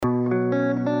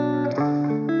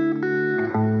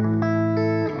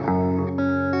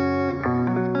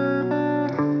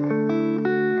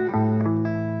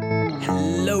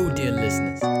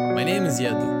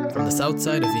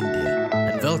outside of India,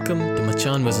 and welcome to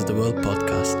Machan vs. the World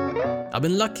podcast. I've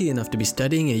been lucky enough to be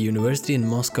studying at a university in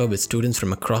Moscow with students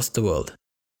from across the world.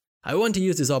 I want to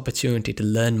use this opportunity to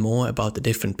learn more about the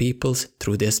different peoples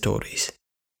through their stories.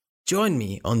 Join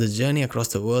me on this journey across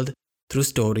the world through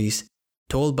stories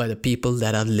told by the people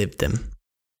that have lived them.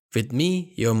 With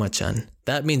me, you're Machan.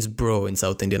 That means bro in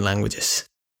South Indian languages.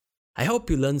 I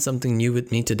hope you learned something new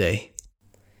with me today.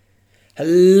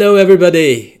 Hello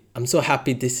everybody! I'm so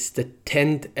happy this is the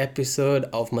 10th episode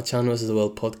of Machan vs. the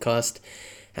World podcast,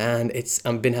 and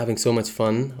I've been having so much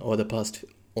fun over the past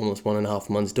almost 1.5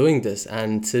 months doing this,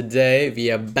 and today we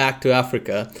are back to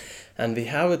Africa and we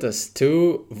have with us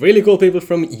two really cool people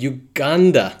from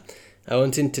Uganda. I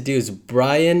want to introduce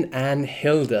Brian and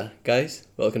Hilda. Guys,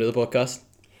 welcome to the podcast.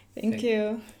 Thank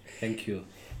you. Thank you.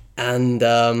 And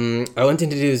I want to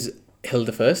introduce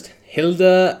Hilda first.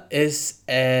 Hilda is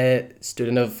a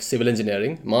student of civil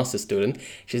engineering, master's student.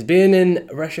 She's been in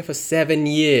Russia for 7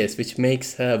 years, which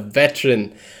makes her a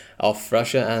veteran of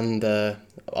Russia and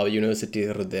our university,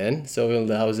 Ruden. So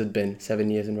Hilda, how's it been, 7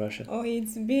 years in Russia? Oh,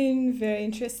 it's been very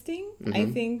interesting. Mm-hmm. I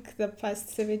think the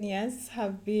past 7 years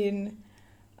have been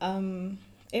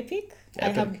epic. I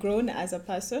have grown as a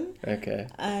person. Okay.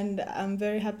 And I'm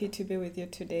very happy to be with you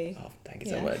today. Oh, thank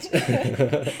you so much.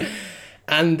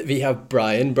 And we have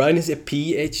Brian. Brian is a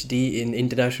PhD in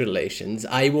international relations.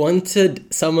 I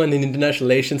wanted someone in international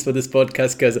relations for this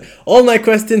podcast because all my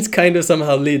questions kind of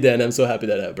somehow lead there, and I'm so happy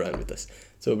that I have Brian with us.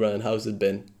 So Brian, how's it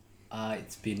been?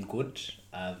 It's been good.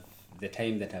 The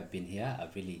time that I've been here,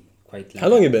 I've really quite liked it. How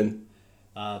long have you been?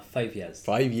 5 years.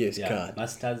 5 years, Yeah, God.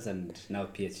 Masters and now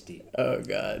PhD. Oh,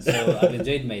 God. So I've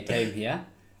enjoyed my time here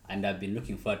and I've been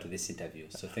looking forward to this interview.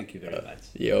 So thank you very much.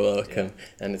 You're welcome.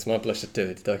 And it's my pleasure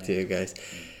to talk to you guys.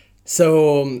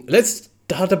 So let's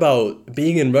start about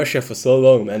being in Russia for so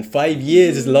long, man. 5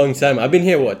 years is a long time. I've been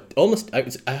here,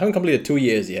 I haven't completed 2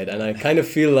 years yet. And I kind of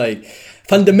feel like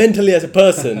fundamentally as a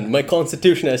person, my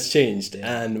constitution has changed.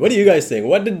 And what do you guys think?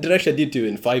 What did Russia do to you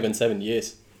in 5 and 7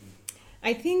 years?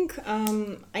 I think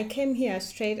I came here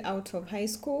straight out of high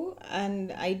school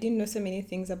and I didn't know so many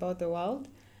things about the world.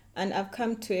 And I've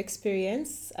come to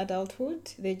experience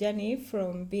adulthood. The journey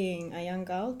from being a young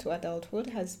girl to adulthood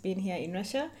has been here in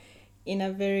Russia in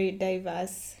a very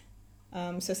diverse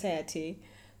society.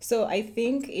 So I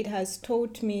think it has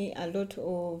taught me a lot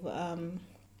of,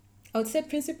 I would say,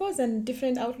 principles and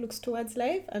different outlooks towards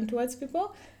life and towards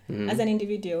people as an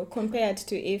individual compared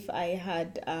to if I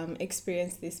had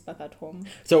experienced this back at home.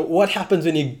 So what happens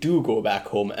when you do go back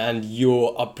home and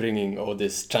your upbringing or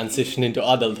this transition into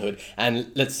adulthood, and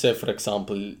let's say, for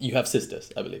example, you have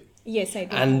sisters, I believe. Yes, I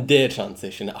do. And their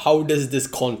transition. How does this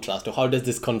contrast or how does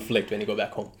this conflict when you go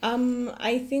back home?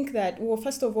 I think that, well,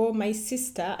 first of all, my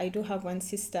sister, I do have one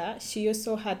sister. She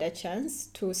also had a chance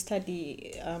to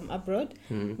study abroad,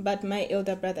 but my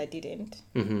elder brother didn't.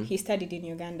 Mm-hmm. He studied in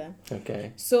Uganda.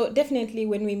 Okay. So definitely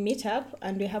when we meet up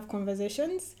and we have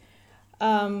conversations,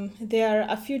 there are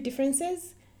a few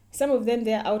differences. Some of them,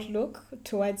 their outlook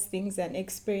towards things and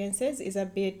experiences is a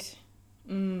bit,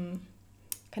 can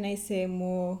I say,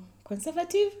 more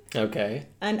conservative. Okay.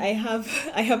 And I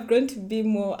have grown to be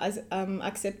more as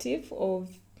acceptive of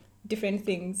different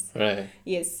things. Right.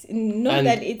 Yes, not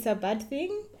that it's a bad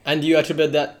thing. And you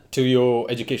attribute that to your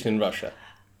education in Russia?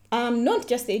 Not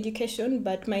just the education,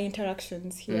 but my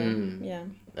interactions here. Yeah.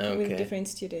 Okay. With different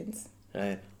students.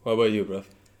 Right. What about you, bro?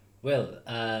 Well,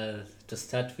 to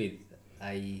start with,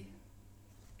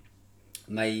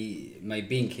 my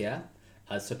being here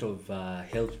has sort of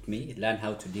helped me learn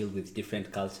how to deal with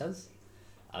different cultures.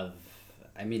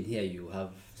 Here you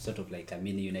have sort of like a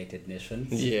mini United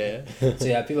Nations. Yeah. So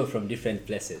you have people from different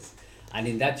places. And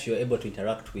in that you're able to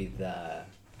interact with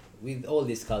all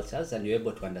these cultures and you're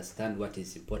able to understand what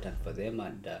is important for them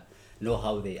and know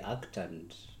how they act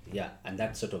and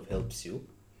that sort of helps you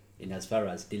in as far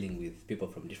as dealing with people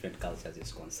from different cultures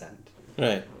is concerned.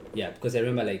 Right. Yeah, because I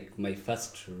remember like my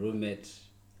first roommate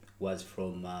was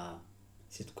from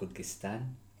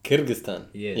Kyrgyzstan. Kyrgyzstan?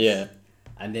 Yes. Yeah.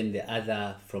 And then the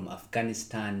other from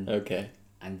Afghanistan. Okay.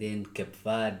 And then Cape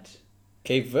Verde.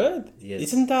 Cape Verde? Yes.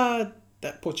 Isn't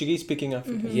that Portuguese-speaking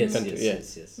African country? Yes.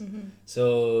 Mm-hmm.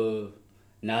 So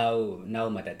now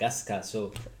Madagascar.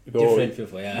 So different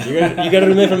people. Yeah. You gotta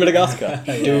remain from Madagascar.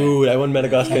 Dude, I want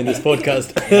Madagascar in this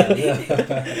podcast.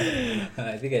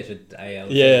 I think I should.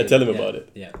 Tell him about it.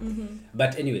 Yeah.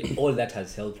 But anyway, all that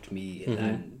has helped me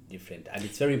learn different, and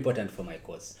it's very important for my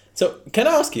course. So, can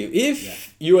I ask you,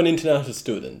 if you're an international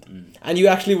student and you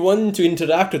actually want to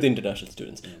interact with international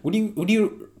students, would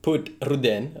you put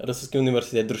Ruden, Российская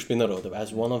университет Дружбы народов,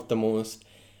 as one of the most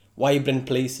vibrant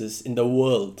places in the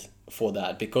world for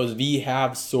that? Because we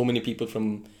have so many people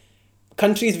from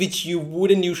countries which you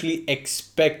wouldn't usually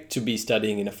expect to be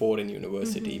studying in a foreign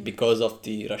university because of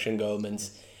the Russian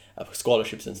government's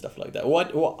scholarships and stuff like that.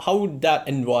 How would that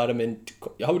environment,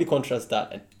 how would you contrast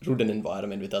that Ruden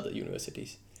environment with other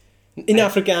universities in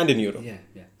Africa and in Europe? Yeah.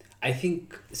 I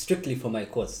think strictly for my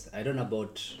course, I don't know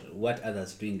about what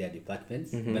others do in their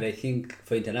departments, but I think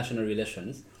for international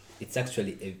relations, it's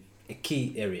actually a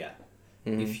key area.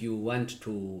 If you want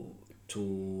to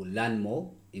learn more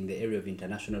in the area of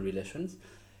international relations,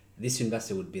 this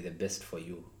university would be the best for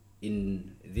you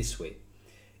in this way.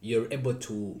 You're able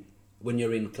to, when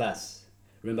you're in class,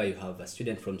 remember you have a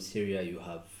student from Syria, you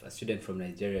have a student from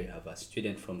Nigeria, you have a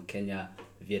student from Kenya,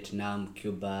 Vietnam,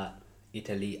 Cuba,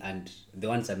 Italy, and the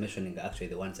ones I'm mentioning are actually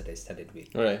the ones that I studied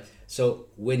with. All right. So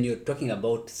when you're talking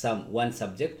about one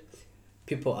subject,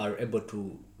 people are able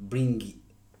to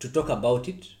talk about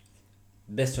it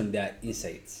based on their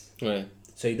insights. Right.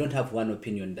 So you don't have one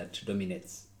opinion that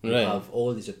dominates. You Right. have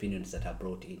all these opinions that are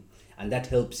brought in. And that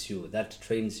helps you, that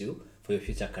trains you for your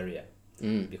future career.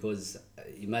 Because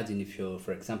imagine if you're,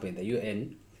 for example, in the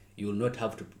UN, you don't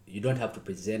have to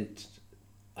present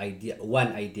one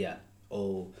idea,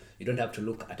 or you don't have to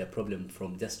look at a problem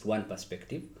from just one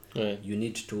perspective. Right. You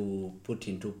need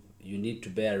to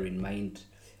bear in mind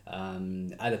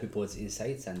other people's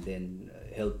insights, and then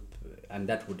and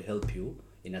that would help you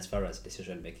in as far as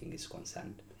decision making is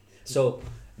concerned. So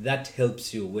that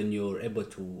helps you when you're able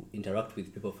to interact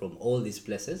with people from all these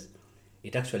places.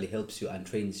 It actually helps you and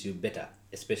trains you better,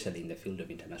 especially in the field of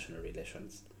international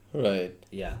relations. Right.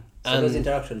 Yeah. So those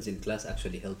interactions in class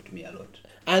actually helped me a lot.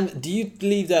 And do you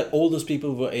believe that all those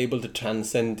people were able to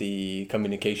transcend the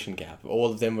communication gap?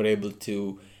 All of them were able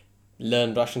to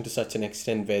learn Russian to such an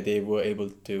extent where they were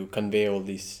able to convey all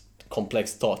these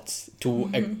complex thoughts to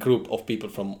a group of people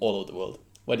from all over the world?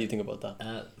 What do you think about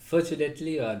that?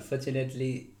 Fortunately or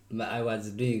unfortunately, I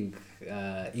was doing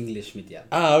English medium.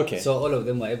 Okay. So all of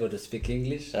them were able to speak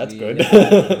English. That's good.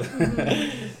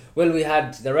 Well, we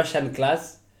had the Russian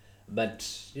class, but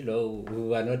we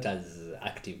were not as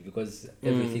active because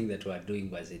everything that we were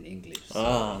doing was in English.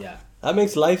 So, yeah. That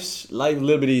makes life a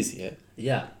little bit easier.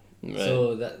 Yeah. Right.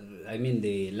 So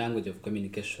the language of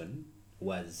communication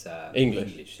was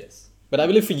English. Yes. But I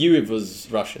believe for you it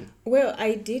was Russian. Well,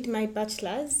 I did my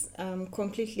bachelor's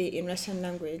completely in Russian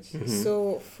language.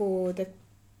 So for the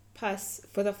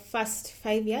first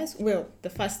 5 years, the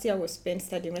first year was spent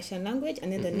studying Russian language,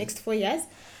 and then the next 4 years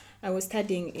I was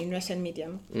studying in Russian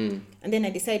medium. And then I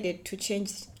decided to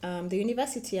change the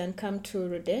university and come to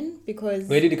Ruden because...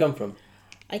 Where did you come from?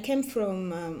 I came from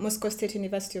Moscow State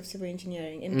University of Civil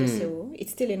Engineering in Kosovo.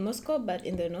 It's still in Moscow, but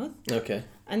in the north. Okay.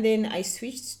 And then I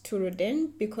switched to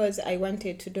Ruden because I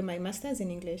wanted to do my master's in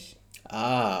English.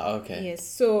 Okay. Yes,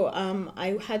 so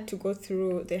I had to go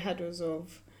through the hurdles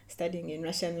of studying in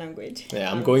Russian language.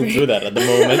 Yeah, I'm going through that at the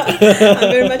moment.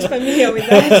 I'm very much familiar with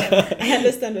that. I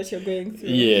understand what you're going through.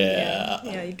 Yeah.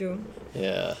 Yeah, you do.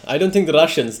 Yeah, I don't think the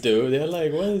Russians do. They're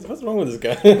like, what's wrong with this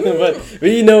guy? But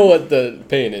we know what the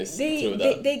pain is through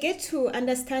that. They get to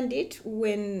understand it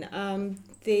when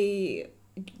they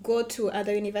go to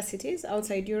other universities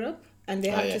outside Europe and they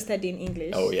have to study in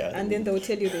English. Oh, yeah. And then they'll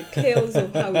tell you the tales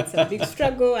of how it's a big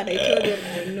struggle. And I told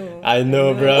them, I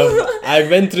know, bro. I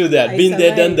went through that. Been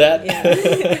there, done that. Yeah.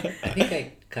 I think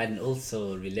I can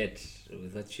also relate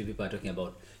with what you people are talking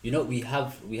about. We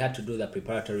had to do the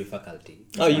preparatory faculty.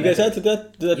 Oh, you guys had to do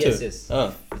that too? Yes.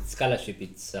 Oh. It's scholarship.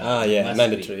 It's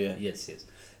mandatory. Yeah. Yes.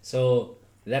 So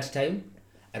that time,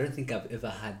 I don't think I've ever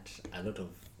had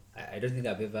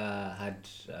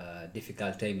a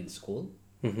difficult time in school.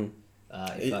 Mm-hmm.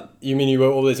 You mean you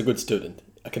were always a good student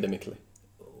academically?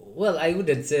 Well, I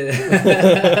wouldn't say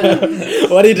that.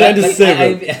 What are you trying to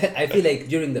say? I feel like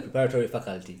during the preparatory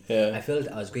faculty, Yeah. I felt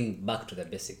I was going back to the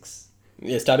basics.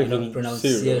 Yeah, starting from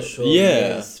pronunciation, zero.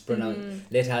 Yeah.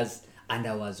 Letters, and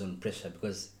I was on pressure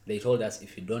because they told us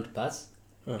if you don't pass,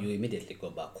 you immediately go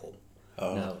back home.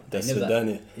 Oh, that's so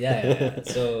done. Yeah.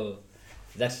 So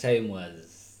that time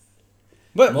was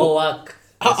But more work,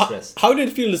 less stress. How did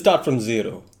it feel to start from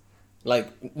zero?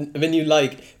 Like when you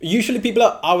usually people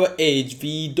are our age,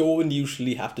 we don't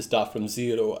usually have to start from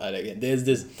zero. And again, there's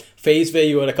this phase where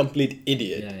you are a complete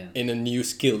idiot in a new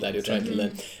skill that you're trying to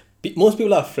learn. Most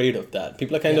people are afraid of that.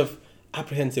 People are kind of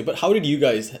apprehensive. But how did you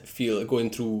guys feel going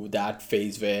through that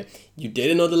phase where you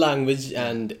didn't know the language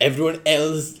and everyone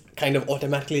else kind of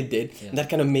automatically did? And that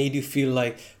kind of made you feel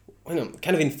like,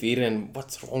 kind of inferior and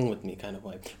what's wrong with me kind of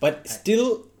vibe. But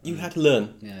still, you had to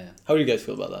learn. Yeah. How do you guys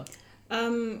feel about that?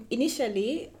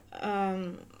 Initially,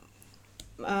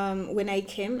 when I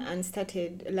came and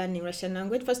started learning Russian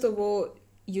language, first of all,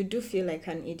 you do feel like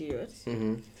an idiot.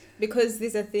 Mm-hmm. Because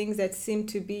these are things that seem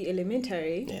to be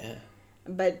elementary, Yeah.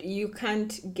 but you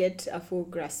can't get a full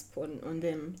grasp on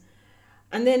them.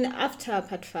 And then after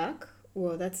PATFAC,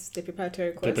 well, that's the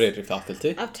preparatory course. Preparatory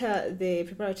faculty. After the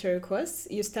preparatory course,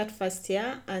 you start first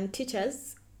year, and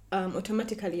teachers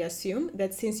automatically assume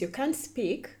that since you can't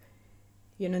speak,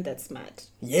 you're not that smart.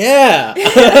 Yeah.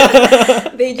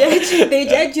 They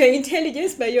judge your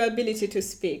intelligence by your ability to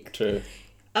speak. True.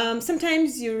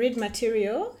 Sometimes you read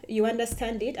material, you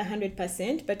understand it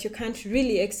 100%, but you can't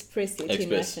really express it in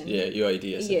Russian. Yeah, your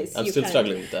ideas. Yes, I'm you still can.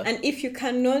 struggling with that. And if you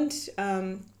cannot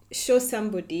show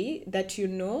somebody that you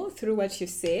know through what you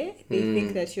say, they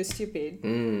think that you're stupid.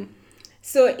 Mm.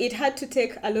 So it had to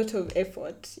take a lot of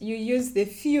effort. You use the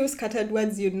few scattered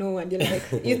words you know, and you're like,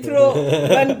 you throw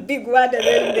one big word, and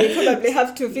then they probably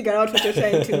have to figure out what you're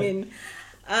trying to mean.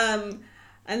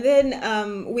 And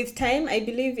then with time, I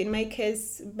believe in my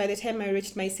case, by the time I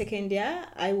reached my second year,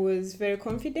 I was very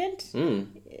confident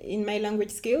in my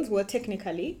language skills, well,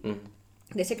 technically,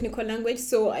 the technical language,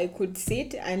 so I could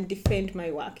sit and defend my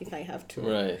work if I have to.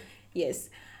 Right. Yes.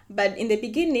 But in the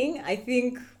beginning, I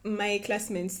think my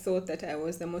classmates thought that I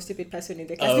was the most stupid person in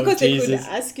the class, because they could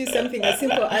ask you something as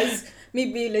simple as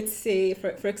maybe, let's say,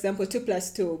 for example, 2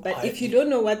 + 2. But if you don't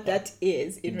know what that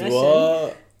is in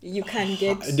Russian, you can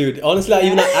get... Dude, honestly,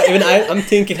 I'm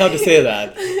thinking how to say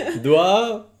that.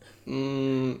 2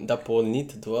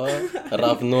 дополнить 2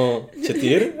 равно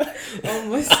 4.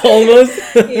 Almost.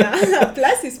 Yeah,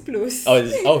 plus is plus.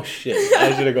 Oh shit,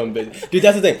 I should have gone big. Dude,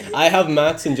 that's the thing. I have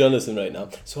maths and journalism right now.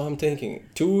 So I'm thinking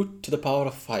 2 to the power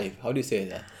of 5. How do you say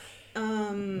that?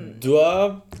 2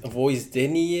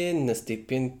 воздействие на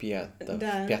степень 5.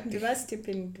 Да, 2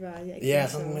 степень 2. Yeah,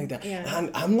 something like that. Yeah. And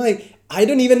I'm like, I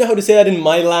don't even know how to say that in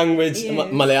my language,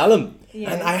 Yes. Malayalam.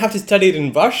 Yes. And I have to study it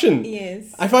in Russian.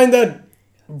 Yes. I find that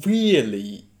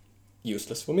really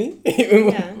useless for me.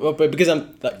 Yeah. Because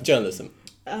I'm like journalism.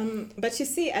 But you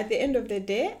see, at the end of the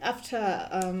day, after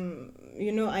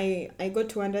I got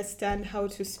to understand how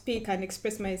to speak and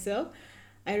express myself,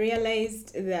 I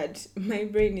realized that my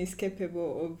brain is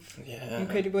capable of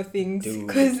incredible things,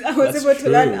 because I was able to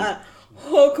learn a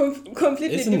whole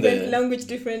completely different language,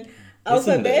 different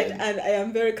alphabet, and I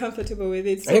am very comfortable with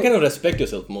it. So, I kind of respect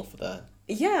yourself more for that.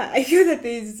 Yeah, I feel that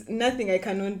there's nothing I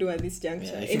cannot do at this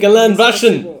juncture. Yeah, if you can learn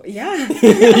Russian,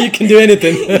 you can do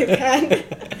anything. You can.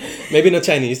 Maybe not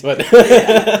Chinese, but...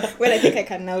 Well, I think I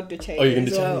can now do Chinese. Oh, you can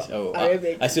do Chinese? Oh,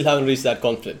 Arabic. I still haven't reached that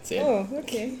confidence yet. Oh,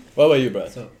 okay. What about you, bro?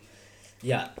 So,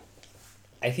 yeah,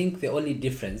 I think the only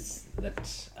difference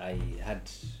that I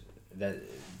had, the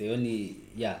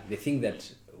thing that,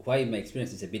 why my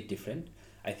experience is a bit different,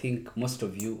 I think most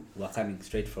of you were coming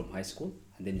straight from high school,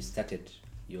 and then you started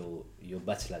your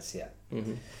bachelor's here.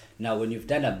 Mm-hmm. Now, when you've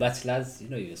done a bachelor's,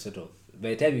 you sort of, by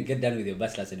the time you get done with your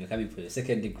bachelor's and you're coming for your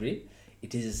second degree,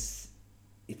 it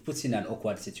puts you in an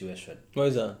awkward situation. What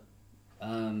is that?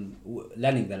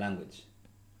 Learning the language.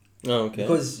 Oh, okay.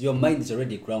 Because your mind is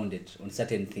already grounded on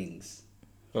certain things.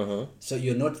 Uh-huh. So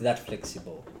you're not that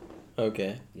flexible.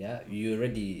 Okay. Yeah,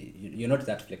 you're not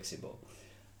that flexible.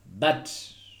 But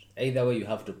either way, you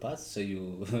have to pass, so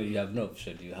you have no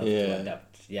option. You have to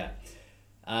adapt. Yeah.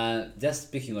 Just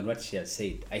speaking on what she has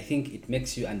said, I think it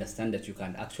makes you understand that you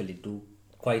can actually do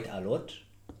quite a lot,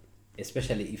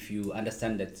 especially if you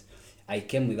understand that I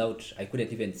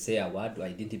couldn't even say a word, or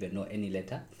I didn't even know any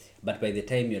letter. But by the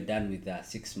time you're done with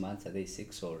 6 months, are they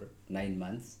 6 or 9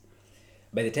 months?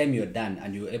 By the time you're done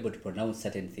and you're able to pronounce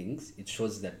certain things, it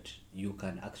shows that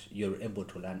you're able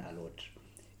to learn a lot.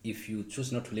 If you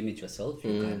choose not to limit yourself,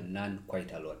 you can learn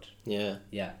quite a lot. Yeah.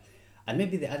 Yeah. And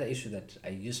maybe the other issue that I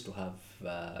used to have,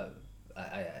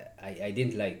 I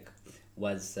didn't like,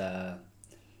 was the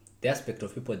aspect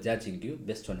of people judging you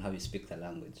based on how you speak the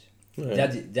language. Right.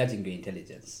 Judging your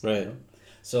intelligence. Right.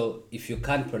 So if you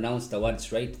can't pronounce the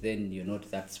words right, then you're not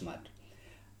that smart.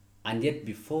 And yet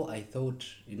before I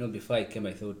came,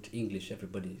 I thought English,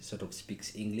 everybody sort of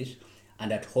speaks English.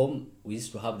 And at home, we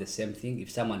used to have the same thing.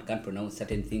 If someone can't pronounce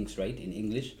certain things right in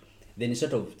English, then you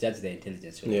sort of judge their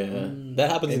intelligence. That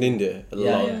happens in India a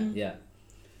lot. Yeah.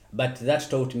 But that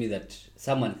taught me that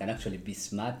someone can actually be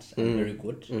smart and very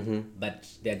good, but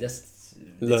they're just...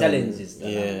 The challenge is the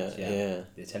language.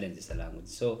 The challenge is the language.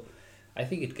 So I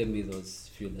think it can be those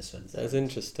few lessons. That's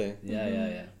interesting.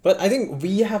 Yeah. But I think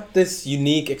we have this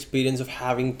unique experience of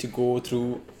having to go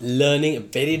through learning a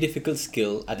very difficult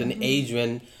skill at an age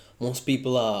when most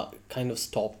people are kind of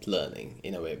stopped learning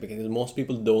in a way, because most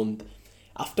people don't.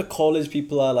 After college,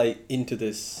 people are like into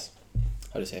this,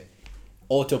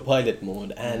 autopilot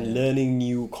mode, and learning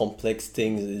new complex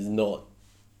things is not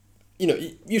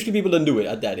usually people don't do it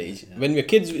at that age. Yeah. When we're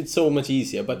kids, it's so much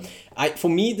easier. But for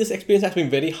me, this experience has been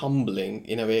very humbling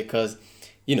in a way because,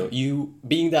 you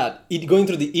being going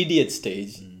through the idiot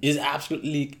stage is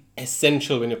absolutely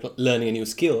essential when you're learning a new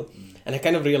skill. And I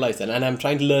kind of realized that. And I'm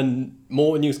trying to learn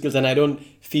more new skills and I don't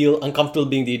feel uncomfortable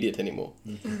being the idiot anymore,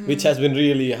 which has been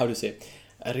really,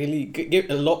 really give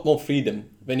a lot more freedom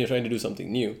when you're trying to do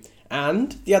something new.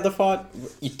 And the other part,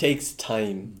 it takes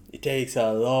time. It takes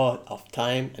a lot of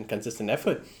time and consistent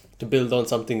effort to build on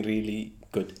something really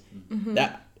good.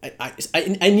 That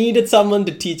I needed someone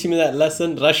to teach me that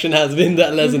lesson. Russian has been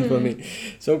that lesson for me.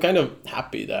 So I'm kind of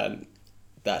happy that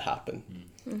happened.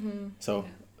 So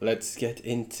let's get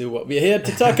into what we're here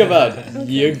to talk about.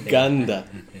 Uganda.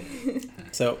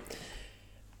 So,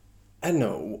 I don't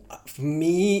know, for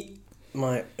me,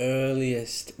 my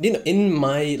earliest, in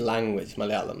my language,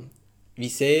 Malayalam, we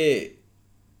say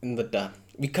that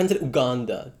we consider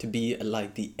Uganda to be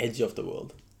like the edge of the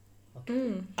world.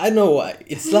 I don't know why.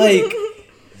 It's like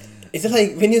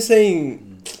when you're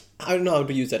saying, I don't know how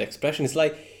to use that expression. It's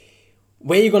like,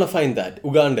 where are you going to find that?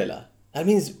 Ugandela. That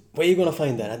means, where are you going to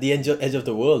find that? At the edge of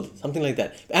the world. Something like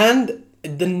that. And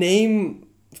the name,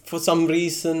 for some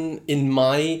reason, in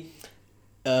my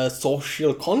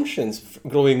social conscience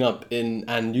growing up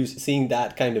seeing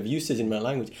that kind of usage in my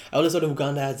language, I always thought of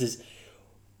Uganda as this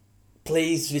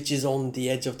place which is on the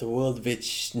edge of the world,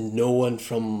 which no one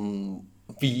from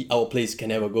our place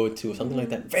can ever go to, or something like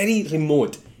that. Very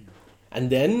remote. And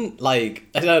then, I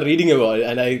started reading about it,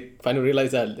 and I finally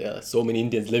realized that there are so many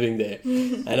Indians living there,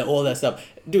 and all that stuff.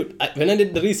 Dude, when I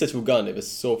did the research for Uganda, it was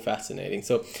so fascinating.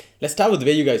 So, let's start with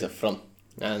where you guys are from,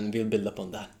 and we'll build up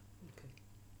on that.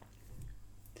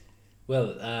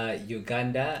 Well,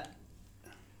 Uganda,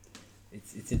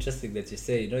 it's interesting that you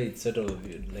say, it's sort of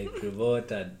like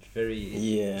remote and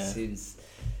very seems.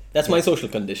 That's my social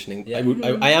conditioning. Yeah.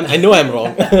 I know I'm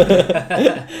wrong.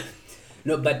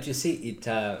 No, but you see it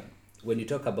when you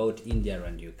talk about India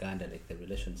and Uganda, like the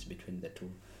relations between the two.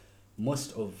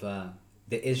 Most of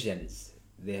the Asians,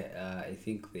 I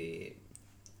think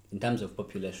in terms of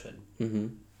population,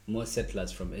 most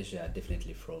settlers from Asia are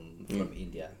definitely from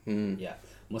India. Yeah,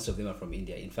 most of them are from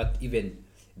India. In fact, even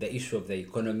the issue of the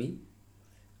economy,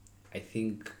 I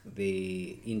think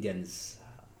the Indians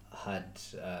had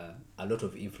a lot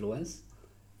of influence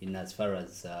in as far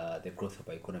as the growth of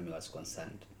our economy was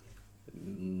concerned.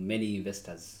 Many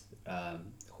investors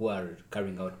who are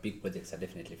carrying out big projects are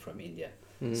definitely from India.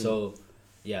 So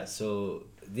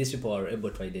these people are able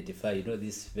to identify,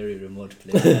 this very remote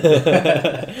place.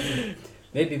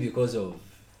 Maybe because of,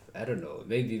 I don't know,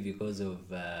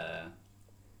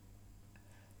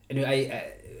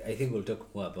 anyway, I think we'll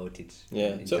talk more about it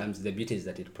in terms of the beauties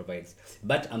that it provides.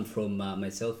 But I'm from,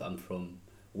 I'm from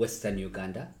Western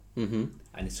Uganda, and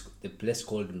it's the place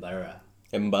called Mbarara.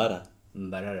 Mbarara.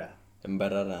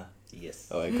 Yes.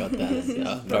 Oh, I got that.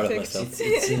 Yeah, I'm proud of myself.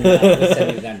 It's in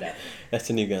Western Uganda. That's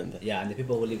in Uganda. Yeah, and the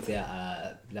people who live there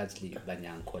are largely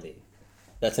Banyankole.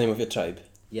 That's the name of your tribe?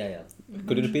 Yeah.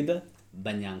 Could you repeat that?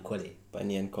 Banyankole.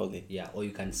 Banyankole. Yeah, or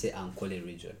you can say Ankole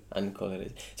region. Ankole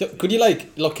region. So, could you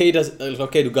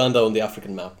locate Uganda on the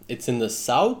African map? It's in the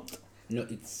south? No,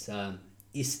 it's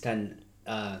eastern.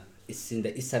 It's in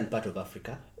the eastern part of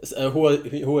Africa. Who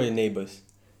are your neighbors?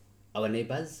 Our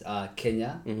neighbors are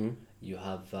Kenya. You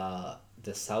have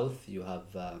the south. You have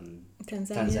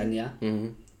Tanzania.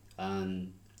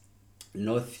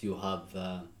 North you have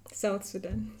South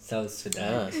Sudan.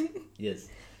 Yes,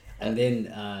 and then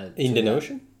Indian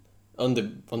Ocean on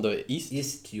the east.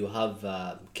 East you have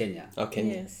Kenya. Oh,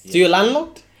 Kenya. Yes. So you're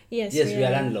landlocked? Yes, we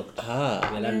are landlocked. We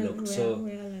are landlocked. So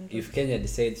we are landlocked. if Kenya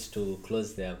decides to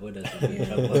close their borders, we'll be in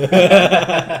trouble.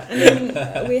 And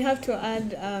then we have to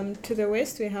add to the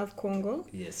west we have Congo.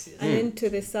 Yes. And then to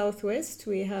the southwest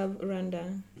we have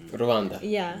Rwanda.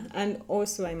 Yeah, and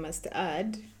also I must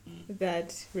add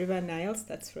that River Nile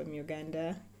starts from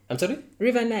Uganda. I'm sorry?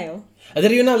 River Nile. The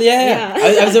River Nile,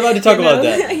 yeah. I was about to talk about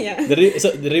that. Yeah.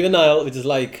 So the River Nile, which is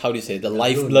like, how do you say, the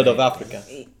lifeblood of Africa.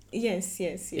 Yes.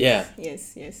 Yeah.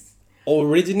 Yes.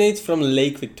 Originates from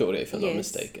Lake Victoria, if I'm not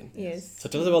mistaken. Yes. So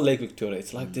tell us about Lake Victoria.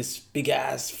 It's like this big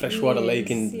ass freshwater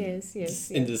lake in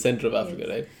the center of Africa,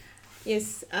 right?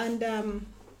 Yes, and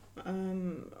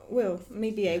well,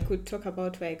 maybe I could talk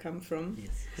about where I come from.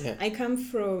 Yes. Yeah. I come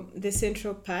from the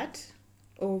central part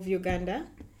of Uganda.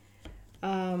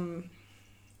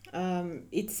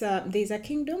 It's there's a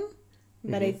kingdom,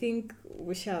 but I think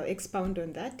we shall expound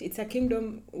on that. It's a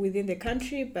kingdom within the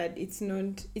country, but it's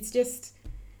not. It's just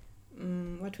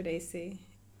what would I say?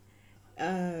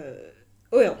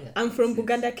 I'm from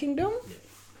Buganda Kingdom.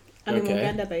 I'm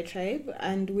Muganda by tribe,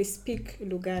 and we speak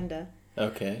Luganda.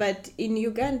 Okay. But in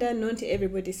Uganda, not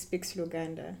everybody speaks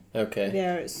Luganda. Okay.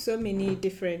 There are so many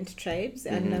different tribes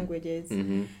and languages.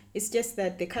 Mm-hmm. It's just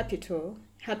that the capital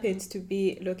happens to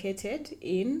be located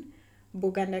in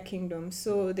Buganda Kingdom.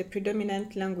 So the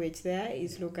predominant language there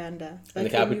is Luganda. And the when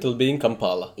you- capital being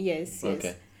Kampala. Yes, yes.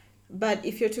 Okay. But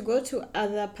if you're to go to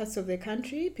other parts of the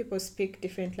country, people speak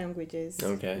different languages.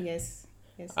 Okay. Yes,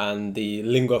 yes. And the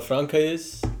lingua franca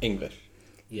is English.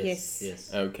 Yes.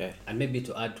 Yes. Okay. And maybe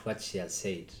to add to what she has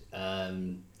said,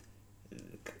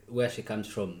 where she comes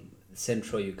from,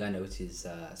 central Uganda, which is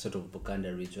sort of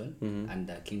Buganda region, and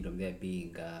the kingdom there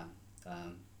being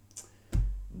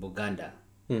Buganda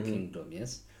kingdom,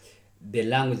 yes. The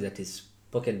language that is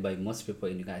spoken by most people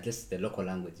in Uganda, just the local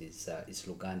language, is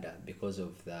Luganda because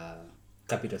of the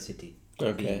capital city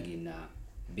Okay.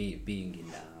 being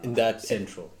In that-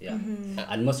 central, yeah.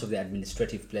 And most of the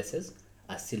administrative places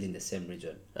are still in the same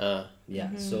region. Yeah,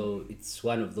 so it's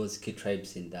one of those key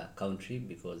tribes in the country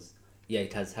because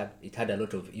it had a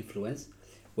lot of influence.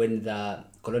 When the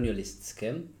colonialists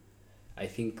came, I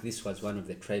think this was one of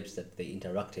the tribes that they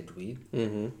interacted with.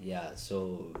 Yeah,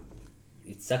 so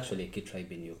it's actually a key tribe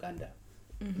in Uganda.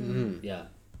 Yeah,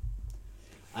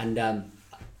 and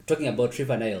talking about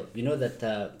River Nile, you know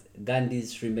that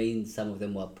Gandhi's remains, some of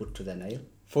them were put to the Nile.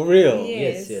 For real?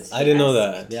 Yes. I didn't know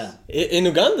Yes. that. Yeah. In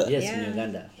Uganda? Yes, in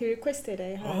Uganda. He requested,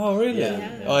 I heard. Oh, really?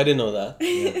 Yeah. Oh, I didn't know that.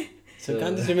 Yeah. So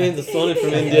Gandhi remains the stolen from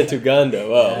India to Uganda.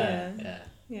 Wow. Yeah.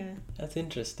 Yeah. That's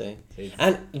interesting. So it's-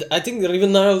 And I think the River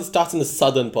Nile starts in the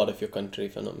southern part of your country,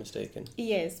 if I'm not mistaken.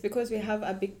 Yes, because we have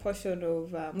a big portion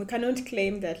of, we cannot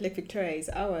claim that Lake Victoria is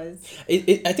ours.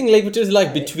 I think Lake Victoria is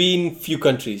like between few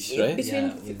countries, right? Between,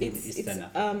 Yeah, within it's, Eastern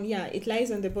it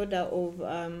lies on the border of,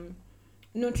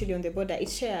 not really on the border, it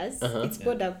shares, its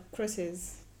border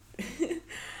crosses.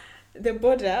 The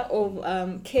border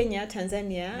of Kenya,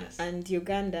 Tanzania, Yes. and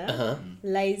Uganda Uh-huh.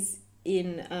 lies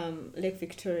in Lake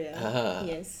Victoria. Ah.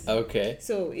 Yes. Okay.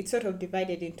 So it's sort of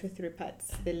divided into three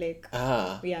parts, the lake.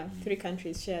 Ah. Yeah, three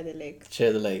countries share the lake.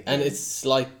 Share the lake. And it's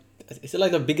like, is it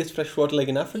like the biggest freshwater lake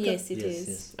in Africa? Yes, it yes, is.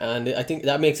 yes. And I think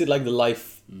that makes it like the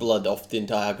lifeblood of the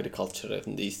entire agriculture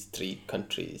in these three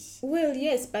countries. Well,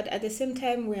 yes, but at the same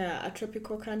time, we are a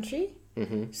tropical country.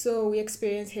 Mm-hmm. So we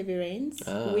experience heavy rains,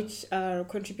 Ah. which are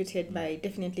contributed by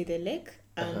definitely the lake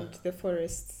and the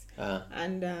forests. Ah.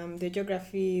 And the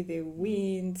geography, the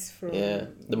winds from Yeah,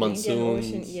 the Indian Ocean.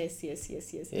 monsoons.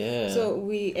 Yes. Yeah. So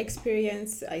we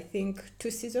experience, I think,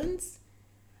 2 seasons,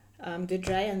 the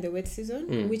dry and the wet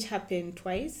season, which happen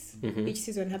twice. Mhm. Each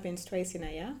season happens twice in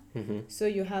a year. Mm-hmm. So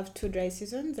you have 2 dry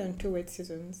seasons and 2 wet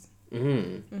seasons.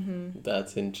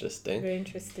 That's interesting. Very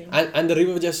interesting. And the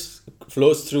river just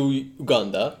flows through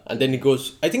Uganda and then it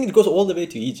goes, I think it goes all the way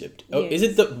to Egypt. Oh, is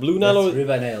it the Blue Nile? That's Or,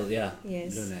 River Nile, yeah.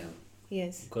 Yes. Blue Nile.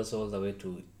 Yes. It goes all the way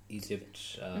to Egypt.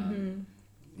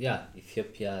 Yeah,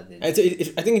 Ethiopia. Then and so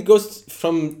I think it goes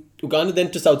from Uganda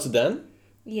then to South Sudan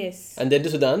Yes. and then to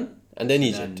Sudan and then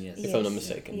Sudan, Egypt, yes. if I'm not Yes.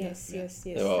 mistaken. Yes.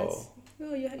 Oh. That's-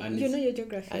 Oh, you And know it's- your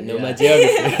geography. I know Yeah. my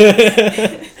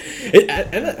geography.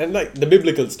 and like the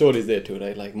biblical stories there too,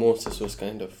 right? Like Moses was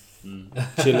kind of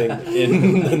chilling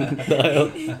in the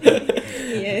Nile.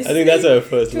 Yes. I think that's our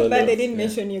first Too one. bad though. they didn't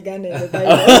mention Uganda in the Bible.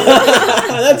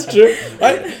 That's true,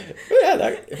 right?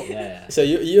 Yeah, yeah. so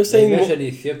you're They saying mentioned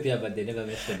Ethiopia, but they never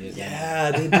mentioned Uganda.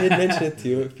 yeah, they did mention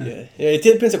Ethiopia. Yeah,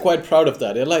 Ethiopians are quite proud of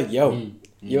that. They're like, yo,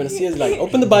 you want to see us? Like,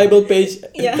 open the Bible page.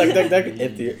 Yeah.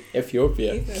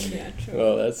 Ethiopia. Ethiopia, true.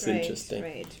 Oh, that's Right, interesting.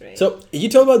 Right. So you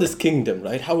told about this kingdom,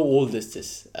 right? How old is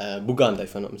this? Buganda,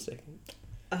 if I'm not mistaken.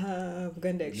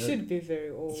 Uganda should be very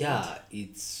old. Yeah,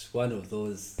 it's one of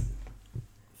those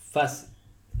first.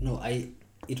 No,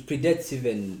 it predates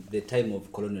even the time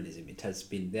of colonialism. It has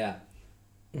been there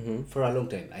for a long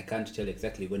time. I can't tell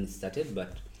exactly when it started,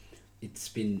 but it's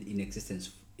been in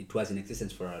existence. It was in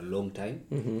existence for a long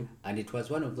time, and it was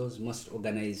one of those most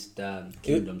organized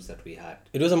kingdoms that we had.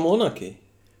 It was a monarchy.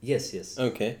 Yes.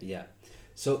 Okay. Yeah.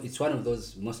 So it's one of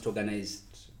those most organized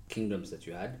kingdoms that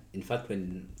you had. In fact,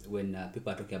 when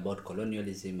people are talking about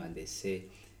colonialism and they say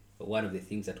one of the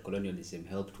things that colonialism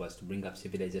helped was to bring up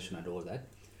civilization and all that,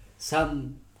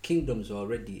 some kingdoms were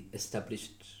already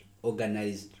established,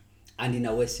 organized, and in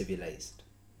a way civilized.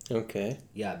 Okay.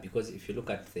 Yeah, because if you look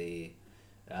at the,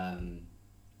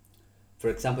 for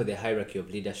example, the hierarchy of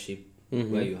leadership,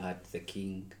 where you had the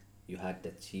king, you had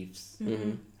the chiefs,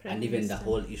 and even the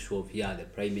whole issue of the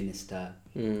prime minister,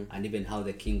 and even how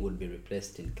the king would be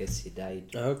replaced in case he died.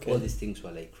 Okay. All these things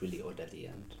were like really orderly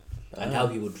and how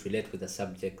he would relate with the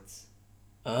subjects.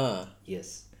 Ah.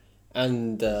 Yes.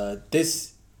 And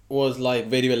this was like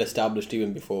very well established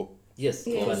even before. Yes,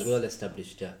 it Yes. was well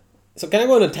established. Yeah. So can I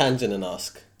go on a tangent and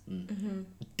ask?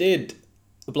 Did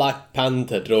Black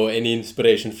Panther draw any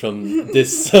inspiration from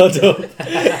this sort of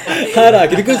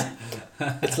hierarchy? Because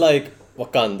it's like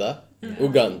Wakanda,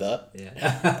 Uganda. Yeah.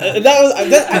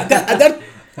 That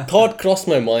thought crossed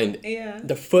my mind. Yeah.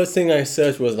 The first thing I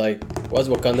searched was like, was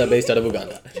Wakanda based out of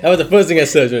Uganda? That was the first thing I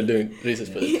searched when doing research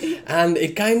for this. And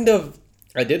it kind of,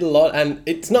 I did a lot, and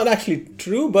it's not actually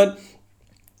true, but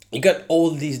you got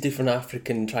all these different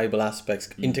African tribal aspects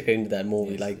integrated into that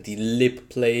movie, like the lip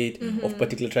plate of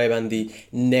particular tribe and the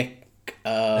neck,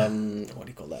 what do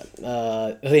you call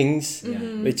that? Rings,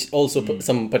 which also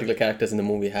some particular characters in the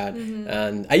movie had.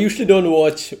 And I usually don't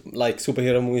watch like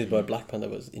superhero movies, but Black Panther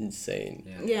was insane.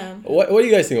 Yeah. What do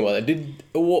you guys think about that?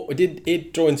 Did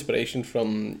it draw inspiration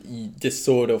from this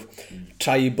sort of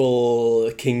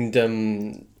tribal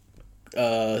kingdom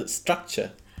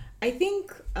structure? I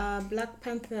think Black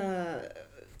Panther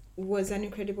was an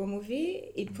incredible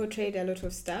movie. It portrayed a lot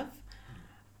of stuff.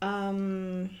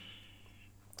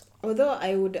 Although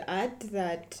I would add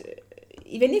that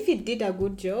even if it did a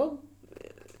good job,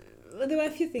 there were a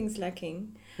few things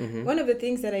lacking. One of the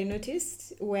things that I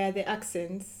noticed were the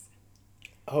accents.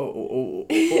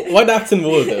 What accent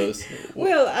were those?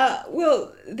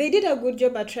 Well, they did a good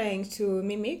job at trying to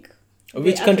mimic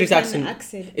Which the country's African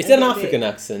accent? It's an African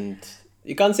accent.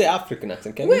 You can't say African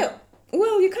accent, can you?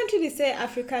 Well, you can't really say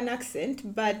African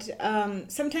accent, but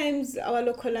sometimes our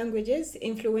local languages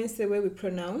influence the way we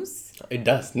pronounce. It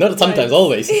does. Not sometimes,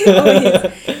 always. Always.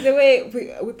 The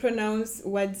way we pronounce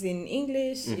words in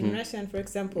English, in Russian, for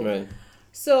example. Right.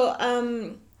 So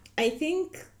I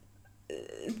think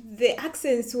the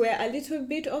accents were a little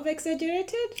bit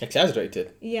over-exaggerated.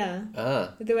 Exaggerated? Yeah.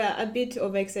 They were a bit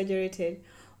over-exaggerated.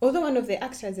 Although one of the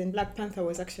actors in Black Panther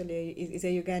was actually is a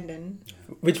Ugandan.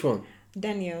 Which one?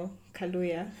 Daniel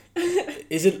Kaluuya.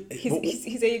 Is it? He's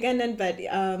a Ugandan, but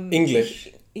English.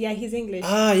 He's English.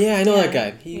 Yeah, I know that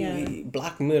guy. He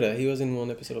Black Mirror. He was in one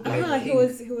episode of Black Mirror. He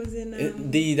was in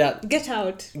Get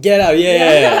Out. Get Out.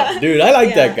 Yeah. Dude, I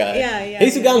like that guy. Yeah.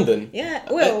 He's Ugandan. Yeah.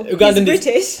 Well, Ugandan he's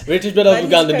British. British, but of his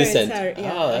Ugandan parents descent. are,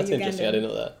 That's Ugandan. interesting. I didn't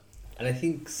know that. And I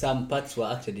think some parts were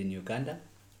acted in Uganda.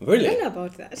 Really? I don't know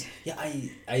about that. Yeah,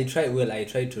 I tried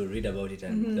to read about it,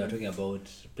 and they were talking about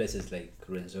places like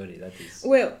Rwenzori. That is.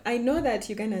 Well, I know that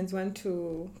Ugandans want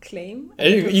to claim.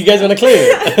 You guys want to claim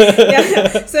it?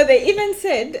 Yeah. So they even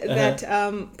said that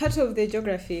part of the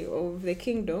geography of the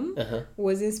kingdom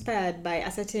was inspired by a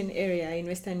certain area in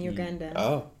Western Uganda.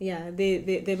 Oh. Yeah,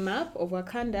 the map of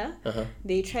Wakanda,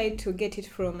 they tried to get it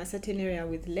from a certain area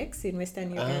with lakes in Western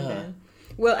Uganda.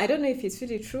 Well, I don't know if it's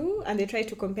really true, and they tried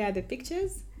to compare the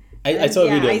pictures. I saw a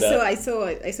video of that. I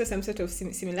saw some sort of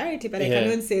similarity, but I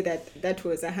cannot say that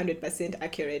was 100%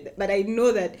 accurate. But I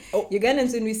know that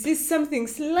Ugandans, when we see something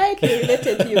slightly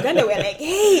related to Uganda, we're like,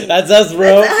 hey, that's us,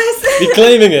 bro. That's us. We're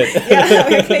claiming it. Yeah,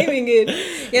 we're claiming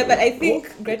it. Yeah, but I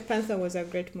think Great Panther was a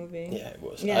great movie. Yeah, it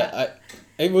was. Yeah.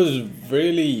 It was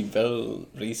really well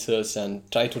researched and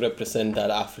tried to represent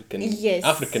that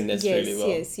Africanness really well.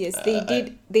 Yes.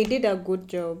 They did a good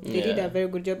job. They did a very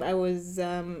good job. I was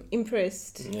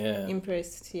impressed. Yeah.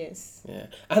 Impressed, yes. Yeah.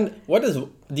 And what is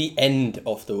the end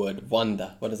of the word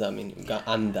Wanda? What does that mean?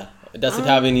 Anda. Does it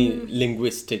have any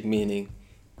linguistic meaning?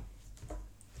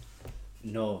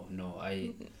 No.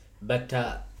 But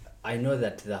I know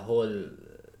that the whole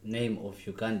name of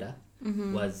Uganda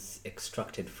was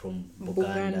extracted from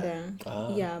Buganda.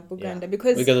 Buganda.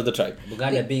 Because of the tribe.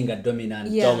 Buganda being a dominant.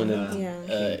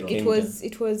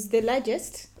 It was the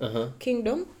largest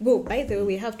kingdom. Well, by the way,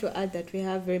 we have to add that we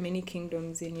have very many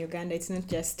kingdoms in Uganda. It's not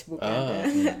just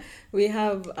Buganda. We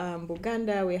have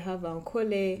Buganda, we have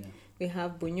Ankole, we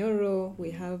have Bunyoro,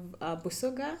 we have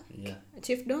Busoga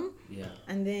chiefdom,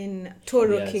 and then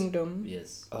Toro kingdom.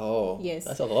 Yes. Oh, yes.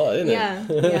 That's a lot, isn't it? Yeah.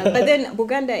 But then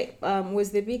Buganda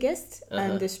was the biggest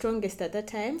and the strongest at that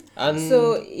time. And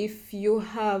so if you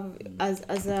have, as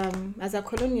a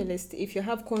colonialist, if you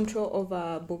have control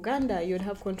over Buganda, you'd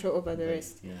have control over the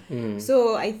rest. Yeah.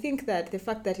 So I think that the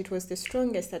fact that it was the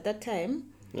strongest at that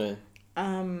time,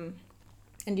 and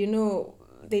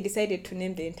they decided to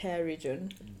name the entire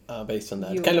region. Based on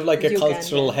that. Kind of like a Uganda.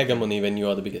 Cultural hegemony when you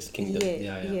are the biggest kingdom.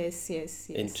 Yes.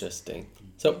 Interesting.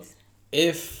 So,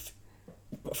 if,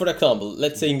 for example,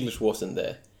 let's say English wasn't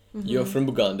there. You're from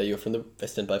Buganda, you're from the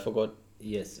Western, I forgot.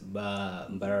 Yes,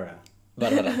 Mbarara.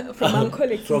 From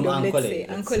Ankole Kingdom, let's say.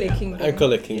 Ankole Kingdom.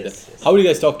 Ankole Kingdom. Yes. How do you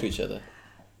guys talk to each other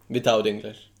without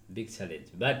English? Big challenge,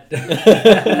 but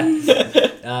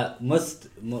most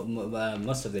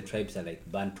of the tribes are like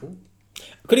Bantu.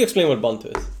 Could you explain what Bantu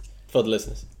is for the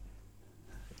listeners?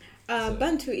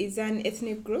 Bantu is an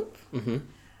ethnic group.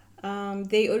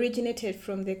 They originated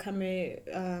from the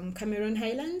Cameroon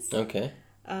Highlands. Okay.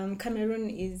 Cameroon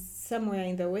is somewhere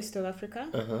in the west of Africa.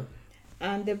 Uh-huh.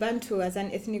 And the Bantu, as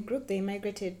an ethnic group, they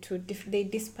migrated they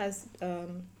dispersed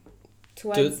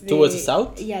towards towards the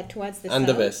south? Yeah, towards the And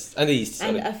south. the west. And the east,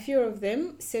 And sorry. a few of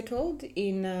them settled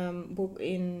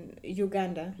in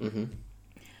Uganda. Mm-hmm.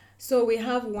 So we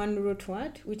have one root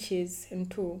word, which is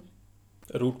Ntu.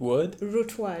 Root word?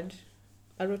 Root word.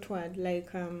 A root word,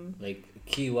 like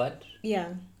keyword.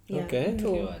 yeah. Okay. Ntu.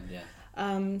 Keyword,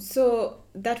 yeah. So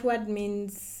that word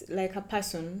means like a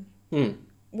person. Hmm.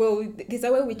 Well, there's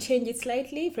a way we change it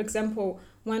slightly. For example,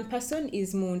 one person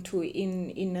is Muntu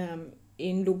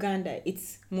in Luganda,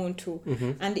 it's Muntu, Mm-hmm.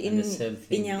 and And in the same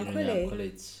thing in Nyankole, Nyankole,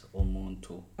 it's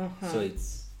Omuntu. Uh-huh. So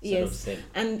it's sort of yes. same.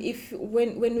 And if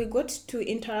when we got to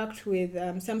interact with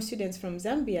some students from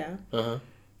Zambia, Uh-huh.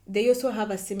 they also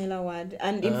have a similar word.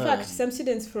 And in Ah. fact, some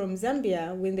students from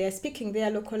Zambia, when they are speaking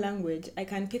their local language, I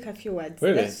can pick a few words.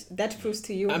 Really? That proves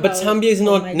to you. But how- Zambia is how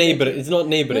not my neighbor. country- It's not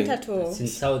neighboring. Not at all. It's in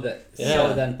Yeah.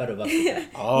 southern part of Africa.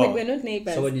 Oh. We're not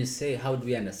neighbors. So when you say how do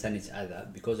we understand each other,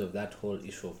 because of that whole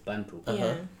issue of Bantu,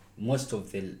 Yeah. most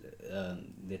of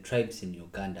the tribes in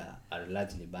Uganda are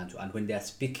largely Bantu, and when they are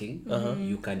speaking,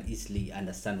 you can easily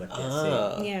understand what they are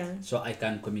Ah. saying. Yeah. So I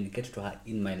can communicate to her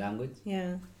in my language.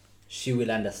 Yeah. She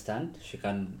will understand.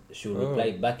 She will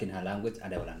reply back in her language,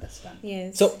 and I will understand.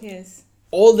 Yes. So- yes.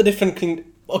 All the different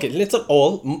okay, let's not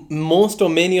all. Most or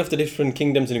many of the different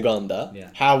kingdoms in Uganda Yeah.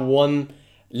 have one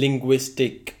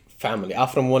linguistic family. Are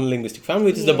from one linguistic family,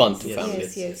 which is the Yes, Bantu yes, family.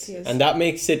 Yes. And that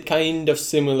makes it kind of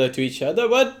similar to each other,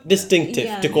 but distinctive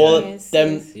Yeah, to call yes, them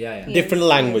yes. Yeah. different Yes,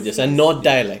 languages yes, and yes. not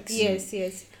dialects.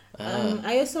 Yes.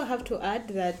 I also have to add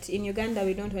that in Uganda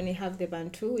we don't only have the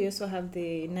Bantu, we also have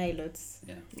the Nilots.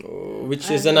 Yeah. Which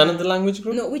is And, another language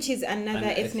group? No, which is another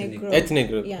An ethnic ethnic group. Ethnic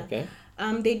group, Yeah. okay.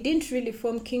 They didn't really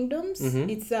form kingdoms. Mhm.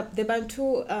 It's the Bantu.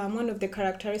 One of the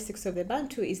characteristics of the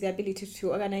Bantu is the ability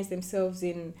to organize themselves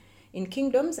in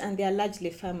kingdoms, and they are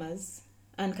largely farmers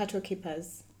and cattle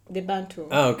keepers. The Bantu.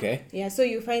 Ah, okay. Yeah, so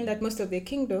you find that most of the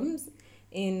kingdoms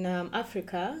in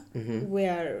Africa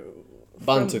were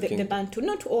Bantu from the Bantu.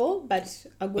 Not all, but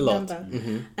a good A lot. number.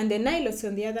 Mm-hmm. And the Nilots,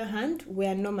 on the other hand,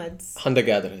 were nomads.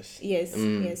 Hunter-gatherers. Yes,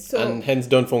 Mm. yes. So and hence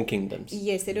don't form kingdoms.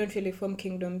 yes, they don't really form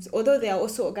kingdoms, although they are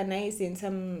also organized in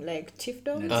some like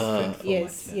chiefdoms. Different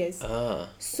Yes, format, yeah. yes. Ah.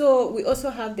 So we also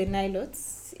have the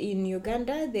Nilots in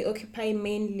Uganda. They occupy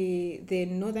mainly the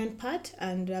northern part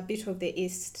and a bit of the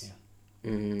east.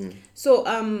 Mm. So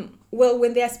well,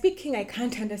 when they are speaking, I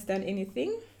can't understand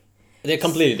anything. They're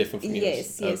completely different from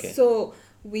yours. Yes. Okay. So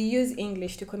we use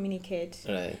English to communicate.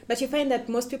 Right. But you find that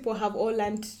most people have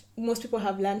learned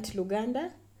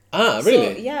Luganda. Ah,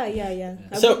 really? So, yeah.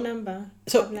 A So- good number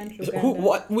So, have learned so Luganda.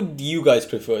 what would you guys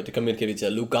prefer to communicate with each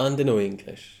other, Lugandan or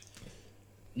English?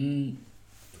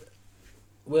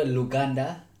 Well,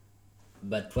 Luganda,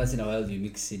 but once in a while you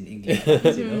mix in English,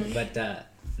 you know. But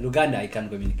Luganda, I can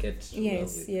communicate. well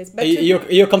Yes, with. yes. But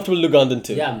You're comfortable Lugandan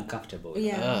too? Yeah, I'm comfortable. with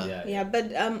Yeah, that. yeah.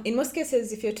 But in most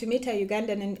cases, if you're to meet a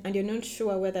Ugandan and you're not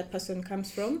sure where that person comes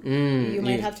from, Mm, you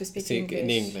might have to speak English. in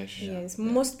English. Yes,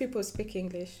 most people speak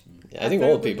English. Yeah, I A think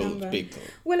very all good people number. speak.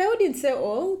 Well, I wouldn't say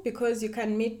all, because you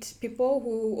can meet people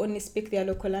who only speak their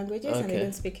local languages and they Okay.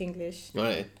 don't speak English.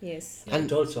 Right. Yes. Yeah, And-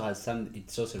 it also has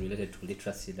it's also related to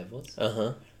literacy levels.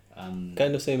 Uh-huh. Um,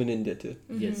 Kind of same in India too.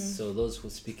 Yes, so those who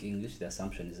speak English, the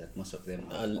assumption is that most of them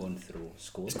have gone through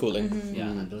school. Schooling. Yeah,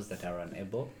 and those that are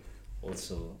unable,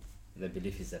 also the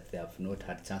belief is that they have not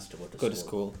had chance to Go to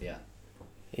school. Yeah.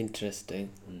 Interesting.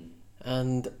 Mm.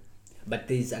 And But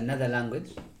there is another language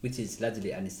which is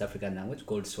largely an East African language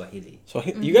called Swahili.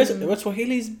 Swahili, you guys, what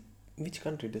Swahili is? Which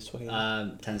country does Swahili?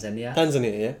 Tanzania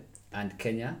Tanzania, yeah. and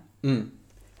Kenya. Mm.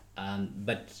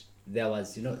 But there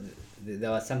was, there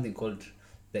was something called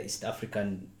the East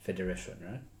African Federation,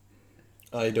 right?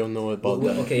 I don't know about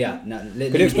Well, that. okay, yeah. Now,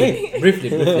 Could you explain? Briefly.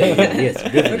 Yes,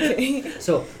 briefly.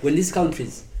 So when these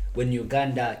countries, when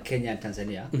Uganda, Kenya, and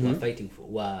Tanzania were fighting for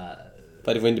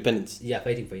Fighting for independence.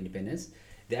 fighting for independence,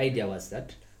 the idea was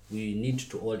that we need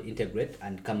to all integrate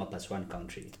and come up as one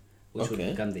country, which would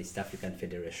Okay. become the East African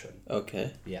Federation.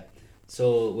 Okay. Yeah.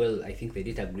 So, well, I think they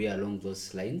did agree along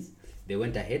those lines. They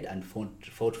went ahead and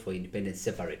fought for independence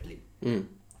separately. Mm.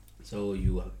 So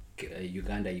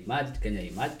Uganda emerged, Kenya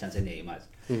emerged, Tanzania emerged.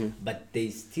 But they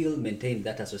still maintained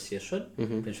that association to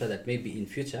ensure that maybe in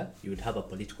future you would have a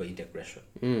political integration.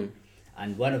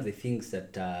 And one of the things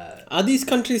that Are these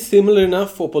countries similar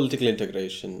enough for political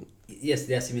integration? yes,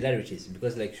 there are similarities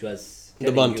because, like she was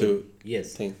The telling Bantu you,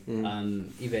 yes, thing.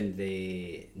 even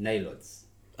the Nilots.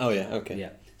 Oh yeah. Okay. Yeah.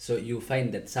 So you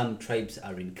find that some tribes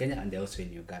are in Kenya and they're also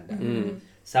in Uganda.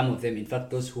 Some of them, in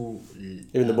fact, those who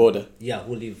Even the border.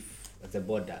 who live at the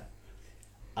border,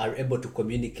 are able to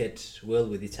communicate well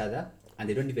with each other, and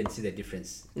they don't even see the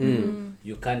difference.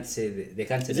 You can't say they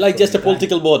can't say It's like just a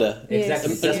political border.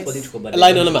 Exactly, Yes, just yes. political, but A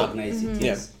line they on don't a map. recognize it.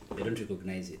 Yeah. Yes, they don't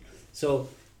recognize it. So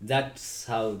that's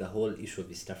how the whole issue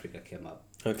of East Africa came up.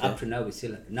 Okay. Up to now, we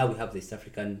have the East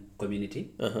African community,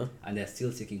 and they're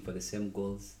still seeking for the same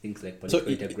goals, things like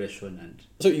political integration and.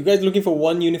 So you guys looking for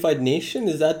one unified nation?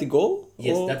 Is that the goal?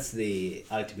 Yes, Or that's the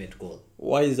ultimate goal.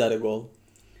 why is that a goal?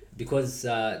 Because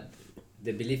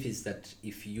the belief is that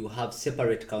if you have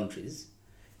separate countries,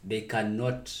 they are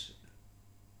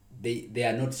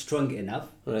not strong enough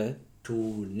Right.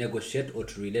 to negotiate or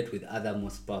to relate with other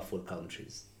most powerful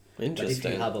countries. But if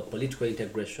Interesting. you have a political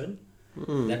integration,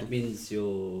 that means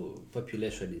your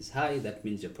population is high, that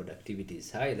means your productivity is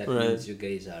high, that Right. means you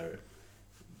guys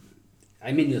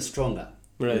you're stronger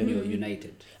Right. when you're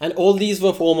united. And all these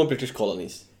were former British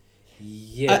colonies.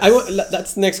 Yes.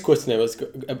 That's the next question I was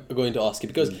going to ask you,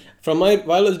 because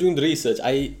while I was doing the research,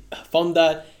 I found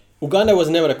that Uganda was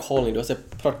never a colony; it was a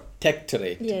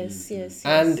protectorate. Yes.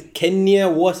 And Kenya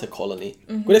was a colony.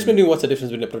 Could you explain to me what's the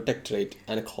difference between a protectorate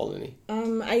and a colony?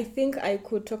 I think I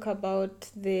could talk about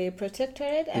the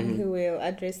protectorate and he will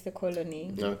address the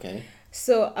colony. Okay.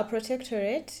 So a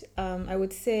protectorate, I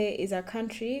would say, is a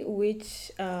country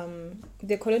which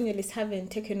the colonialists haven't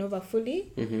taken over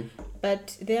fully,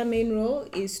 but their main role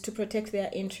is to protect their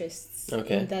interests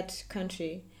in that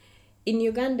country. In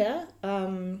Uganda,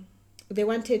 they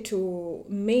wanted to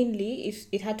mainly,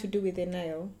 it had to do with the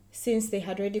Nile, since they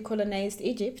had already colonized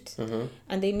Egypt,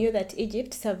 and they knew that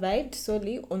Egypt survived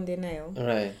solely on the Nile.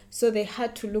 Right. So they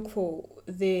had to look for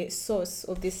the source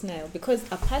of this Nile, because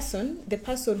the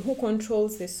person who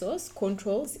controls the source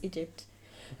controls Egypt.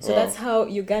 So that's how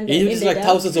Uganda Egypt is ended like up.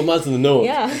 thousands of miles in the north.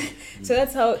 Yeah, so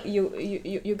that's how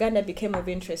Uganda became of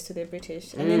interest to the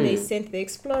British, and then they sent the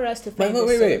explorers to find the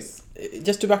source.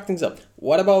 Just to back things up,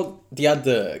 what about the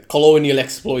other colonial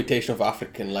exploitation of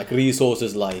African, like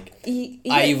resources like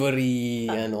ivory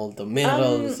and all the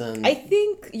minerals? And I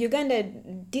think Uganda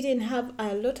didn't have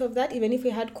a lot of that. Even if we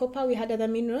had copper, we had other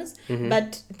minerals,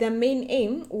 but the main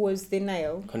aim was the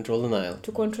Nile. control the Nile.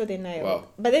 To control the Nile. Wow.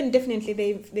 But then definitely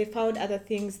they found other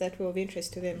things that were of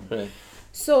interest to them. Right.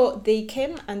 So they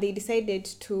came and they decided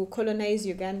to colonize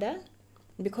Uganda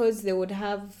because they would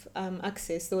have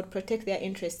access, they would protect their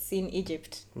interests in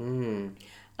Egypt.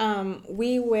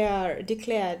 We were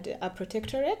declared a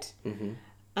protectorate,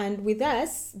 and with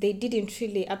us, they didn't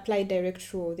really apply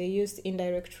direct rule, they used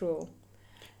indirect rule.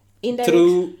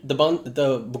 Through the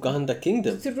Buganda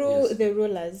kingdom. Through the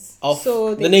rulers. Of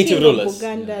so the native king rulers. of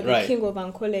Buganda, the Right. king of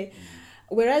Ankole.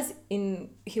 Whereas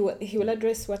he will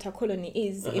address what a colony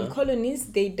is. In colonies,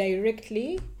 they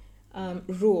directly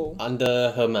rule.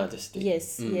 Under Her Majesty.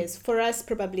 Yes. For us,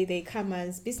 probably they come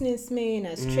as businessmen,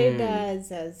 as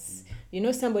traders, as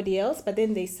somebody else, but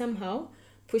then they somehow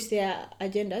push their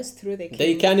agendas through the king.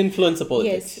 They can influence the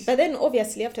politics. Yes, but then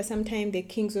obviously after some time the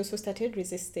kings also started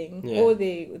resisting, or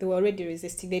they were already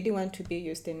resisting. They didn't want to be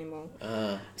used anymore.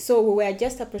 So we were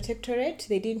just a protectorate.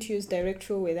 They didn't use direct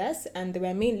rule with us, and they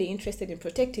were mainly interested in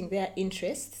protecting their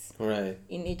interests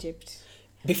in Egypt.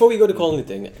 Before we go to colony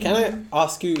thing, can I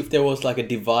ask you if there was like a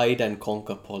divide and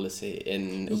conquer policy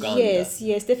in Uganda?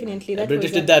 Yes, definitely. The That British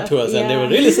was did that to us, and they were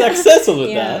yeah. really successful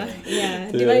with that.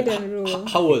 Yeah, divide and rule.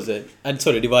 How was it? And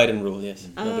sorry, divide and rule, yes.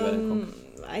 Not divide and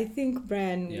conquer. I think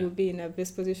Brian will be in a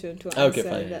best position to Okay, answer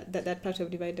fine. that part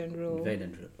of divide and rule. Divide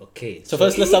and rule. Okay. So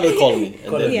first let's start with colony. And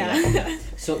Colony. Yeah.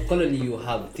 So colony, you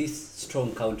have this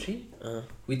strong country,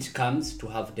 which comes to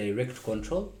have direct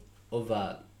control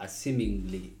over a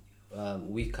seemingly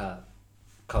weaker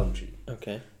country.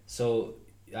 Okay. So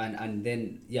and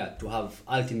then to have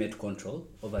ultimate control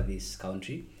over this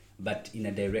country, but in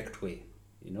a direct way,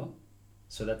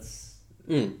 So that's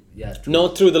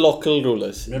Not through the local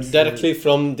rulers, Not directly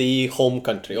from the home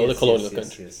country or the colonial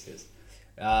country. Yes.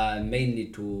 Mainly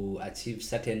to achieve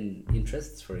certain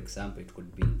interests. For example, it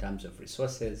could be in terms of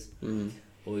resources,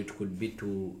 or it could be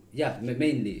to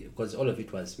mainly because all of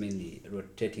it was mainly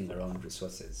rotating around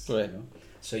resources. Right.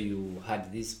 So you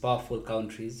had these powerful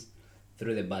countries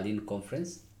through the Berlin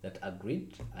Conference that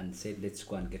agreed and said, let's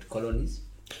go and get colonies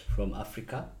from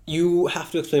Africa. You have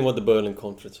to explain what the Berlin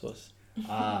Conference was.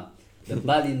 The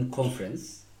Berlin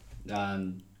Conference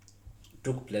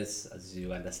took place, as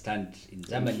you understand, in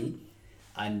Germany,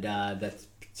 and the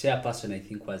chairperson, I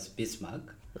think, was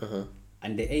Bismarck.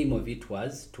 And the aim of it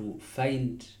was to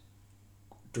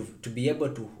be able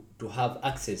to have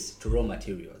access to raw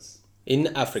materials. In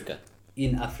Africa.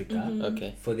 in Africa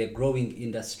Okay. for the growing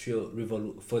industrial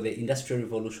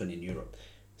revolution in Europe.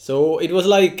 So it was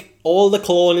like all the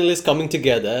colonialists coming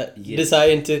together, Yes.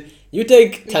 deciding to, you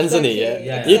take Tanzania, Exactly.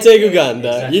 Yeah, you yeah. take Uganda,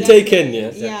 Exactly. you take Kenya.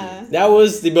 Exactly. Yeah. That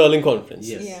was the Berlin Conference.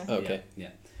 Yes. Yeah. Okay. Yeah.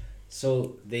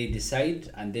 So they decide,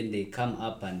 and then they come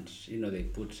up, and they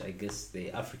put, I guess,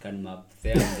 the African map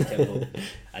there on the table,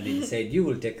 and they decide, you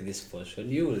will take this portion,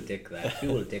 you will take that, you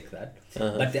will take that.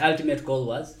 But the ultimate goal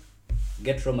was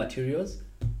get raw materials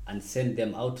and send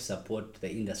them out to support the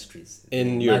industries,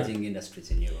 In the Europe. emerging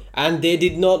industries in Europe. And they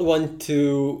did not want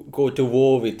to go to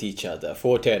war with each other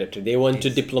for territory. They want to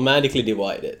Yes. diplomatically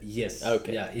divide it. Yes.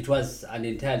 Okay. Yeah, it was an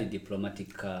entirely diplomatic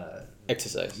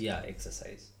Exercise.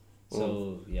 exercise.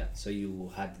 So so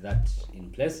you had that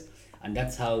in place, and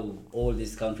that's how all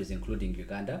these countries, including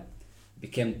Uganda,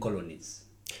 became colonies.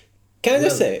 Can I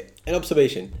just Well, say an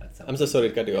observation? That's I'm so sorry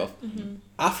to cut you off.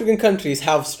 African countries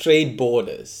have straight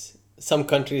borders. Some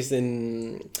countries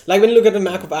like when you look at the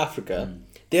map of Africa,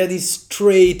 there are these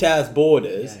straight ass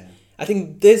borders. Yeah, yeah. I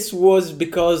think this was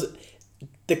because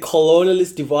the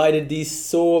colonialists divided these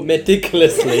so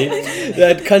meticulously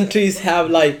that countries have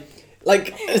like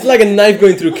it's like a knife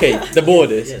going through cake, the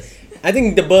borders. Yes. I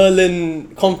think the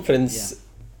Berlin Conference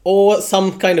or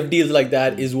some kind of deals like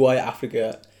that is why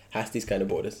Africa has these kind of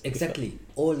borders. Exactly.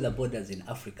 All the borders in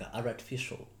Africa are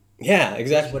artificial. Yeah, Those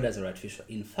exactly. borders are artificial.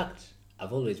 In fact,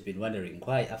 I've always been wondering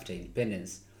why, after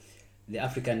independence, the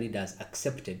African leaders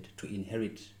accepted to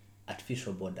inherit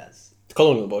artificial borders,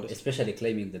 Colonial borders. especially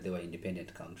claiming that they were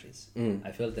independent countries.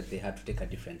 I felt that they had to take a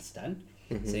different stand,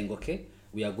 saying, okay,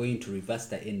 we are going to reverse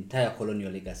the entire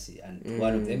colonial legacy, and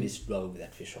one of them is to do away with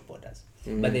artificial borders.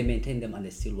 But they maintain them, and they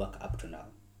still work up to now.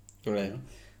 Right.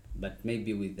 But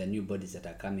maybe with the new bodies that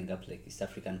are coming up, like East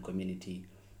African Community,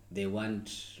 they want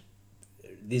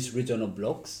these regional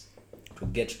blocks to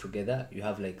get together. You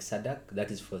have like SADC,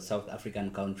 that is for South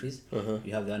African countries.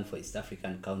 You have the one for East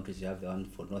African countries. You have the one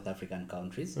for North African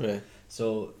countries. Right.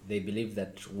 So they believe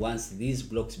that once these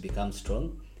blocks become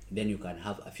strong, then you can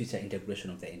have a future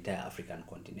integration of the entire African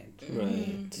continent.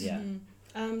 Right. Yeah.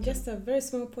 Just a very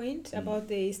small point about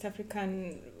the East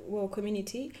African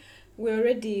community. We're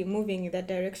already moving in that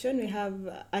direction. We have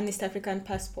an East African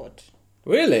passport.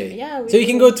 Really? Yeah, we So you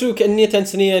can do. go through Kenya,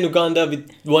 Tanzania, and Uganda with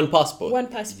one passport. One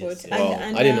passport. Yes, And, yes. Wow,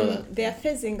 and I didn't know that. they are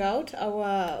phasing out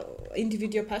our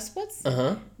individual passports.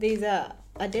 There's a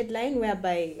deadline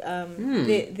whereby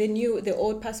the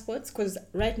old passports, because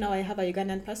right now I have a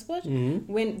Ugandan passport,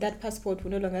 when that passport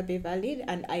will no longer be valid,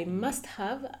 and I must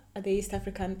have the East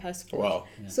African passport. Wow.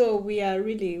 So we are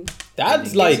really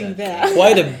That's getting like there.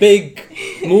 quite a big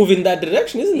move in that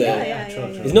direction, isn't Yeah, there? yeah, True,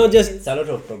 yeah, true. It's not just, It's a lot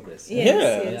of progress. Yes, Yeah.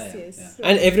 yes, Yeah, yes. yeah. So-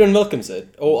 and everyone welcomes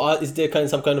it, or is there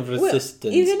some kind of well,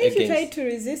 resistance even if you against? try to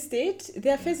resist it, they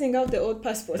are phasing out the old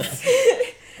passports.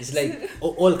 It's like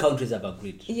all countries have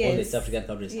agreed. All the Yes. East African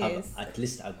countries Yes. have at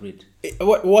least agreed.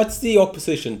 What's the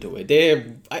opposition to it?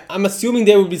 I'm assuming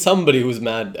there will be somebody who's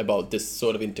mad about this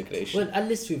sort of integration. Well, at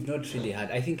least we've not really had.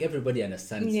 I think everybody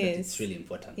understands that Yes. it's really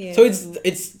important. Yeah. So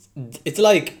it's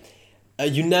like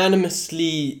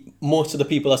unanimously most of the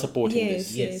people are supporting Yes,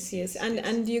 this. yes, Yes, yes. And yes.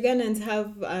 and Ugandans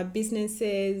have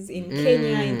businesses in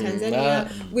Kenya, in Tanzania.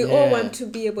 We yeah. all want to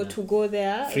be able to go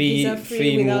there Free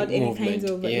visa-free without any movement, kinds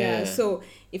of yeah. So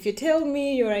if you tell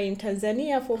me you're in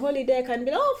Tanzania for holiday, I can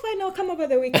be like, oh fine, I'll come over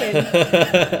the weekend.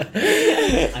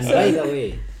 And by the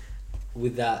way,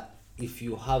 with if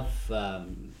you have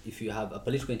a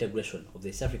political integration of the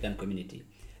East African community,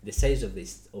 the size of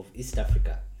East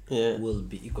Africa Yeah. will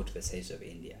be equal to the size of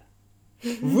India.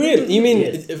 Really? You mean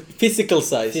Yes. physical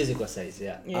size? Physical size,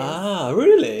 yeah. Yes. Ah,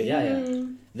 really? Yeah, yeah.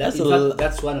 That's In a fact, l-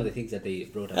 that's one of the things that they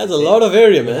brought up. That's They a said, lot of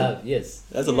area, we man. have- yes.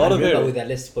 That's a lot of Remember, area. with a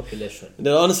less population.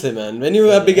 No, honestly, man, when you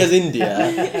were as big as India,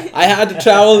 I had to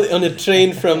travel on a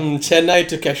train from Chennai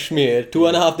to Kashmir,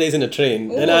 2.5 days in a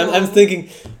train. And I'm thinking,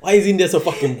 why is India so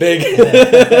fucking big?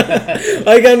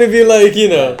 Why can't we be like,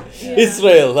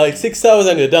 Israel, like 6 hours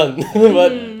and you're done?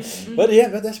 But yeah,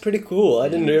 but that's pretty cool. I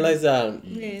didn't realize that.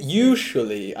 Yes.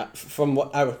 Usually, from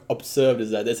what I've observed,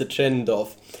 is that there's a trend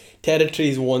of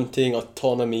territories wanting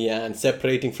autonomy and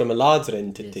separating from a larger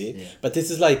entity. Yes, yeah. But this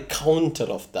is like counter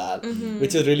of that,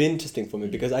 which is really interesting for me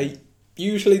because I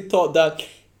usually thought that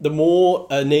the more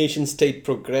a nation state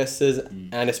progresses,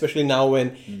 and especially now when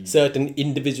certain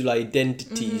individual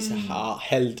identities are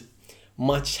held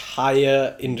much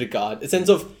higher in regard, a sense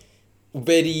of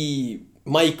very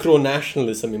micro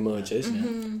nationalism emerges.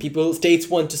 States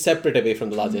want to separate away from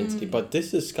the larger entity, but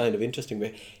this is kind of interesting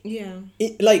way. Yeah.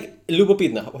 Like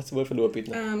lubapidna. What's the word for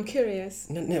lubapidna? I'm curious.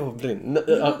 No,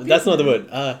 that's not the word.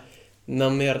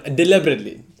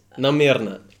 Deliberately.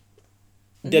 Namirna.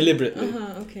 deliberately.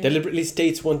 Okay. Deliberately,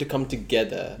 states want to come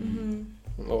together.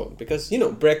 Because,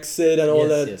 Brexit and all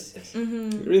that. Yes.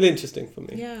 Really interesting for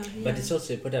me. Yeah. But it's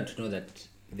also important to know that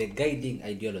the guiding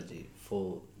ideology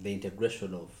for the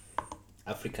integration of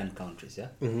African countries,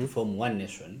 to form one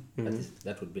nation,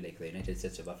 that would be like the United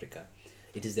States of Africa.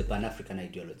 It is the Pan-African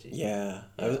ideology. Yeah,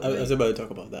 I was about to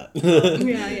talk about that.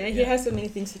 He has so many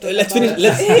things to talk Let's about.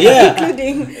 finish.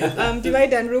 Including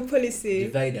divide and rule policy.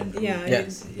 Divide and rule. Yeah.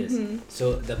 Yes.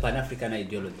 So the Pan-African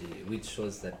ideology, which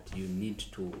shows that you need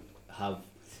to have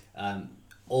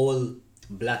all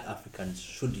Black Africans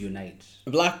should unite.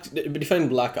 Define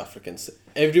Black Africans.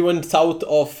 Everyone south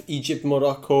of Egypt,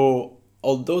 Morocco,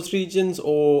 all those regions,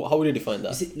 or how would you define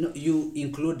that? You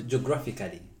include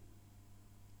geographically.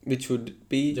 Which would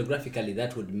be Geographically,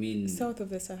 that would mean South of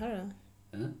the Sahara,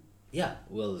 yeah.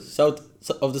 Well, south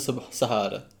of the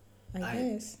Sahara. I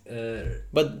guess.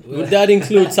 But would that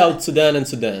include South Sudan and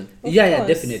Sudan? Of yeah, course.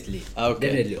 definitely. Okay.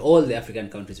 Definitely, all the African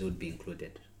countries would be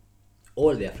included.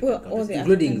 All the African countries, all the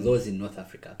including African- those in North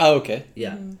Africa. Okay.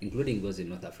 Yeah, including those in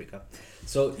North Africa.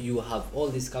 So you have all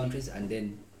these countries, and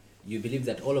then you believe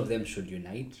that all of them should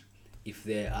unite if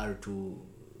they are to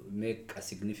make a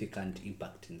significant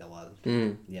impact in the world.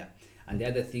 Yeah, and the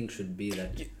other thing should be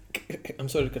that I'm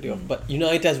sorry to cut you off, but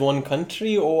unite as one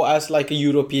country or as like a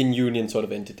European Union sort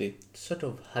of entity? sort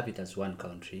of have it as one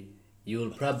country. You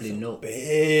will probably know.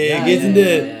 Big, isn't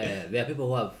it? Yeah. There are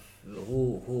people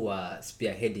who are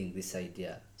spearheading this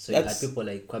idea. So you That's- had people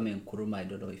like Kwame Nkrumah. I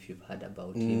don't know if you've heard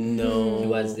about him. No. He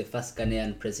was the first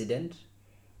Ghanaian president.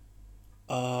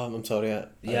 I'm sorry.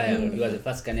 He was the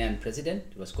first Ghanaian president.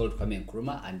 He was called Kwame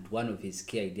Nkrumah, and one of his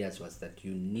key ideas was that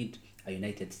you need a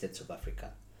United States of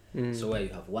Africa. So where you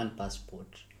have one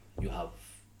passport, you have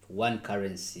one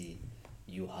currency,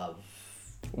 you have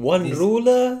One this-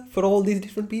 ruler for all these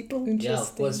different people? yeah,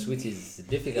 of course, which is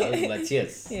difficult, but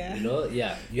yes, Yeah.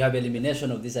 you have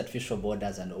elimination of these artificial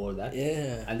borders and all that.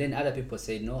 Yeah. And then other people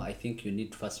say, no, I think you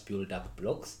need to first build up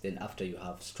blocks. Then after you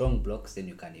have strong blocks, then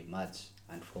you can emerge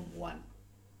and form one.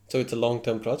 So it's a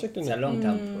long-term project, It's isn't a it?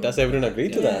 long-term. Does everyone agree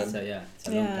to that? It's a Yeah,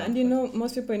 long-term and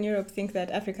most people in Europe think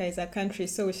that Africa is a country,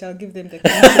 so we shall give them the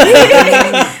country.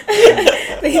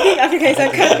 They think Africa is a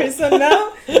country, so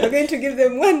now we're going to give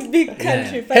them one big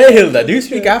country. Hey Hilda, do you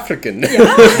speak African? Do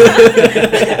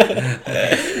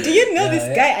you know this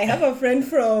guy? I have a friend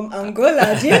from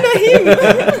Angola. Do you know him?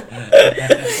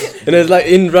 And it's like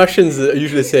in Russians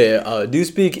usually say, do you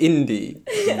speak Hindi?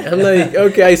 I'm like,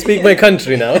 okay, I speak my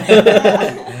country now.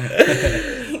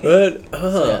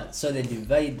 But So the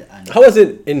divide and how was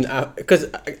it in? Because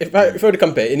if I were to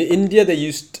compare, in India they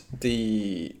used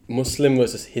the Muslim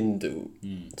versus Hindu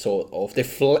sort of. They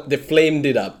flamed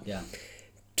it up yeah.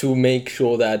 to make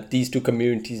sure that these two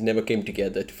communities never came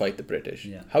together to fight the British.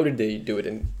 Yeah. How did they do it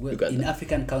in Well, Uganda? in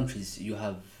African countries, you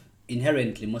have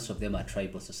inherently most of them are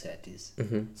tribal societies.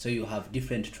 So you have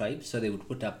different tribes. So they would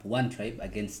put up one tribe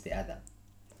against the other.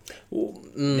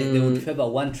 They would favor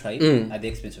one tribe at the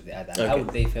expense of the other. And how Okay.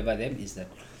 would they favor them is that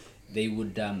they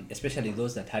would, especially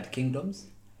those that had kingdoms,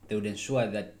 they would ensure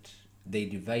that they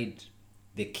divide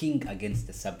the king against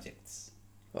the subjects.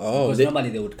 Oh, Because they- normally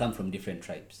they would come from different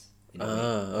tribes. in a way,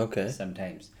 okay.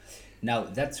 sometimes. Now,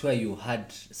 that's where you had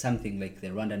something like the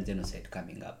Rwandan genocide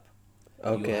coming up.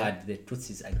 Okay. You had the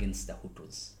Tutsis against the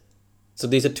Hutus. So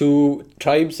these are two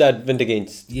tribes that went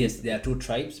against. Yes, there are two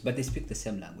tribes, but they speak the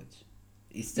same language.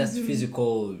 It's just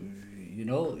physical,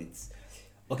 it's...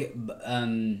 Okay,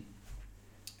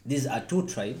 these are two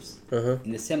tribes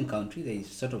in the same country. They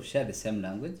sort of share the same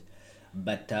language,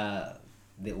 but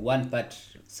the one part,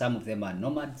 some of them are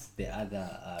nomads, the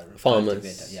other are Farmers.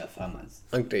 cultivators. Yeah, farmers.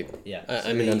 Great. Yeah, I so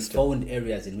mean, they understood. found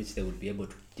areas in which they would be able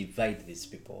to divide these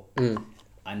people.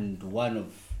 And one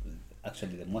of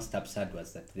actually the most absurd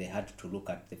was that they had to look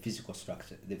at the physical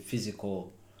structure, the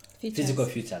physical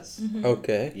features.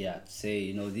 Okay. Yeah,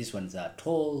 say these ones are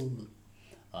tall,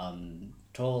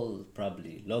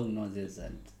 probably long noses,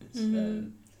 and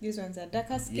These ones are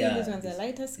darker skin, Yeah, these ones are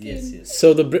lighter skin. yes.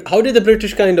 So how did the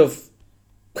British kind of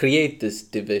create this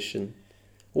division?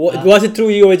 Was it through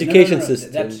your education No.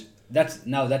 system?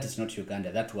 That is not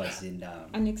Uganda. That was in.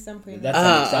 An example. That's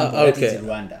an example. That okay. is in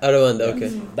Rwanda. Rwanda,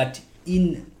 okay. But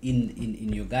in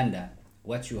Uganda,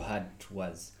 what you had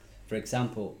was, for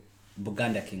example,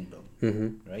 Buganda Kingdom,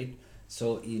 right?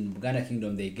 So in Buganda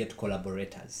Kingdom, they get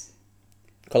collaborators.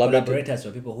 Collaborators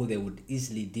were people who they would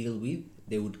easily deal with.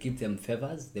 They would give them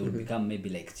favors. They would become maybe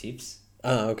like chiefs.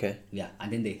 Okay. Yeah,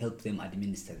 and then they help them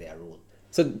administer their rule.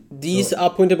 So these are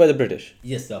appointed by the British?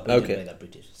 Yes, they are appointed Okay. by the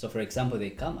British. So, for example, they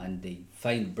come and they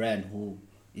find Brian who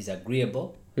is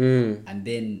agreeable and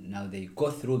then now they go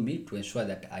through me to ensure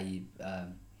that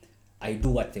I do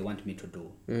what they want me to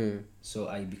do. So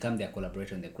I become their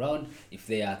collaborator on the ground. If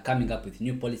they are coming up with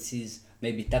new policies,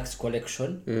 maybe tax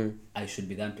collection, I should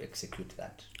be done to execute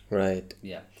that. Right.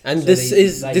 Yeah. And So this they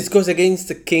is divide- this goes against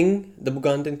the king, the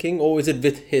Bugandan king, or is it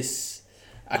with his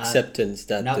acceptance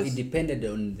that Now this? it depended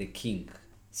on the king.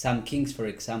 Some kings, for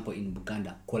example, in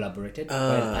Buganda collaborated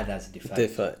while others defied.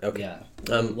 Defied, okay.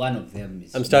 Yeah. One of them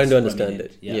is I'm starting most to understand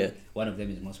prominent. it, yeah. One of them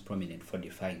is most prominent for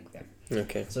defying them.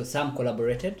 Okay. So some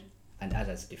collaborated and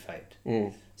others defied.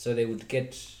 Mm. So they would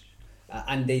get,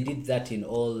 and they did that in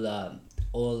all,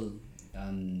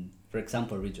 for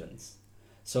example, regions.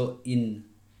 So in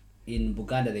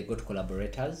Buganda, they got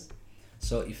collaborators.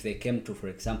 So if they came to, for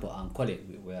example, Ankole,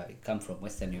 where I come from,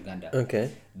 Western Uganda, Okay.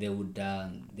 they would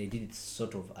they did it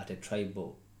sort of at a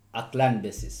clan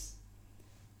basis,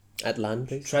 At land,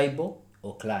 please. tribal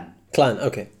or clan. Clan.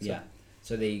 Okay. Yeah.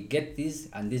 So they get these,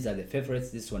 and these are the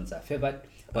favorites. These ones are favored,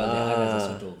 while the others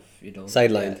are sort of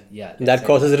Sidelined. Yeah. And that they're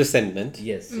causes resentment. sidelined.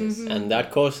 Yes. Yes. And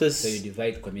that causes. So you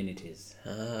divide communities.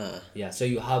 Ah. Yeah. So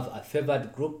you have a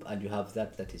favored group, and you have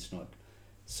that is not.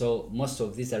 So most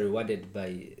of these are rewarded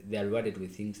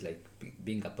with things like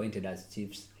being appointed as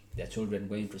chiefs, their children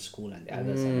going to school, and the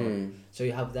others are not. So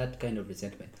you have that kind of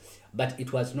resentment. But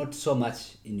it was not so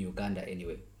much in Uganda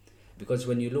anyway, because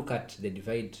when you look at the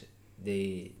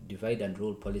divide and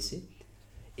rule policy,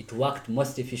 it worked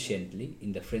most efficiently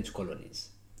in the French colonies,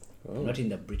 not in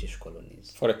the British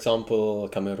colonies. For example,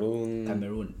 Cameroon.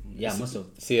 Cameroon, yeah, most of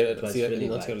Sierra, it was Sierra, really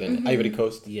not bad. Sierra Leone, Ivory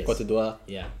Coast, Yes. Cote d'Ivoire.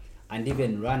 Yeah, and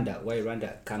even Rwanda, why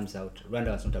Rwanda comes out,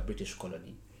 Rwanda was not a British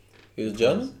colony. He was It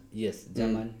German? was- Yes,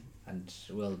 German and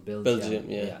Belgium. Belgium,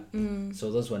 yeah.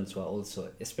 So those ones were also,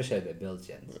 especially the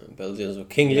Belgians. Belgians were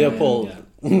King Leopold. Yeah.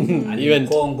 And Even- in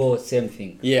Congo, same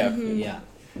thing. Yeah. Yeah,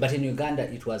 but in Uganda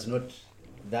it was not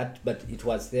that, but it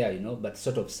was there, but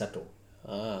sort of subtle.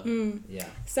 Ah. Yeah.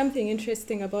 Something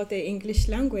interesting about the English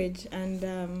language and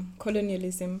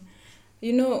colonialism.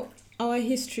 Our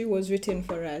history was written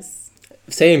for us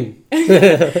Same.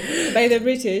 by the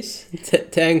British.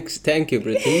 Thank you,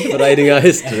 Britain, for writing our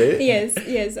history.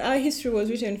 Yes, our history was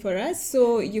written for us.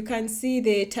 So you can see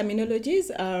the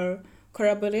terminologies are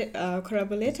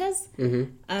corroborators,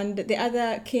 and the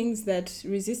other kings that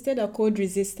resisted are called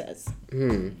resistors.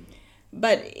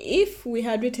 But if we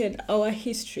had written our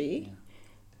history,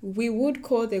 we would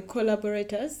call the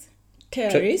collaborators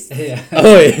terrorists,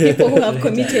 Oh, yeah. people who have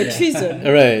committed treason.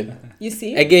 Right. You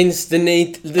see, Against the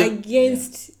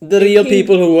against the real king.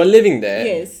 people who were living there.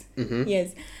 Yes,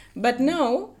 yes. But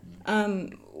now,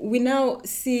 we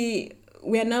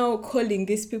are now calling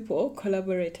these people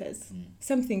collaborators.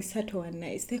 Something subtle and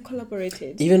nice. They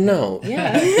collaborated. Even now.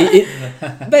 Yeah.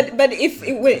 But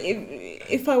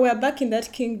if I were back in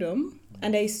that kingdom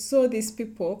and I saw these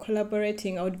people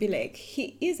collaborating, I would be like,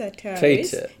 he is a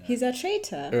terrorist. Traitor. He's a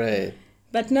traitor. Right.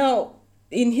 But now,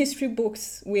 in history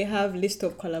books, we have list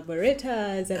of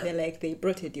collaborators, and they're like, they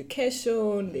brought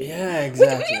education. Yeah, Which,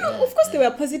 exactly. of course, there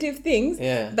were positive things.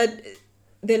 Yeah. But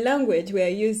the language we are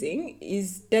using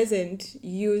doesn't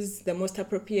use the most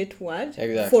appropriate word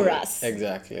Exactly. for us.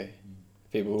 Exactly.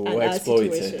 People who And were our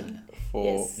exploited situation. for.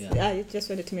 Yes, Yeah. I just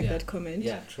wanted to make that comment.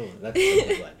 Yeah, true. That's a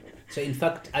good one. So in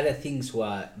fact, other things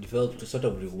were developed to sort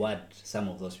of reward some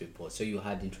of those people. So you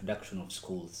had introduction of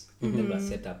schools that were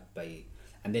set up by,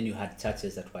 and then you had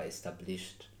churches that were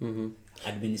established,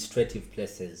 administrative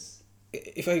places.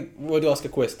 If I were to ask a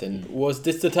question, was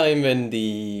this the time when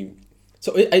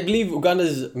So I believe Uganda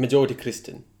is majority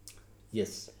Christian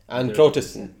Yes. and There-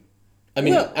 Protestant. I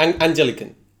mean, Well-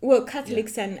 Anglican. Well,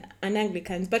 Catholics and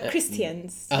Anglicans, but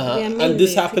Christians. they are And mainly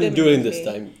this happened during this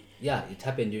predominantly- time. Yeah, it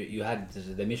happened. You had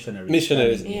the missionaries.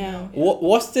 Missionaries. coming in. Yeah.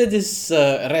 Was there this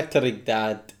rhetoric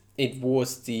that it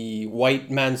was the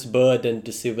white man's burden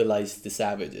to civilize the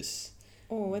savages?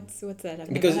 Oh, what's that?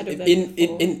 I've Because never heard of that in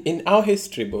before. in our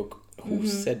history book, who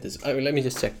said this? Let me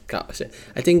just check out.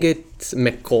 I think it's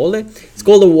Macaulay. It's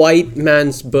called The White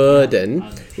Man's Burden,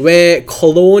 where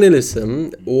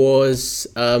colonialism was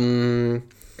White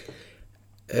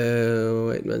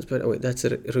Man's Burden. Oh, wait, that's a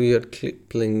Rudyard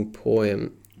Kipling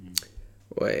poem.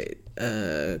 Wait,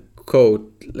 quote.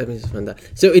 Let me just find that.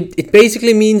 So it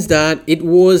basically means that it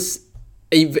was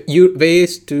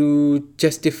ways to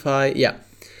justify. Yeah.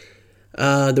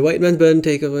 The white man's burden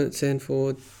take over send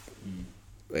forth.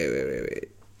 Wait.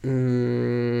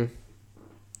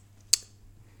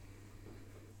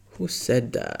 Who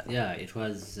said that? Yeah, it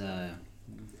was.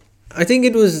 I think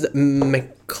it was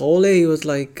Macaulay. He was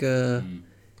like, God.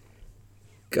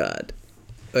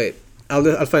 Wait,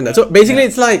 I'll find that. So basically,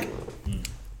 it's like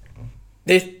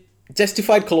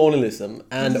justified colonialism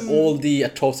and all the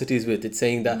atrocities with it,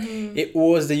 saying that it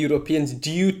was the Europeans'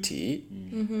 duty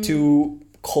to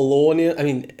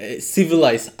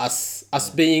civilize us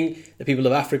being the people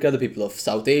of Africa, the people of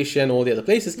South Asia and all the other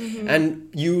places,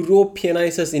 and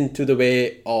Europeanize us into the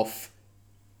way of,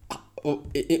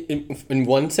 in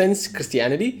one sense,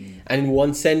 Christianity, and in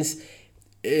one sense,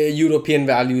 European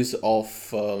values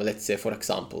of, let's say, for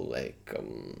example, like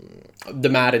the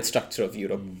marriage structure of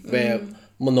Europe, where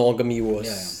monogamy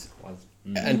was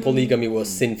and polygamy was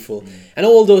sinful, and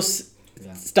all those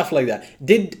stuff like that.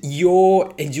 Did your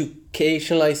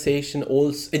educationalization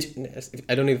also,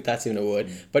 I don't know if that's even a word,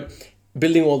 but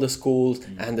building all the schools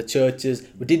and the churches,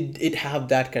 did it have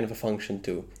that kind of a function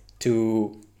too,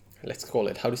 to, let's call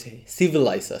it, how to say,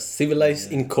 civilize us,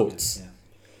 in quotes,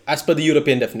 as per the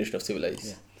European definition of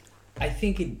civilized? I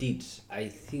think it did. I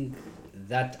think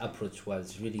that approach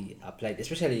was really applied,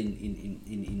 especially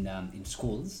in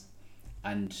schools,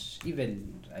 and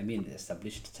even,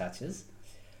 established churches.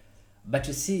 But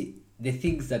you see, the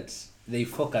things that they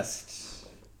focused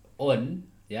on,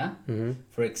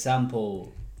 for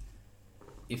example,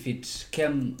 if it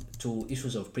came to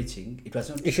issues of preaching, it was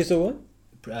not... Issues of what?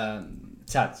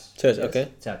 Church.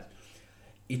 Okay. Church.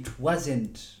 It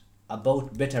wasn't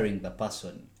about bettering the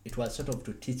person. It was sort of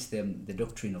to teach them the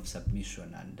doctrine of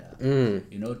submission and,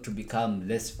 to become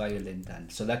less violent,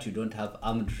 and so that you don't have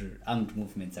armed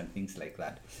movements and things like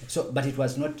that. So, but it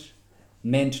was not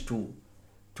meant to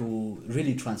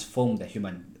really transform the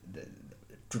human,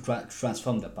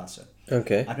 transform the person.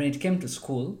 Okay. And when it came to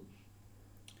school,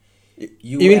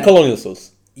 even colonial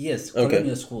schools. Yes,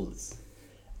 colonial schools.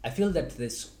 I feel that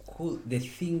the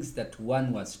things that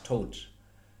one was taught,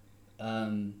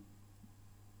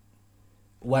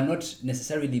 were not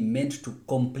necessarily meant to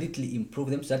completely improve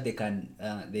them so that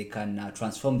they can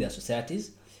transform their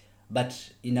societies, but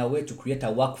in a way to create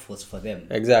a workforce for them.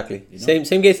 Exactly. Same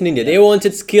case in India. They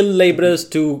wanted skilled laborers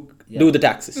to do the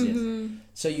taxes. Yes.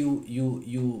 So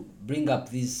you bring up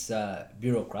these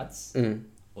bureaucrats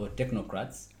or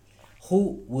technocrats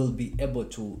who will be able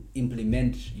to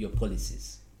implement your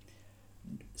policies.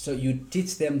 So you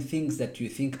teach them things that you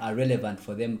think are relevant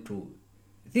for them to,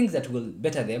 things that will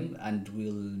better them and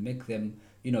will make them,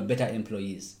 better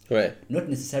employees. Right. Not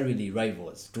necessarily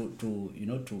rivals.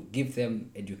 To give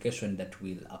them education that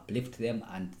will uplift them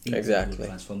and things that will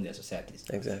transform their societies.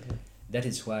 Exactly. That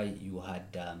is why you had,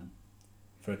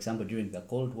 for example, during the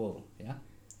Cold War,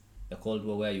 the Cold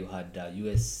War where you had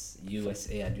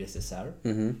USA and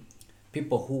USSR,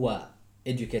 people who were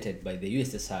educated by the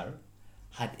USSR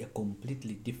had a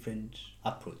completely different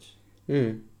approach.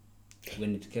 When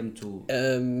it came to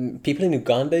people in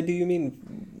Uganda, do you mean?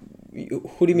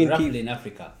 Who do you mean? Roughly in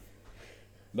Africa,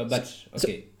 but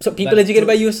okay. So people educated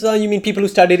by USSR, you mean people who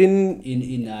studied in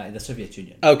the Soviet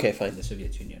Union? Okay, fine. The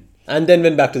Soviet Union, and then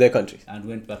went back to their countries.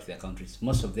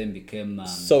 Most of them became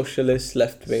socialist,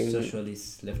 left wing.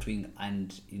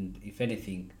 And if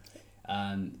anything,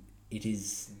 it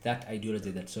is that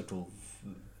ideology that sort of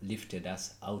lifted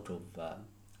us out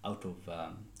of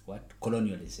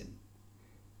colonialism.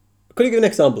 Could you give an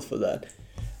example for that?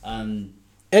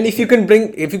 And if you can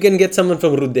get someone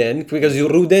from Ruden, because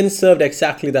Ruden served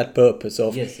exactly that purpose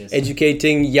of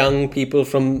educating young people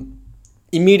from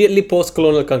immediately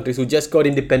post-colonial countries who just got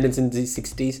independence in the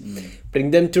 60s,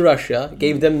 bring them to Russia,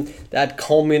 gave them that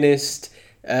communist,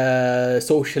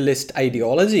 socialist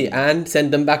ideology, and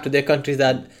send them back to their countries,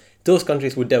 that those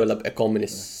countries would develop a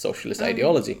communist socialist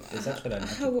ideology.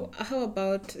 How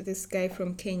about this guy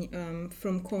from Kenya,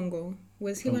 from Congo?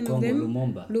 Was he one Congo, of them?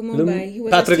 Lumumba. He was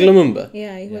Patrick Lumumba.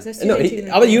 Yeah, he was a student.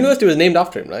 Our university was named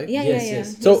after him, right? Yeah.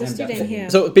 Yes. So, he was a student here.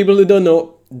 So people who don't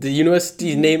know, the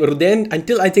university's name, Ruden,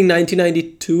 until I think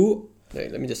 1992,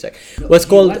 let me just check, was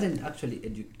called... He wasn't actually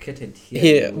educated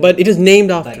here, but it is named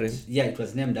after him. Yeah, it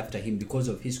was named after him because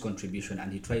of his contribution,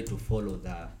 and he tried to follow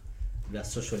the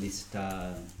socialist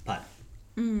path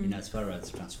in as far as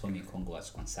transforming Congo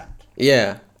was concerned.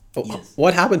 Yeah. Yes.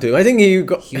 What happened to him? I think he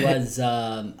was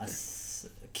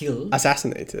killed.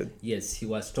 Assassinated. Yes, he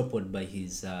was toppled by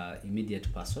his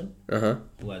immediate person, who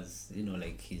was,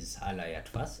 like his ally at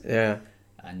first. Yeah.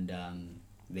 And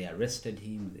they arrested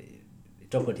him. They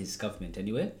toppled his government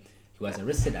anyway. He was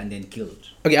arrested and then killed.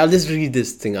 Okay, I'll just read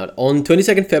this thing out. On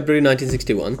 22nd February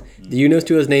 1961, the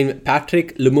university was named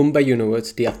Patrick Lumumba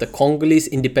University after Congolese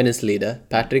independence leader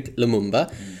Patrick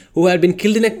Lumumba, who had been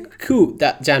killed in a coup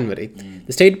that January.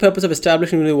 The stated purpose of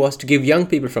establishing the university was to give young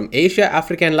people from Asia,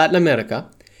 Africa, and Latin America,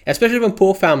 especially from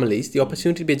poor families, the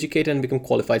opportunity to be educated and become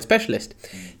qualified specialists.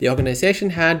 The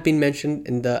organization had been mentioned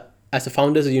in the as the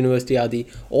founders of the university are the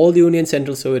All Union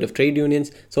Central Soviet of Trade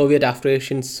Unions, Soviet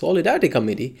Afro-Asian Solidarity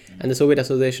Committee, and the Soviet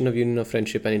Association of Union of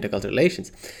Friendship and Intercultural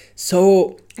Relations.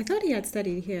 So, I thought he had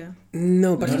studied here.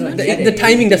 no, but No, the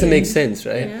timing doesn't make sense,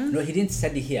 right? Yeah. No, he didn't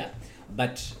study here,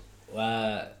 but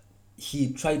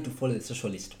he tried to follow the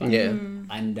socialist path. Yeah.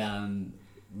 And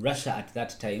Russia at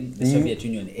that time, the Soviet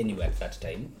Union anyway at that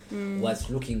time, was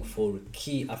looking for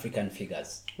key African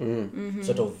figures,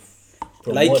 sort of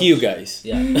Like promote- you guys.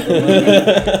 Yeah.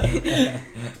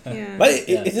 Yeah. But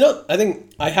it's not, I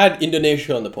think I had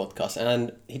Indonesia on the podcast,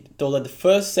 and he told that the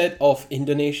first set of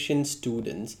Indonesian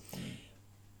students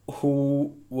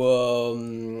who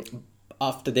were,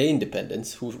 after their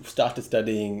independence, who started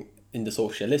studying in the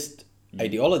socialist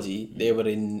ideology, they were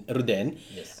in Ruden.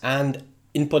 Yes. And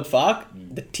in Podvak,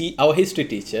 our history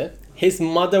teacher, his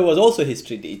mother was also a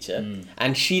history teacher,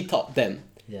 and she taught them.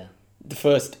 Yeah. The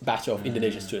first batch of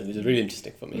Indonesian students, which is really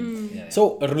interesting for me. Yeah.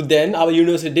 So Ruden, our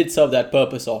university, did serve that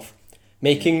purpose of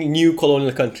making new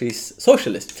colonial countries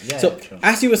socialist. Yeah, So true.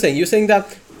 as you're saying that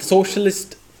the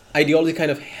socialist ideology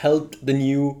kind of helped the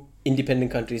new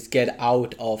independent countries get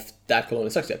out of that colonial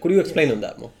structure. Could you explain on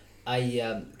that more?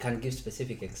 I can give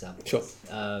specific examples. Sure.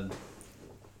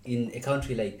 In a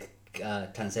country like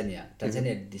Tanzania,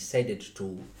 decided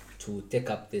to take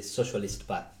up the socialist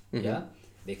path. Yeah,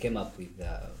 they came up with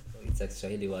it's a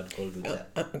Swahili word called.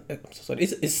 So sorry,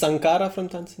 is Sankara from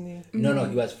Tanzania? No,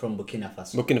 he was from Burkina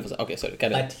Faso. Burkina Faso. Okay, sorry.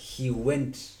 Carry on. But he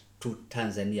went to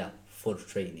Tanzania for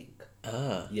training.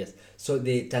 Ah. Yes. So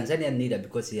the Tanzanian leader,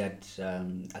 because he had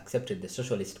accepted the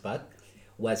socialist path,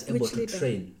 was able Which to leader?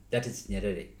 train. That is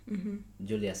Nyerere,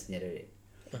 Julius Nyerere.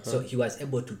 So he was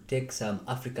able to take some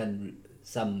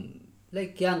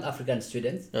young African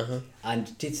students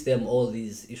and teach them all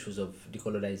these issues of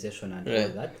decolonization and all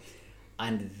Right. that.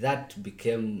 And that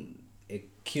became a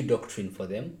key doctrine for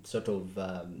them, sort of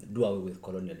do away with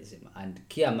colonialism. And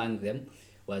key among them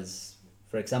was,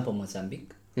 for example,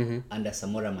 Mozambique, under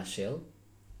Samora Machel,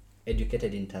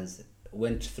 educated in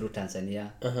went through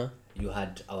Tanzania. You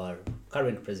had our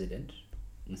current president,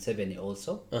 Museveni,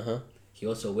 also. He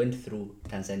also went through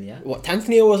Tanzania. What,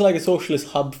 Tanzania was like a socialist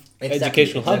hub,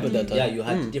 educational hub at that time. Yeah, you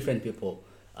had different people,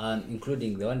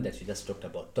 including the one that you just talked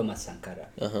about, Thomas Sankara.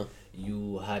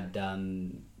 You had,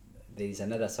 there is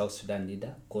another South Sudan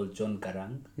leader called John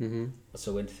Garang,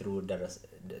 also went through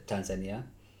Tanzania.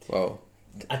 Wow.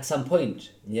 At some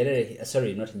point,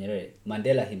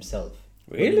 Mandela himself,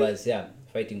 when he Really? was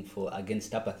fighting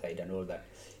against apartheid and all that,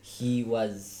 he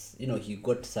was, he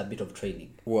got a bit of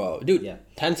training. Wow, dude, Yeah.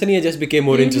 Tanzania just became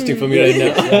more interesting for me right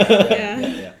now.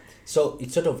 Yeah. So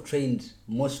it sort of trained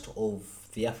most of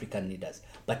the African leaders,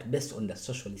 but based on the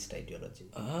socialist ideology.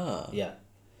 Ah. Yeah.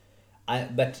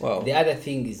 But Wow. the other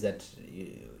thing is that,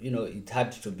 it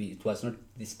had to be, it was not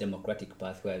this democratic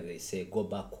path where they say go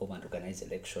back home and organize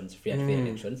elections, free and fair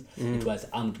elections. It was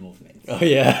armed movements. Oh,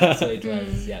 yeah. So it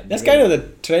was, That's kind of the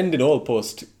trend in all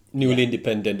post newly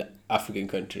independent African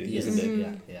countries, yes, isn't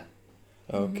it? yeah.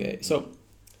 Okay, so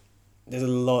there's a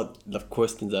lot of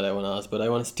questions that I want to ask, but I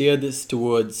want to steer this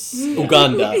towards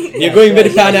Uganda. You're going very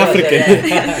Pan-African.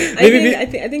 I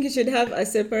think you should have a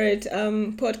separate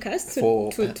podcast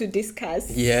to discuss.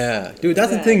 Yeah, dude,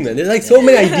 that's the thing, man. There's like so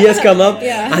many ideas come up,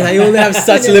 Yeah. and I only have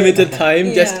such limited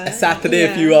time. Just a Saturday,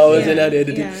 a few hours, and I'm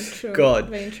editing. Yeah, true. God.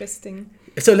 Very interesting.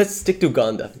 So let's stick to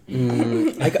Uganda.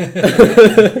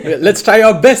 Let's try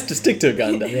our best to stick to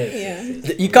Uganda. Yeah.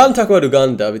 You can't talk about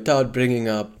Uganda without bringing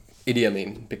up Idi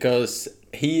Amin, because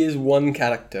he is one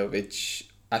character which,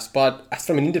 as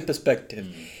from an Indian perspective,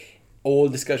 all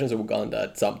discussions of Uganda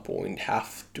at some point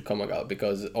have to come about,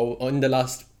 because in the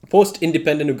last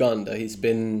post-independent Uganda, he's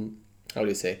been, how do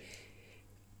you say,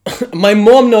 my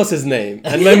mom knows his name,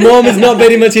 and my mom is not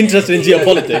very much interested in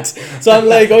geopolitics. So I'm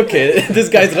like, okay, this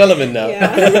guy's relevant now.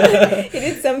 Yeah. He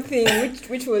did something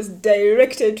which was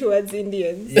directed towards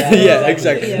Indians. Yeah,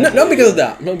 exactly. Yeah. Not because of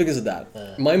that. Not because of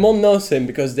that. My mom knows him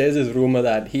because there's this rumor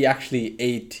that he actually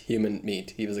ate human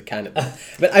meat. He was a cannibal.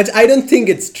 But I don't think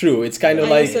it's true. It's kind of I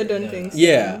like... also don't think so.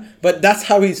 Yeah, but that's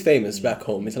how he's famous back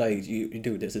home. It's like, you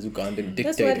dude, this is Ugandan dictator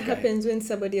That's what guy. happens when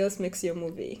somebody else makes your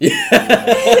movie.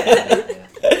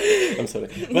 I'm sorry,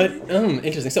 but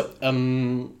interesting. So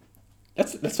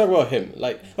let's talk about him.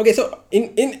 Like, okay, so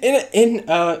in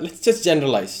let's just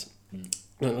generalize.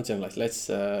 No, not generalize.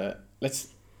 Let's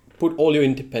put all your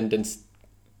independence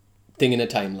thing in a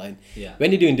timeline. Yeah.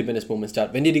 When did your independence movement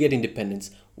start? When did you get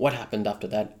independence? What happened after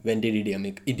that? When did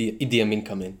Idi Amin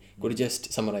come in? Could you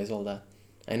just summarize all that?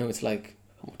 I know it's like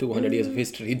 200 years of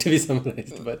history to be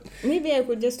summarized, but Maybe I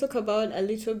could just talk about a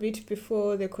little bit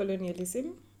before the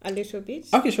colonialism. A little bit.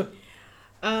 okay, sure.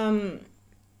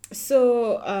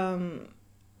 So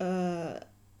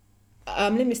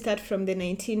let me start from the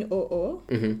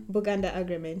 1900 Buganda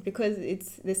Agreement, because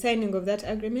it's the signing of that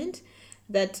agreement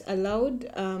that allowed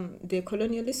the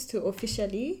colonialists to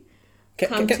officially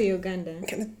come to Uganda.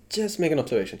 Can I just make an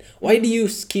observation? Why do you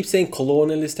keep saying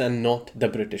colonialist and not the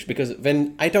British? Because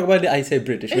when I talk about it, I say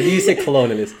British. When you say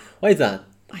colonialist, why is that?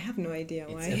 I have no idea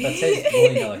It's why. emphasized more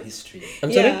in our history.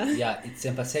 I'm sorry? Yeah. Yeah, it's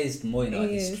emphasized more in our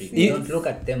Yes, history. yes. We don't look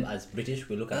at them as British,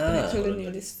 we look at them as colonialists.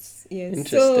 Colonialists, yes.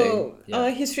 Interesting. So Yeah. our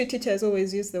history teachers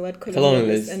always use the word Colonialist,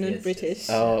 colonialist and not yes, British.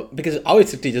 Because our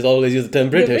history teachers always use the term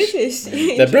British.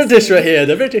 The The British were here.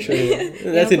 The British were here.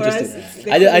 That's for us, interesting. it's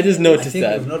the I just I noticed think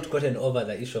that. we've not gotten over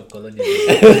the issue of colonialism.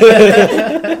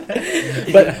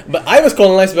 But I was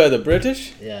colonized by the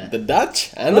British, Yeah. the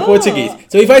Dutch, and the Oh. Portuguese.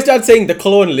 So if I start saying the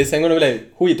colonialists, I'm gonna be like,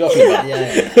 who are you talking about?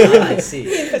 I see.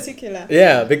 in particular.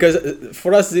 Yeah, because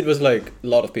for us it was like a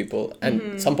lot of people,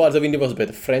 and some parts of India was by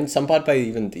the French, some part by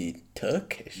even the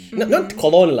Turkish. Not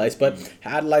colonialized, but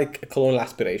had like colonial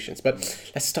aspirations. But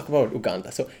let's talk about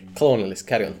Uganda. So colonialists,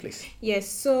 carry on, please. Yes,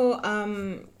 so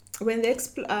when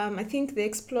I think the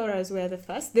explorers were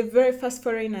the very first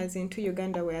foreigners into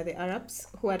Uganda were the Arabs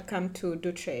who had come to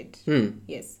do trade.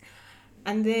 Yes.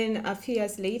 And then a few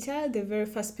years later, the very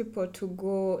first people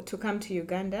to come to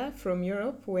Uganda from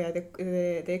Europe were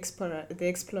the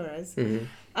explorers.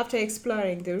 After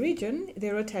exploring the region, they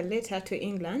wrote a letter to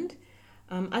England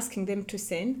asking them to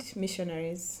send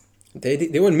missionaries.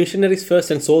 They were missionaries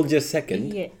first and soldiers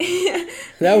second. Yeah.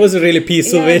 That was a really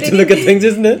peaceful Yeah, way they to look at did- things,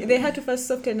 isn't it? They had to first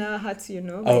soften our hearts, by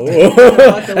Oh. telling us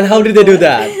about the And how word did they do God.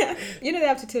 that? They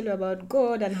have to tell you about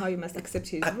God and how you must accept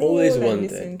His I rule always and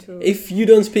listen wondered, to. if you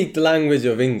don't speak the language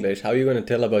of English, how are you going to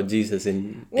tell about Jesus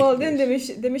in Well, English?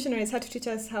 then the missionaries had to teach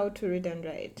us how to read and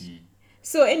write.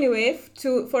 So anyway,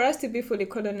 for us to be fully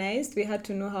colonized, we had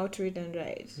to know how to read and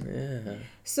write. Yeah.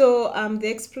 So the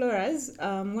explorers,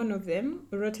 one of them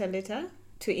wrote a letter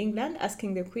to England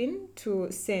asking the Queen to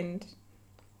send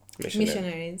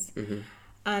missionaries.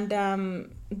 And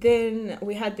then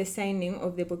we had the signing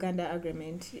of the Buganda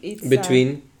Agreement. It's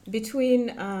Between? between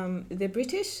the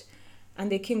British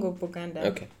and the King of Buganda.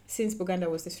 Okay. Since Buganda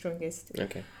was the strongest.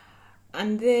 Okay.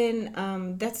 And then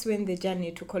that's when the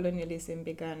journey to colonialism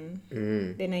began.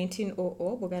 The 1900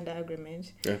 Buganda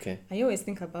Agreement. Okay. I always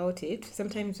think about it.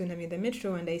 Sometimes when I'm in the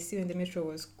metro and I see when the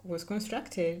metro was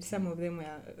constructed, some of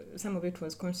it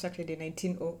was constructed in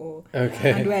 1900.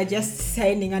 Okay. And we're just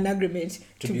signing an agreement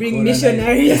to be bring colonized.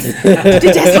 missionaries to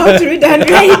teach us how to read and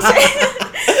write.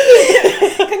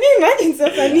 Can you imagine? So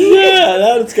funny. Yeah,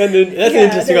 that's an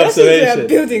interesting the Russians were observation.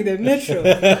 building the metro.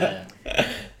 Yeah.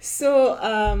 So,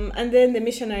 and then the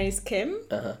missionaries came.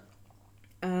 Uh-huh.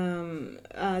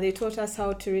 They taught us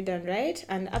how to read and write.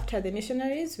 And after the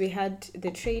missionaries, we had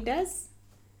the traders.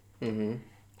 And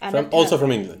Also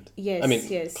from England. Yes, I mean,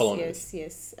 yes, colonialists.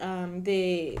 yes. And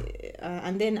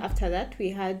then after that, we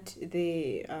had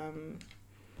the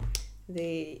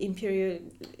imperial.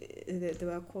 They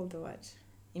were called the what?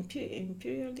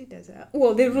 Imperial leaders.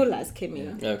 Well, the rulers came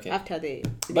in Okay. after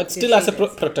But the still as a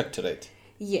traders. protectorate.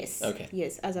 Yes. Okay.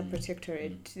 Yes, as a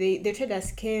protectorate. The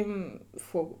traders came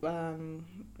for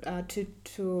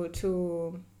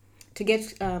to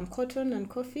get cotton and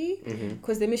coffee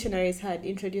because the missionaries had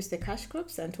introduced the cash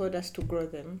crops and told us to grow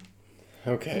them.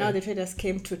 Okay. Now the traders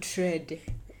came to trade.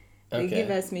 They Okay. give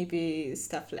us maybe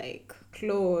stuff like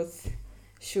cloth,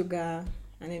 sugar,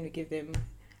 and then we give them,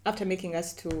 after making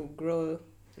us to grow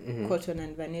cotton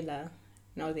and vanilla,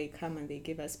 now they come and they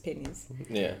give us pennies.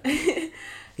 Yeah.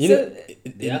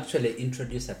 They actually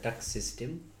introduce a tax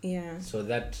system Yeah. so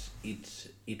that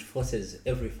it forces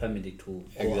every family to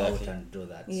go out and do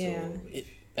that. Yeah.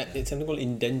 So It's something called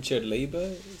indentured labor,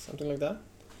 something like that.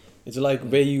 It's like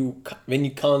when you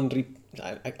can't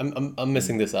I'm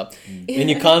messing this up. When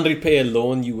you can't repay a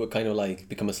loan, you kind of like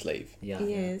become a slave.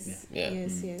 Yes. Yeah.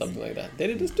 Yes. Something like that. They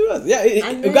did this to us. Yeah,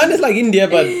 And Uganda's like India,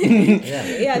 but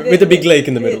Yeah, with a big lake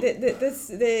in the middle.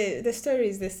 The story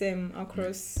is the same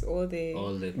across all the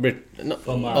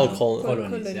Former all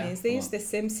colonies, colonies. yeah. They use the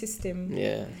same system.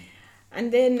 Yeah. And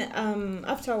then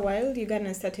after a while,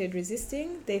 Uganda started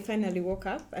resisting. They finally woke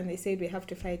up and they said, we have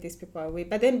to fight these people away.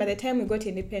 But then by the time we got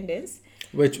independence...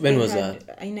 When was that?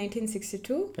 In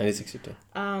 1962. 1962.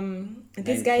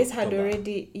 These 9th guys had October.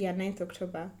 already... Yeah, 9th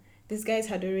October. These guys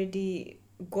had already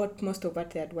got most of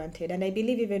what they had wanted. And I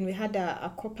believe even we had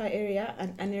a copper area,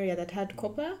 an area that had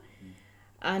copper.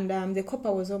 And the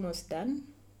copper was almost done.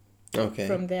 Okay.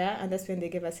 From there, and that's when they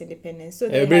gave us independence. So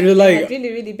Yeah, they but had, it was they like- had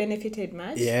really, really benefited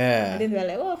much. Yeah. And then they were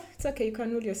like, oh, it's okay, you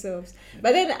can rule yourselves.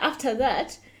 But then after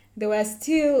that, they were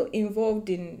still involved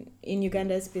in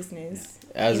Uganda's business.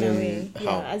 As in a in way.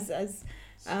 how? Yeah, as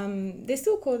they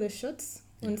still call the shots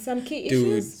on some key Dude,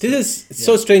 issues. this is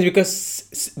so strange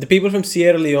because the people from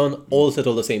Sierra Leone also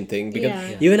told the same thing. Because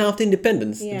Yeah. even after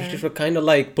independence, the Yeah. British were kind of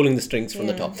like pulling the strings from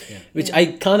the Yeah. top, Yeah. which Yeah. I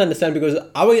can't understand because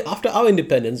after our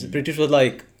independence, the British was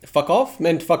like, fuck off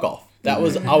meant fuck off. That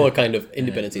was our kind of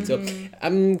independence. So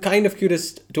I'm kind of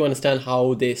curious to understand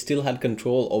how they still had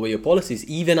control over your policies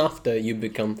even after you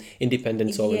become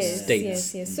independent sovereign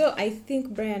states. Yes. So I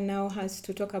think Brian now has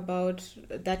to talk about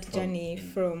that journey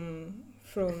from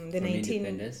the From 19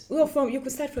 independence? well from you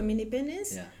could start from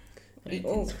independence. Yeah.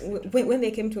 Oh, 1960. when they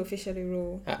came to officially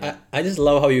rule. I just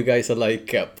love how you guys are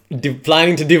like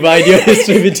planning to divide your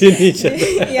history between each other.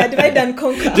 Yeah, divide and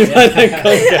conquer. Divide and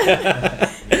conquer.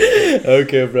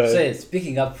 Okay, bro. So it's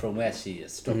picking up from where she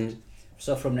stopped.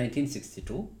 So from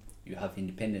 1962, you have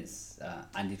independence,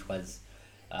 and it was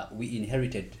we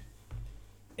inherited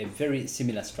a very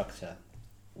similar structure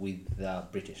with the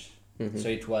British. So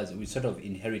we sort of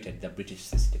inherited the British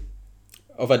system.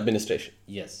 Of administration.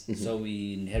 Yes. So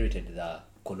we inherited the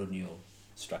colonial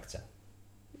structure.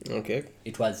 Okay.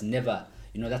 It was never,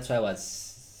 that's why I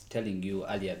was telling you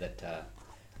earlier that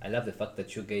I love the fact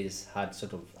that you guys had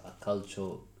sort of a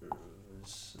cultural,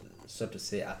 so to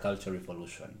say, a cultural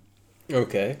revolution.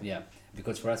 Okay. Yeah,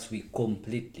 because for us, we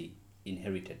completely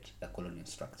inherited the colonial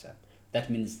structure. That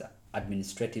means the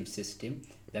administrative system,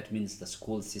 that means the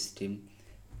school system,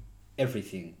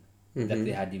 everything that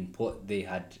they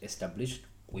had established,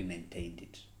 we maintained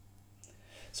it.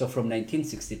 So from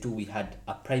 1962, we had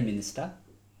a prime minister,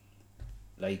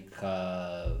 like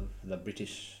the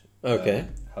British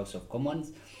House of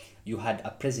Commons. You had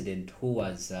a president who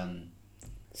was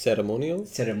Ceremonial.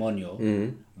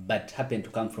 but happened to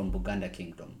come from Buganda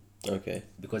Kingdom Okay.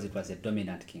 because it was a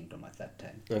dominant kingdom at that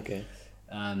time. Okay.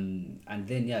 And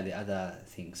then the other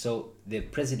thing. So the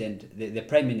president, the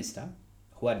prime minister,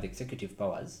 who had the executive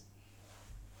powers,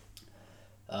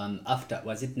 after,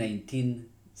 was it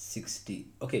 1960?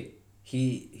 Okay,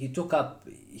 he took up,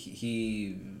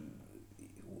 he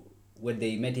when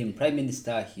they made him prime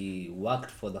minister, he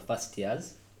worked for the first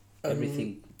years.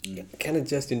 Everything. Can I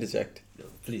just interject?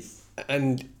 Please.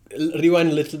 And rewind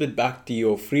a little bit back to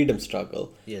your freedom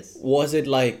struggle. Yes. Was it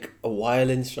like a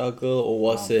violent struggle or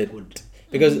was it... Good.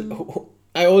 Because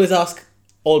I always ask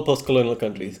all post-colonial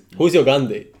countries, who's your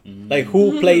Gandhi? Like,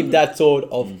 who played that sort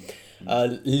of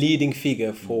leading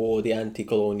figure for the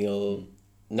anti-colonial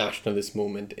nationalist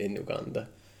movement in Uganda?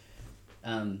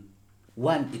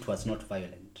 One, it was not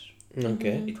violent.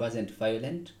 Okay. It wasn't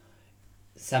violent.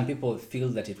 Some people feel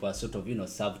that it was sort of,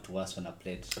 served to us on a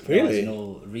plate. Really? There was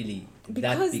no really that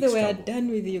Because big they were struggle. done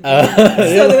with you. So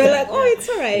they were like, oh, it's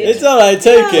all right. It's alright,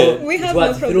 take it. We It have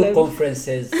was no through problem.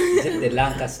 conferences, the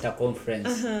Lancaster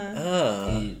conference Ah.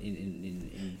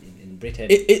 in Britain.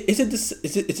 Is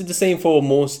it the same for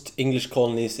most English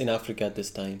colonies in Africa at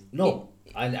this time? No,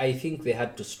 and I think they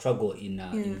had to struggle in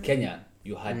Kenya.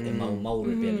 You had a Mau Mau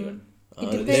rebellion. It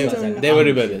This depends was on- an They were armed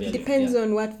rebellious. rebellion, Depends yeah.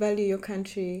 on what value your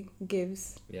country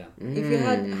gives. Yeah. If you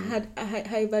had a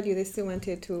high value, they still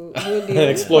wanted to rule you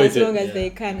Exploit for as it. long as they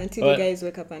can until But- you guys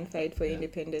wake up and fight for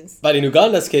independence. But in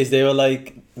Uganda's case, they were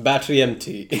like battery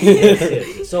empty.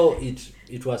 Yes. So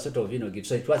it was sort of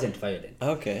so it wasn't violent.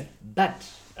 Okay. But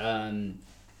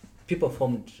people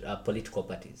formed political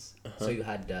parties. So you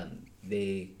had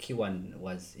the key one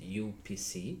was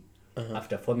UPC.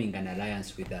 After forming an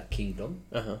alliance with the kingdom,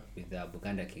 with the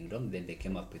Buganda kingdom, then they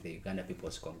came up with the Uganda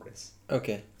People's Congress.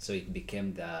 Okay. So it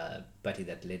became the party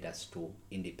that led us to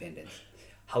independence.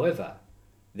 However,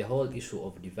 the whole issue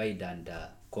of divide and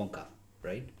conquer,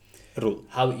 right? Rule.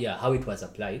 How it was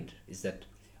applied is that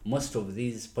most of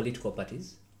these political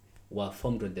parties were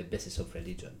formed on the basis of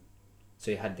religion.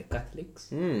 So you had the Catholics,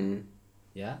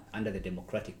 under the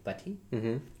Democratic Party,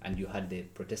 and you had the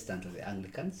Protestant or the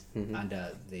Anglicans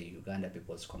under the Uganda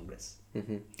People's Congress.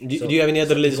 Do So- you have any other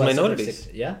so it religious was sort of minorities?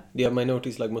 sect- yeah, Do you have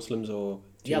minorities like Muslims or...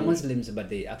 yeah, Muslims, but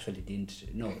they actually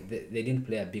didn't. No, they didn't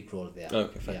play a big role there.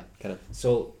 Okay, fine. Yeah. Kind of.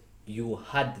 So you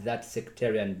had that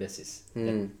sectarian basis.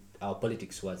 That our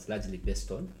politics was largely based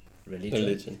on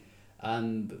religion.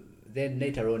 Then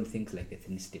later on, things like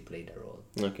ethnicity played a role.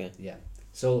 Okay. Yeah.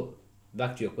 So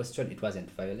back to your question, it wasn't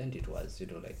violent. It was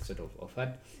like sort of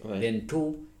offered. Right. Then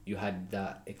two, you had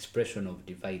the expression of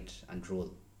divide and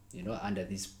rule. Under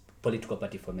these political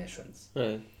party formations.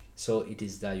 Right. So it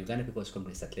is the Uganda People's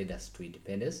Congress that led us to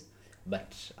independence,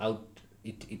 but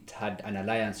it had an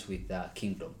alliance with the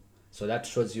kingdom. So that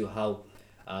shows you how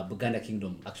Buganda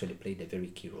Kingdom actually played a very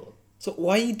key role. So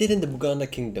why didn't the Buganda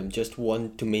kingdom just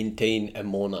want to maintain a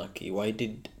monarchy? Why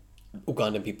did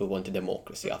Ugandan people wanted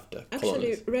democracy after Actually,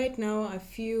 colonialism? right now, a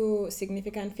few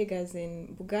significant figures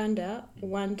in Uganda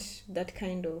want that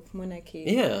kind of monarchy.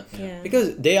 Yeah. Yeah.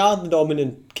 Because they are the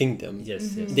dominant kingdom.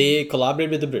 Yes, yes. They collaborate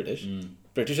with the British.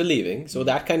 British are leaving, so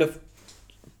that kind of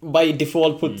by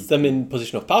default puts them in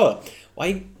position of power.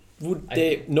 Why would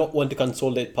they not want to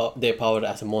consolidate their power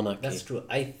as a monarchy? That's true.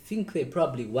 I think they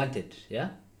probably wanted,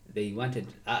 they wanted,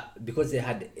 because they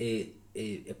had a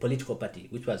political party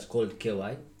which was called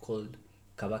KY, called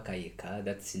Kabakaika,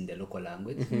 that's in the local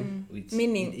language. Which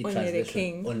Meaning in only the translation,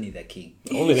 king. Only the king.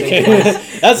 Only the king.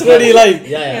 That's pretty like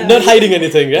Yeah. not hiding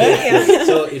anything, right?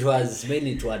 So it was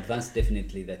mainly to advance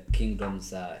definitely the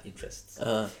kingdom's interests.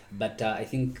 But I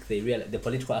think the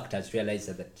political actors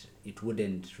realized that it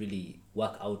wouldn't really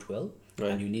work out well. Right.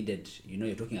 And you needed,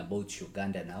 you're talking about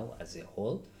Uganda now as a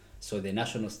whole. So the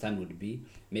national stand would be,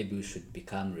 maybe we should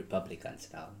become Republicans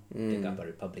now, take up a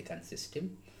Republican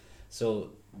system. So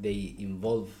they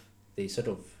sort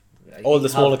of... All the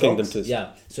have smaller talks. kingdoms too.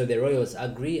 Yeah, so the royals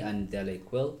agree and they're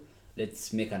like, well,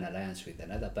 let's make an alliance with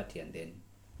another party and then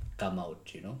come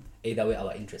out, Either way,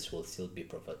 our interests will still be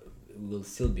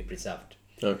preserved.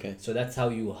 Okay. So that's how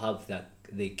you have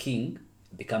the king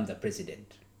become the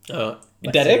president. But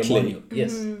Directly. ceremonial,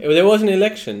 yes. There was an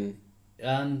election.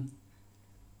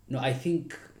 No, I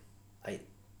think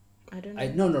I don't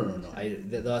know. no.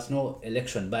 There was no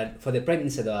election, but for the prime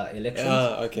minister there were elections.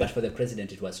 Okay. But for the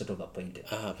president, it was sort of appointed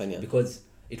Fine, yeah. because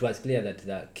it was clear that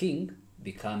the king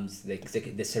becomes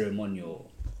the ceremonial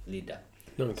leader.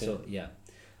 Okay. So yeah,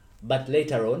 but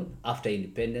later on, after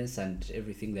independence and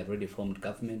everything, they've already formed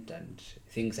government and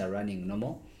things are running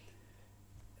normal.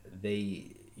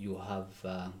 You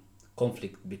have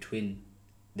conflict between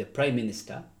the prime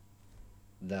minister,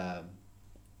 the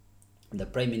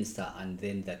prime minister, and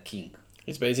then the king.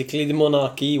 It's basically the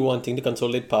monarchy wanting to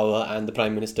consolidate power and the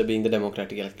prime minister being the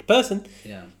democratic elected person.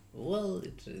 Yeah. Well,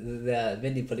 there are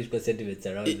many political sentiments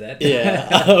around that.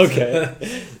 Yeah.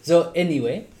 Okay. So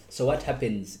anyway, so what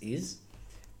happens is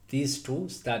these two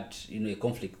start, a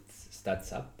conflict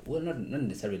starts up. Well, not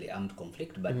necessarily armed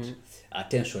conflict, but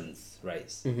tensions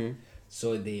rise.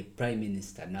 So the prime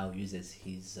minister now uses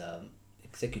his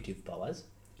executive powers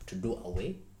to do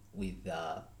away with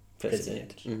the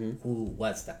president, who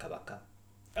was the Kabaka.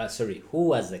 Who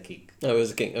was the king? Oh, it was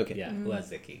the king. Okay. Yeah, who was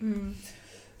the king?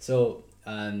 So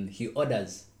he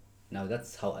orders. Now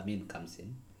that's how Amin comes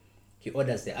in. He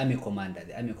orders the army commander.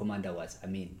 The army commander was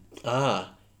Amin.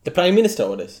 The prime minister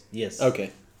orders. Yes. Okay.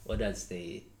 Orders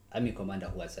the army commander,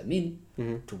 who was Amin,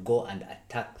 to go and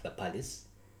attack the palace.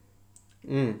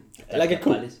 Attack Like a the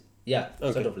coup. palace. Yeah,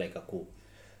 sort of like a coup.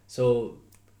 So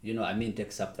Amin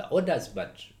takes up the orders,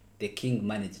 but the king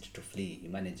managed to flee. He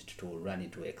managed to run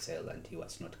into exile and he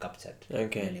was not captured.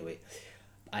 Okay. Anyway.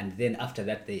 And then after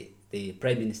that, the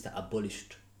prime minister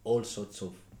abolished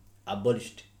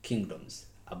kingdoms,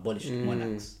 abolished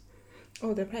monarchs.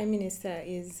 Oh, the prime minister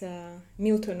is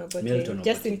Milton Obote. Milton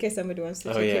Just Obote. in case somebody wants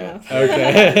to Oh, check him yeah. up.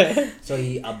 Okay. So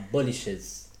he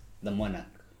abolishes the monarch.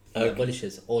 He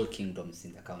abolishes all kingdoms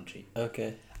in the country.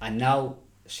 Okay. And now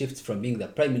shifts from being the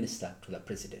prime minister to the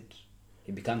president.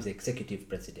 He becomes the executive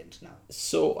president now.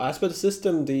 So, as per the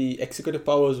system, the executive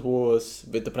powers was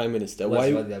with the prime minister. Was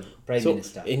for the prime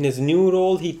minister. In his new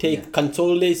role, he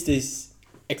consolidates these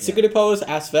executive powers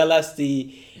as well as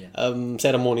the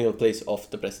ceremonial place of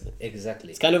the president.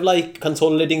 Exactly. It's kind of like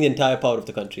consolidating the entire power of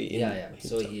the country.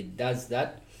 So he does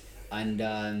that, and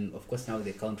of course now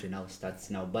the country starts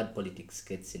bad politics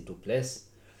gets into place.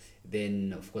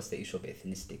 Then of course the issue of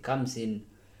ethnicity comes in.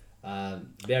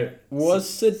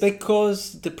 Was it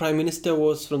because the prime minister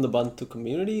was from the Bantu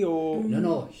community, or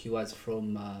No, he was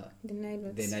from The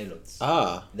Nilotes. the Nilotes.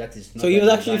 That is not so he was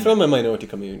the actually Uganda. from a minority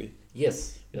community.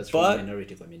 Yes, he was from a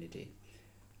minority community,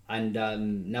 and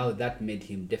now that made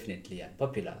him definitely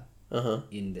unpopular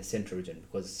in the central region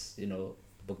because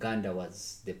Buganda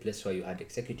was the place where you had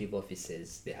executive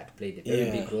offices. They had played a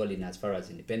very big role in as far as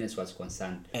independence was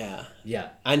concerned. Yeah.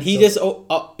 And he just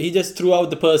threw out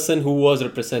the person who was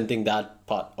representing that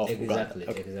part of exactly,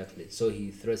 Uganda. exactly. So he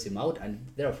throws him out, and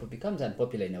therefore becomes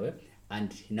unpopular in a way,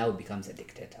 and he now becomes a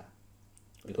dictator,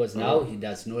 because now he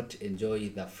does not enjoy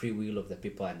the free will of the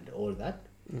people and all that.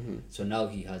 So now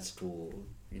he has to,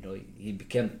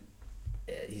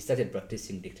 he started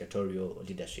practicing dictatorial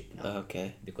leadership now.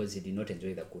 Okay. Because he did not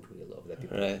enjoy the goodwill of the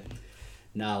people. Right.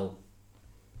 Now,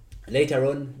 later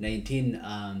on,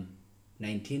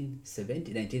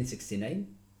 1969,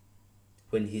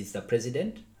 when he's the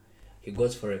president, he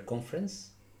goes for a conference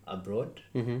abroad,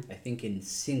 I think in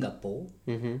Singapore.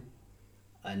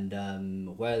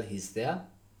 And while he's there,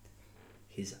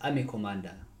 his army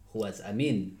commander, who was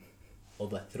Amin,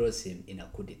 overthrows him in a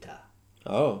coup d'etat.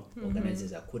 Oh,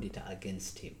 Organizes a coup d'etat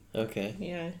against him. okay.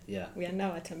 Yeah. We are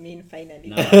now at Amin finally.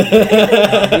 Now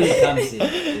Amin comes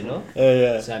in, you know.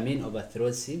 Yeah. So Amin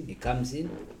overthrows him. He comes in.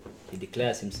 He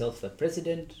declares himself a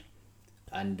president,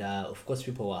 and of course,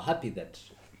 people were happy that.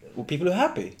 Well, people are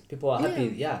happy. People are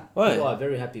happy. Yeah. Why? People are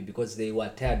very happy because they were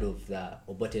tired of the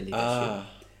Obote leadership. Ah.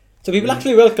 So people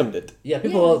actually welcomed it. Yeah,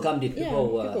 people Yeah. welcomed it. Yeah, People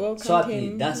were people welcomed so happy,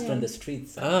 him, danced yeah. on the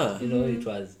streets. Ah. You know, it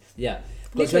was because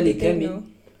Little when he did they came know.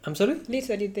 in. I'm sorry?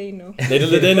 Little did they know.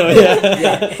 They know, yeah.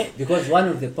 Yeah, because one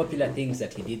of the popular things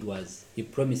that he did was he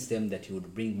promised them that he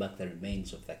would bring back the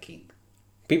remains of the king.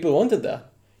 People wanted that.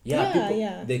 Yeah, Yeah, people,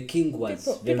 yeah. the king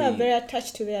was People are very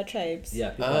attached to their tribes. yeah,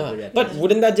 people are very But attached.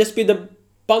 wouldn't that just be the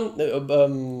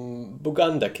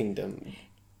Buganda kingdom?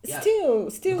 Yeah. Still,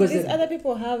 Because these then- other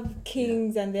people have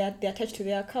kings and they're attached to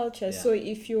their culture. Yeah. So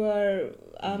if you are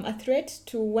a threat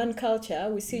to one culture,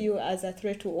 we see you as a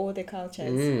threat to all the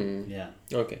cultures. Mm. Yeah.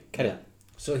 Okay, carry Yeah.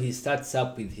 So he starts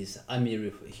up with his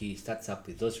army. He starts up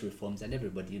with those reforms, and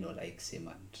everybody, likes him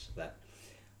and that.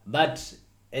 But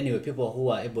anyway, people who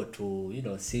are able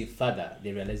to, see further,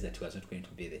 they realize that he was not going to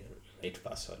be the right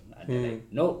person, and they're like,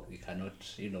 no, we cannot,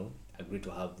 agree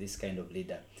to have this kind of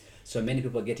leader. So many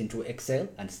people get into exile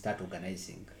and start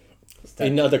organizing.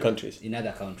 In other countries. In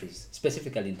other countries,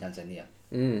 specifically in Tanzania.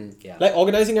 Mm. Yeah. Like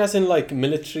organizing as in like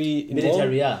military involved?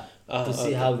 Military, yeah, to see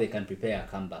okay. how they can prepare a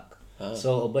comeback.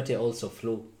 So Obote also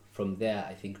flew from there,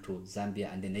 I think, to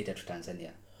Zambia and then later to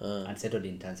Tanzania, and settled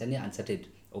in Tanzania and started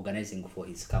organizing for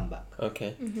his comeback.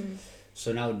 Okay.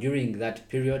 So now during that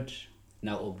period,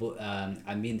 now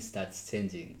Amin starts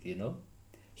changing.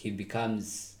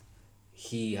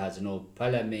 He has no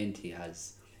parliament.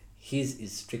 His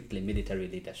is strictly military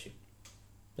leadership.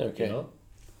 Okay.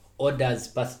 Orders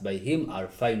passed by him are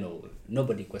final.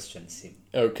 Nobody questions him.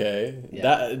 Okay.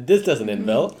 Yeah. This doesn't end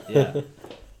well. Yeah.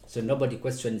 So nobody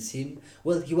questions him.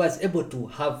 Well, he was able to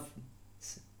have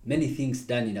many things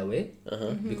done in a way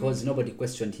because nobody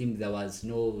questioned him. There was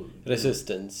no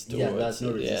Resistance towards there was no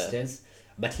it, yeah. resistance,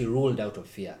 but he ruled out of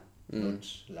fear, not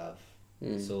love.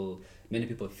 So many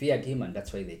people feared him, and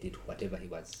that's why they did whatever he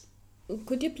was.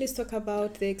 Could you please talk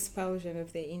about the expulsion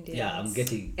of the Indians? Yeah, I'm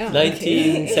getting Oh, okay.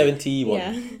 1971.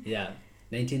 Yeah. yeah,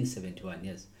 1971.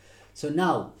 Yes. So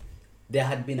now there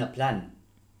had been a plan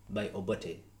by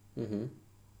Obote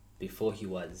before he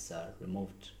was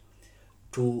removed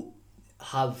to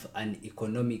have an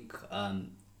economic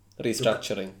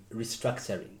Restructuring.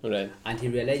 restructuring. Right. And he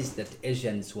realized that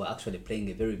Asians were actually playing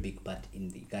a very big part in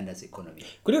the Uganda's economy.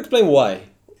 Could you explain why?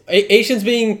 Asians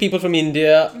being people from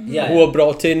India Yeah, who yeah. were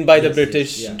brought in by the Yes,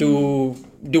 British yes, yeah. to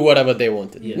do whatever they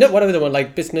wanted. Yes. No, whatever they want,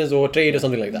 like business or trade or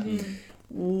something like that.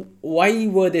 Why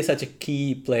were they such a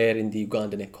key player in the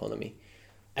Ugandan economy?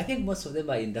 I think most of them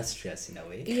are industrious in a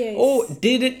way. Yes. Oh,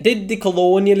 did the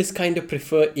colonialists kind of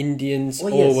prefer Indians Oh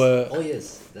yes. over? Oh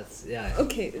yes. That's yeah.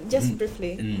 Okay, just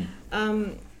briefly.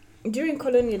 During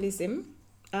colonialism,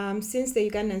 since the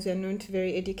Ugandans were not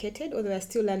very educated or they were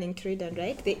still learning to read and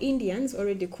write, the Indians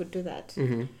already could do that.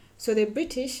 So the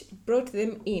British brought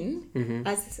them in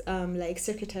as like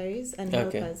secretaries and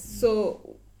Okay. helpers.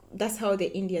 So that's how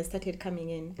the Indians started coming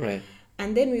in. Right.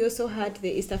 And then we also had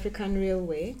the East African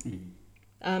Railway.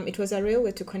 It was a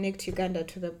railway to connect Uganda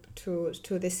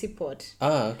to the seaport,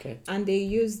 Ah, okay. and they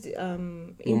used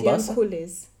Indian Mombasa?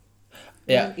 coolies.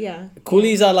 Yeah. Yeah.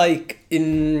 Coolies are like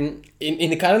in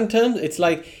the current terms, it's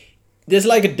like there's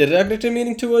like a derogatory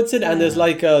meaning towards it, and there's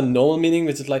like a null meaning,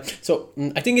 which is like so.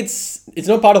 I think it's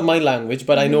not part of my language,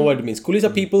 but I know what it means. Coolies are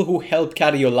people who help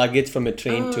carry your luggage from a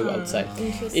train to outside.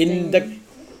 Interesting. In the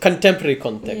contemporary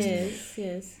context,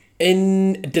 Yes.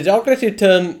 in derogatory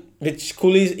term, which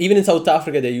coolies even in South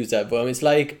Africa they use that term. It's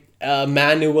like a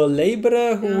manual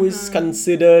laborer who is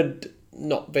considered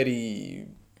not very.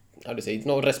 How to say it's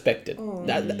not respected. Oh.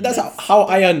 That's how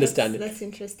I understand it. That's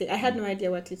interesting. I had no idea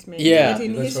what it meant. Yeah. But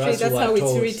in Because for history, us that's who are how it's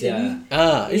taught, written.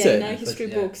 Ah, is Yeah, it? in our Because, history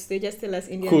yeah. books, they just tell us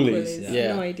Indian Coolies, coolies.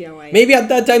 yeah. No idea why. Maybe at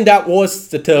that time that was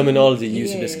the terminology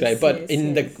used to Yes, describe, but yes,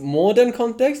 in yes. the modern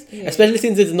context, Yes. especially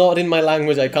since it's not in my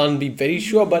language, I can't be very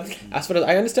sure. But as far as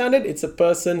I understand it, it's a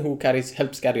person who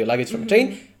helps carry your luggage from a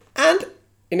train, and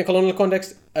in a colonial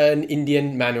context, an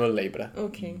Indian manual laborer.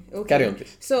 Okay. Carry on,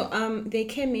 please. So they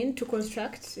came in to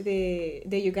construct the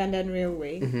Ugandan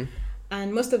railway.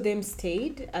 And most of them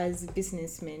stayed as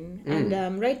businessmen.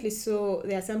 And rightly so,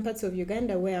 there are some parts of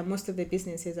Uganda where most of the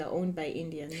businesses are owned by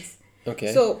Indians.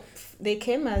 Okay. So they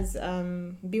came as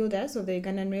builders of the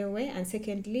Ugandan railway, and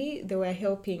secondly, they were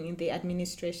helping in the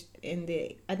administration.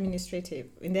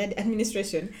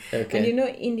 Okay. And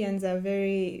Indians are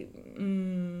very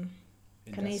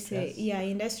can I say,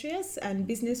 Industrious. industrious and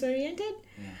business oriented.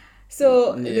 Yeah.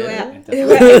 So Yeah. they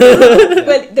were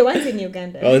well, the ones in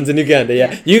Uganda. Oh, it's in Uganda,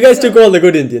 yeah. Yeah. You guys So- took all the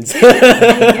good Indians. I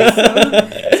guess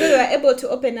so. So they were able to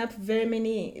open up very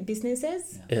many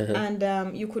businesses, Uh-huh.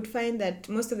 and you could find that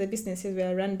most of the businesses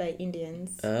were run by Indians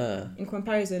Ah. in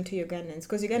comparison to Ugandans,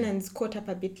 because Ugandans caught up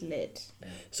a bit late.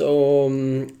 So,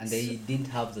 And they didn't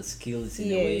have the skills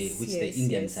in a way Yes, which yes, the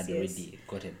Indians yes, had yes. already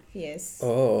gotten. Yes.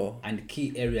 oh. And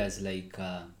key areas like,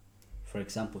 for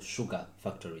example, sugar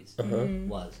factories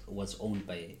was owned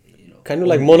by, Kind of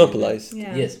like owned by monopolized.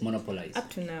 Yeah. Yes, monopolized. Up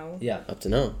to now. Yeah. Up to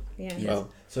now. Yeah. Yes. Wow.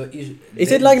 So Is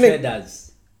the it like- traders?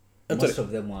 I'm Most sorry.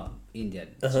 of them were Indian,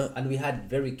 Uh-huh. and we had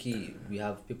very key. We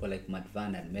have people like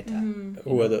Madvan and Meta.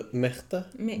 Who are the Mehta?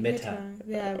 Meta.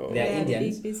 They are, They are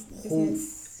Indians big who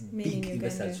businessmen in big Uganda.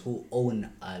 investors who own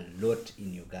a lot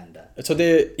in Uganda. So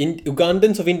they're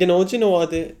Ugandans of Indian origin, or are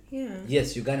they? Yeah.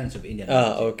 Yes, Ugandans of Indian.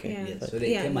 Ah, origin. okay. Yeah. Yes, so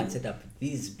they Yeah, came and yeah. set up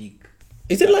these big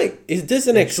Is it like, is this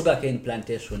an sugarcane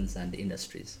plantations and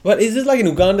industries. But is this like an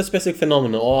Uganda specific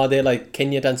phenomenon, or are they like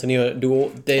Kenya, Tanzania? Do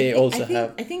they also have?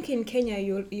 I think in Kenya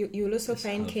you'll also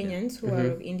find okay. Kenyans who are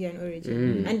of Indian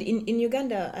origin, and in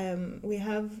Uganda we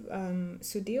have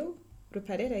Sudio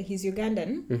Ruparera. He's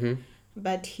Ugandan,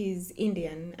 but he's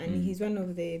Indian, and he's one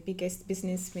of the biggest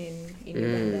businessmen in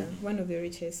Uganda, one of the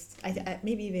richest,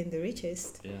 maybe even the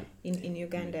richest Yeah. in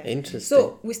Uganda. Interesting.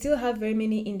 So we still have very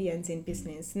many Indians in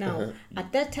business now. At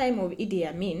that time of Idi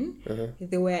Amin,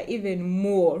 there were even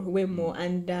more, way more,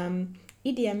 and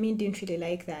Idi Amin didn't really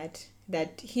like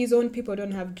that his own people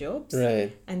don't have jobs,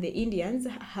 Right. and the Indians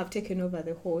have taken over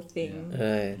the whole thing.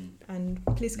 Right. And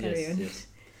please carry on. Yes.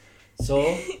 So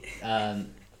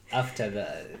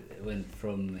after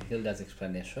from Hilda's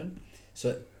explanation,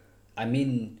 so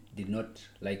Amin did not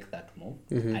like that move,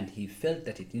 and he felt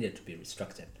that it needed to be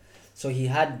restructured. So he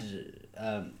had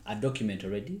a document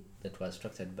already that was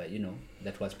structured by,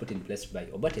 that was put in place by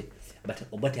Obote, but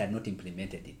Obote had not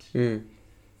implemented it.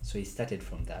 So he started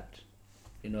from that.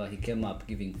 He came up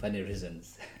giving funny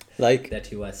reasons. Like. That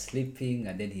he was sleeping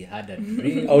and then he had a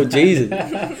dream. Oh Jesus!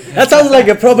 That sounds like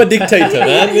a proper dictator,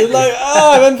 man. He's like,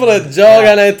 I went for a jog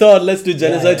and I thought, let's do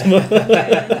genocide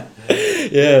tomorrow.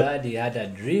 Yeah. He had a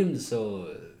dream,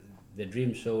 so the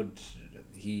dream showed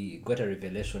he got a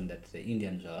revelation that the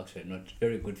Indians are actually not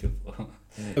very good people.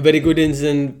 A very good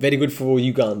incident, very good for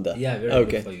Uganda. Yeah, very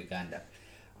Okay. good for Uganda.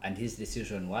 And his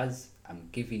decision was, I'm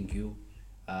giving you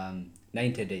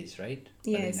 90 days, right?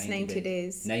 Yes, 90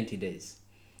 days. 90 days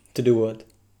To do what?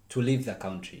 to leave the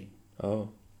country. Oh.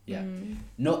 Yeah.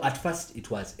 No, at first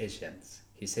it was Asians.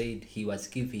 He said he was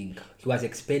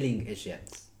expelling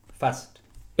Asians first.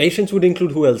 Asians would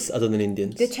include who else other than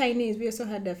Indians? The Chinese, we also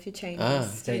had a few Chinese. Ah.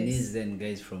 Chinese, then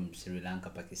guys from Sri Lanka,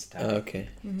 Pakistan. Okay.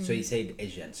 So he said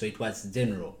Asian. So it was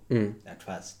general at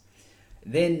first.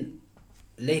 Then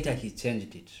later he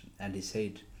changed it and he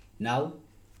said, now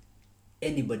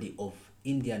anybody of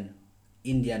Indian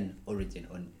origin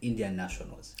or Indian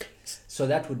nationals. So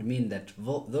that would mean that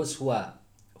those who are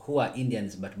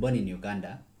Indians but born in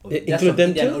Uganda, or just include of them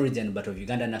Indian too? origin but of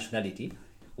Ugandan nationality,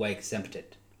 were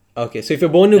exempted. Okay, so if you're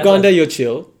born in That Uganda, was- you're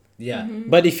chill. Yeah.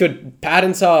 But if your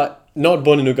parents are not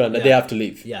born in Uganda, they Yeah. have to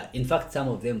leave. Yeah, in fact, some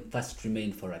of them first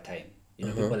remained for a time.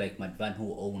 People like Madvan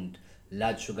who owned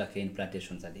large sugarcane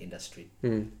plantations and industry.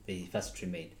 They first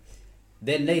remained.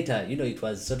 Then later, it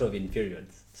was sort of in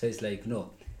periods. So it's like,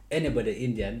 no, anybody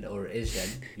Indian or Asian,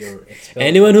 you're expelled.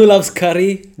 Anyone who loves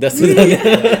curry, that's what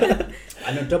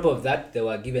And on top of that, they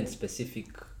were given specific,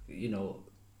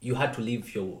 you had to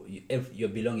leave your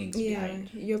belongings behind.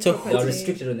 Your So They were property.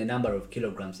 restricted on the number of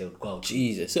kilograms they would go out.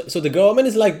 Jesus. So the government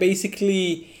is like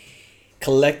basically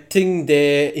collecting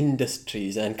their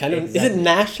industries and kind of, is Exactly. it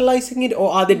nationalizing it,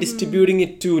 or are they distributing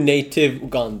it to native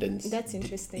Ugandans? That's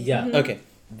interesting. Yeah. Okay.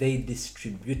 They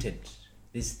distributed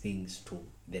these things to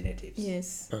the natives.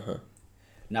 Yes.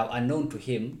 Now, unknown to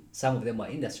him, some of them were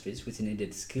industries which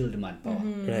needed skilled manpower.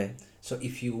 Right. So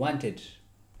if you wanted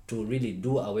to really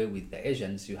do away with the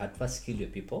Asians, you had first skill your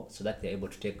people so that they're able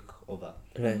to take over.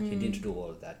 Right. He didn't do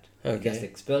all that. Okay. He just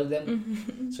expelled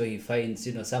them. So he finds,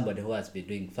 somebody who has been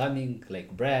doing farming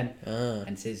like Brian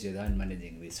and says, you're the one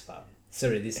managing this farm.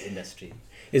 Sorry, this industry.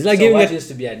 It's like so giving what a, used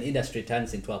to be an industry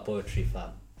turns into a poultry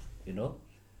farm,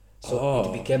 So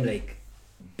Oh. it became like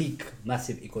big,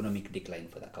 massive economic decline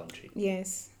for the country.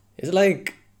 Yes. it's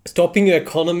like stopping your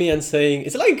economy and saying,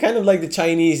 it's like kind of like the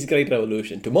Chinese Great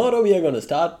Revolution. Tomorrow we are going to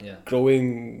start Yeah.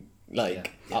 growing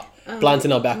plants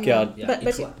in our backyard. Yeah, But-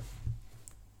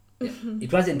 it,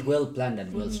 it wasn't well planned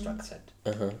and well structured.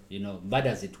 Bad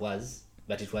as it was,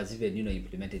 but it was even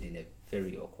implemented in a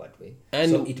very awkward way.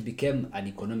 And- so it became an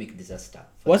economic disaster.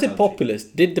 for Was the it country.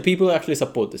 populist? Did the people actually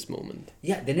support this movement?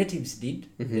 Yeah, the natives did.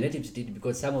 The natives did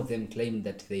because some of them claimed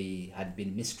that they had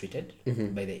been mistreated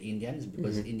by the Indians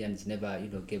because Indians never,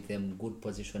 gave them good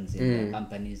positions in their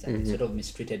companies and sort of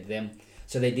mistreated them.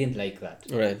 So they didn't like that.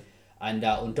 Right. And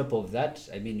on top of that,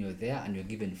 I mean, you're there and you're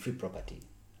given free property.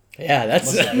 Yeah,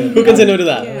 that's Most of them- who can say no to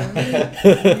that?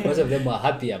 Yeah. Most of them were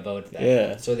happy about that.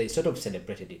 Yeah. So they sort of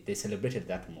celebrated it. They celebrated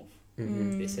that move.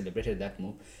 They celebrated that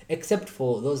move, except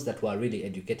for those that were really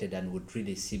educated and would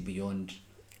really see beyond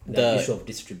the issue of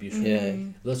distribution. Yeah.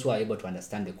 Those who are able to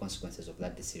understand the consequences of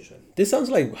that decision. This sounds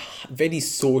like very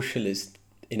socialist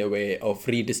in a way of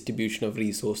redistribution of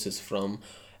resources from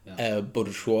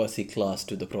bourgeoisie class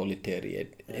to the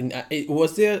proletariat.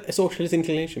 Was there a socialist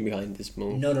inclination behind this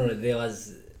move? No,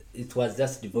 it was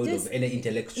just devoid Just- of any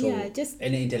intellectual, Yeah, just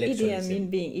any Idi intellectualism. Amin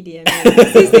being Idi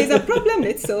Amin. Since there's a problem,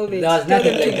 let's solve it. There was Tell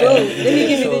nothing them to like go. that. Let me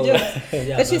give you the So, job.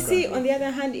 yeah, But you see, background. on the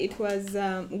other hand, it was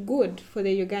good for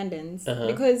the Ugandans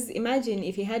because imagine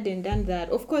if he hadn't done that.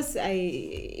 Of course,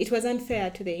 it was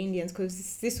unfair to the Indians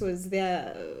because this was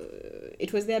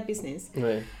it was their business.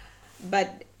 Right.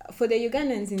 But for the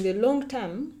Ugandans, in the long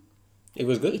term, It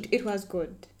was good. it was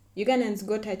good. Ugandans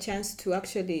got a chance to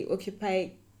actually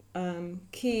occupy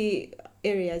key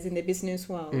areas in the business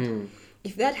world.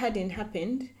 If that hadn't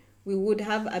happened, we would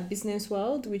have a business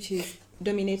world which is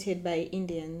dominated by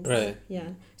Indians. Right. Yeah.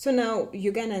 So now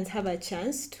Ugandans have a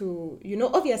chance to,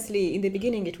 obviously in the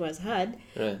beginning it was hard,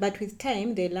 Right. but with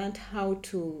time they learned how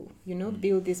to,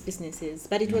 build these businesses.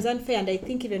 But it was unfair, and I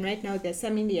think even right now there are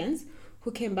some Indians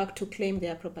who came back to claim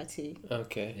their property.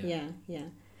 Okay. Yeah.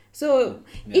 So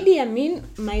Idi Amin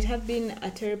might have been a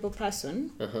terrible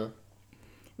person,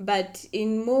 but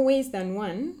in more ways than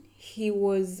one, he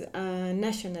was a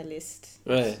nationalist.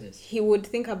 Right. He would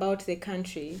think about the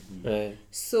country. Right.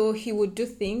 So he would do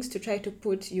things to try to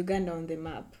put Uganda on the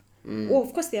map. Well,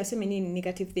 of course, there are so many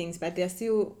negative things, but there are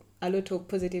still a lot of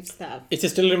positive stuff. It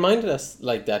still reminded us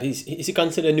like that. Is he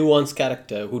considered a nuanced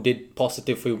character who did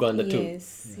positive for Uganda too?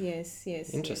 Yes.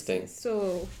 Interesting. Yes.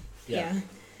 So, yeah.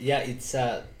 Yeah, it's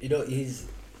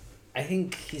I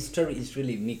think his story is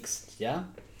really mixed. Yeah,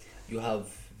 you have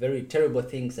very terrible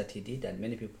things that he did, and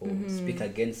many people speak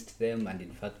against them. And in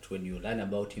fact, when you learn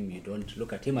about him, you don't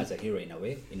look at him as a hero in a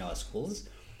way. In our schools,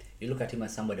 you look at him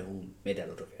as somebody who made a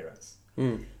lot of errors.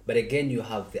 But again, you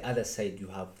have the other side. You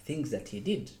have things that he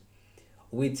did,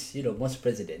 which most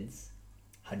presidents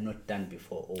had not done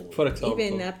before. Or For example,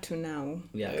 Even up to now.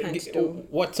 Yeah. Can't do.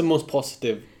 what's the most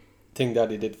positive thing that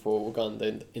he did for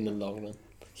Uganda in the long run?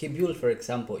 he built, for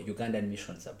example, Ugandan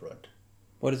missions abroad,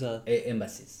 What is that?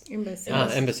 embassies. Embassy.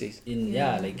 Embassies. In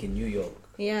like in New York.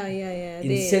 Yeah.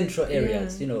 In central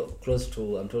areas, close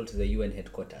to, I'm told, to the UN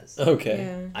headquarters. Okay.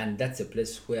 Yeah. And that's a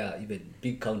place where even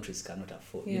big countries cannot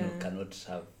afford, cannot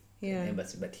have Yeah. an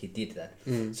embassy, but he did that.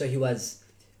 So he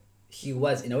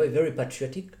was in a way very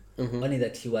patriotic, only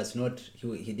that he was not,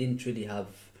 he didn't really have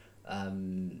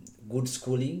good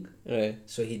schooling, Right.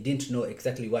 so he didn't know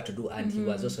exactly what to do, and he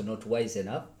was also not wise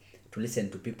enough to listen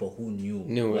to people who knew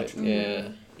what it. to do. Yeah.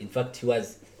 In fact,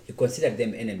 he considered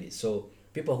them enemies. So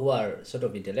people who are sort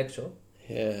of intellectual.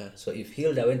 Yeah. So if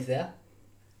Hilda went there,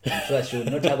 I'm sure she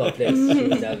would not have a place. She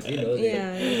would have,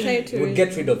 Try to would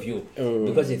get rid of you Oh.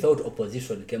 because he thought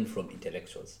opposition came from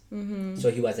intellectuals. So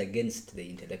he was against the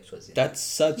intellectuals. That's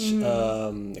such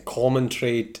a common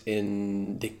trait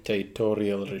in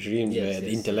dictatorial regimes Yes, where yes, the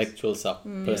yes. intellectuals are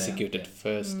persecuted Yeah.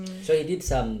 first. So he did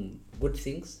some good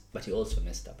things, but he also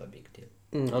messed up a big deal.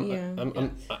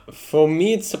 For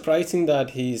me, it's surprising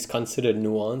that he's considered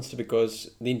nuanced because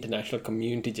the international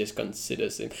community just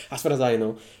considers him, as far as I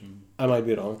know, I might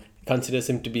be wrong, considers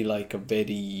him to be like a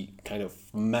very kind of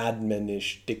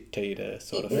madmanish dictator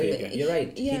sort of figure. You're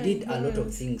right. Yeah, he did a lot of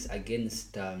yes. things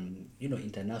against,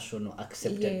 international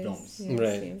accepted norms.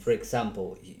 Right. For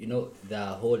example, the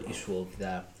whole issue of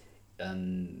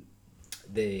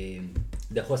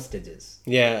the hostages.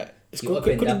 Yeah. He Could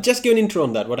opened you up- just give an intro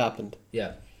on that? What happened?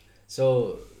 Yeah.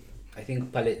 So I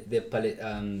think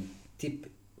tip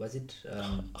was it?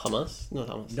 Hamas? Not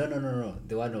Hamas. No.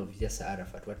 The one of Yasser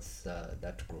Arafat. What's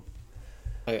that group?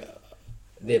 I,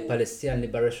 The Palestinian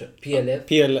Liberation PLF.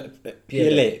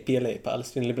 PLA,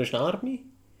 Palestinian Liberation Army?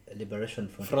 Liberation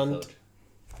Front. Front. I thought.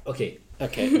 Okay.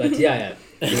 Okay. But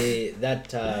that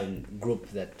group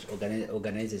that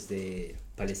organizes the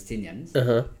Palestinians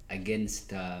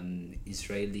against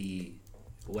Israeli,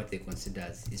 what they consider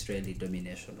as Israeli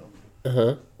domination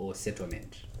or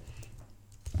settlement.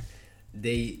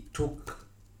 They took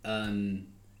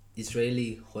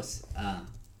Israeli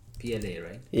PLA,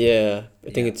 right? Yeah, I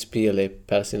think Yeah. it's PLA,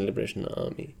 Palestinian Liberation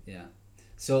Army. Yeah.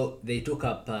 So they took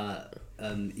up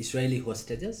Israeli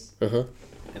hostages, Uh-huh.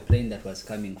 a plane that was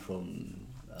coming from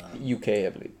UK, I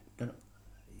believe.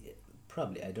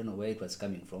 probably, I don't know where it was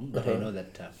coming from, but I know that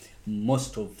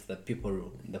most of the people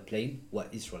in the plane were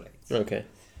Israelites. Okay.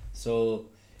 So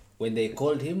when they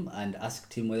called him and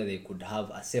asked him whether they could have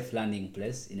a safe landing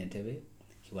place in Entebbe,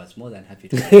 he was more than happy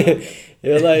to come there.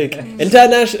 You're like,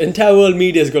 entire world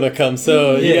media is gonna come,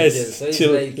 so you guys yes. So it's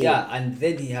chill. like, and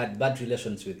then he had bad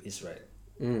relations with Israel.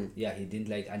 Yeah, he didn't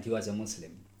like, and he was a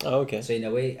Muslim. Oh, okay. So in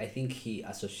a way, I think he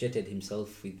associated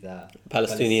himself with the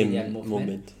Palestinian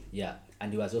movement. Yeah,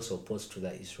 and he was also opposed to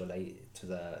the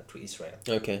to Israel.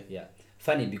 Okay. Yeah,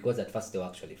 funny because at first they were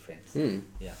actually friends. Hmm.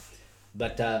 Yeah,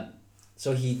 but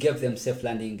so he gave them safe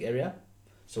landing area.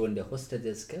 So when the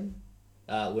hostages came,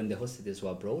 when the hostages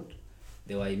were brought,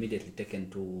 they were immediately taken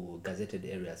to gazetted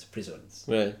areas, prisons.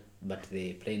 Right. But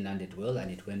the plane landed well,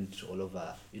 and it went all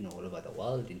over, all over the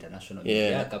world. International Yeah.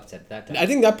 media captured that. I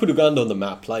think that put Uganda on the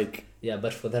map, like. Yeah,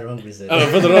 but for the wrong reason. Oh,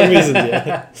 for the wrong reasons,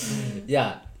 yeah.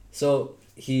 Yeah. So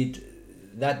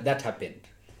that happened,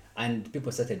 and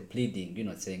people started pleading,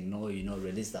 saying no,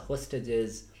 release the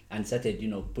hostages, and started,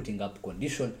 putting up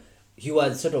condition. He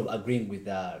was sort of agreeing with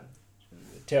the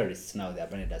terrorists. Now they are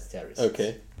branded as terrorists.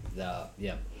 Okay.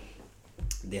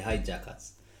 The hijackers.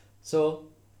 So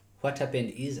what happened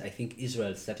is, I think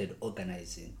Israel started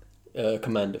organizing.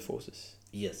 Commander forces.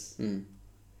 Yes.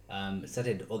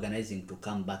 Started organizing to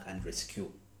come back and rescue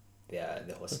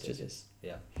the hostages.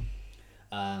 Yeah.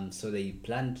 So they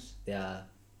planned their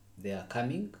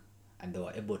coming, and they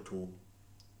were able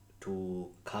to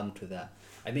come to the.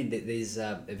 I mean, there is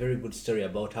a very good story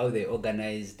about how they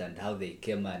organized and how they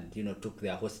came and took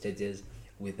their hostages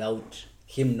without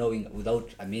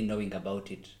Amin knowing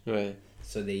about it. Right.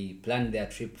 So they planned their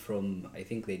trip from. I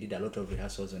think they did a lot of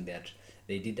rehearsals on that.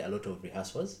 They did a lot of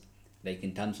rehearsals, like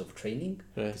in terms of training,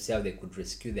 Right. to see how they could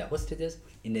rescue their hostages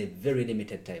in a very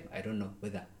limited time. I don't know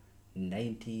whether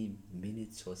 90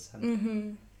 minutes or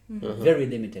something. Very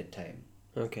limited time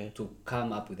Okay. to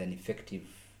come up with an effective,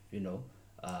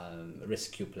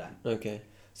 rescue plan. Okay.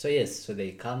 So yes, so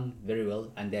they come very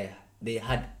well, and they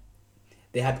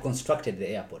had constructed the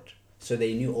airport, so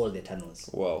they knew all the tunnels.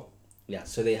 Wow. Yeah,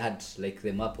 so they had like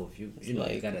the map of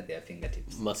like- Uganda at their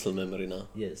fingertips. Muscle memory now.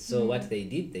 Yes. So what they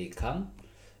did, they come,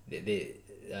 they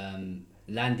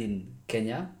land in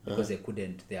Kenya because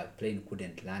their plane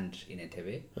couldn't land in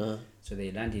Entebbe. So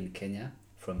they land in Kenya.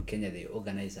 From Kenya, they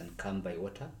organize and come by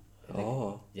water.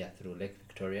 Through Lake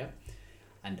Victoria.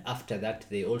 And after that,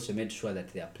 they also made sure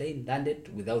that their plane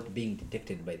landed without being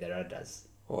detected by the radars.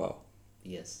 Wow.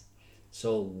 Yes.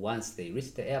 So once they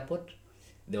reached the airport,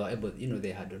 they were able,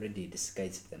 they had already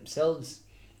disguised themselves.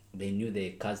 They knew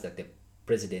the cars that the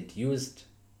president used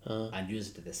and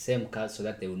used the same cars so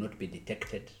that they would not be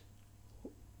detected.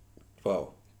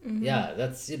 Wow. Yeah,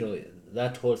 that's,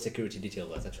 that whole security detail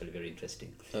was actually very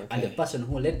interesting. Okay. And the person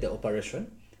who led the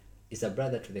operation is a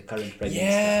brother to the current prime minister.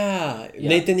 Yeah,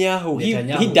 Yeah. Netanyahu. He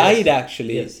Netanyahu, died yes.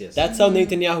 actually. Yes. That's how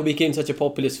Netanyahu became such a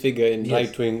populist figure in Yes.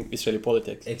 right-wing Israeli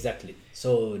politics. Exactly.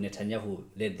 So Netanyahu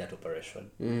led that operation.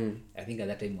 I think at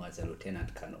that time he was a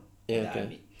lieutenant colonel in the okay.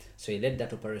 army. So he led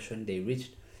that operation.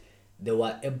 They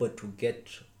were able to get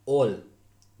all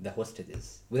the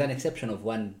hostages, with an exception of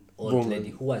one old Woman. lady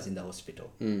who was in the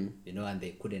hospital, and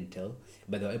they couldn't tell,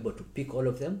 but they were able to pick all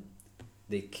of them.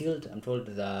 They killed, I'm told,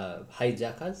 the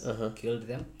hijackers, killed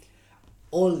them.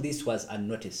 All this was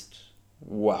unnoticed.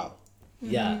 Wow.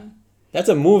 Yeah. That's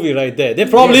a movie right there. There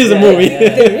probably is a Yeah, movie.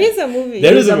 There is a movie.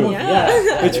 There is a movie.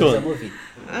 Yeah. Which There's a one? movie.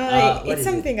 It's What is it?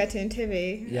 something at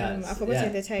Entebbe. Yes, I've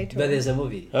forgotten the title. But there's a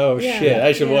movie. Oh Yeah. shit!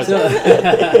 I should Yeah. watch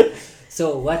that.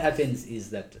 So what happens is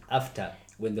that after,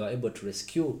 when they were able to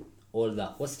rescue all the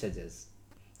hostages,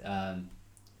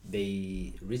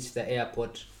 they reached the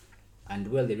airport, and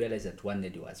they realized that one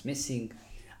lady was missing,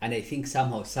 and I think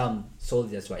somehow some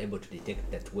soldiers were able to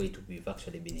detect that we've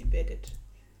actually been invaded,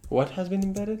 What has been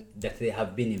embedded? that they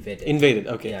have been invaded. Invaded.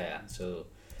 Okay. Yeah. So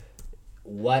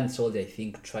one soldier, I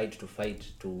think, tried to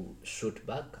fight to shoot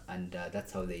back, and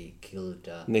that's how they killed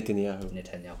Netanyahu.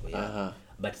 Netanyahu. Yeah. Uh-huh.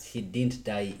 But he didn't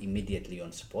die immediately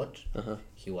on spot.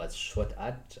 He was shot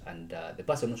at, and the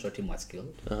person who shot him was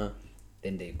killed.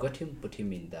 Then they got him, put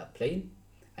him in the plane,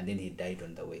 and then he died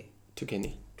on the way To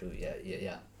Kenya. to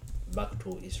back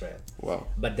to Israel. Wow.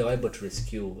 But they were able to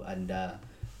rescue, and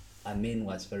Amin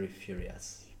was very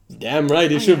furious. Damn right,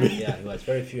 he should be. Yeah, he was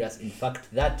very furious. In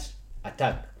fact, that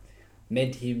attack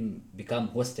made him become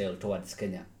hostile towards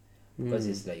Kenya, because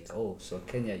it's like, oh, so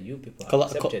Kenya, you people have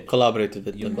accepted. Collaborated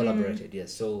with You them. collaborated,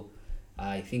 yes. So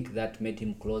I think that made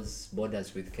him close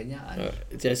borders with Kenya, and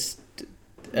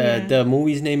The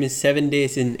movie's name is 7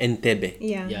 Days in Entebbe,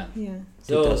 Yeah. Yeah. Yeah.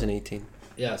 So 2018.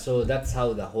 yeah, so that's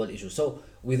how the whole issue. So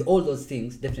with all those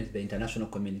things, definitely the international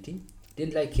community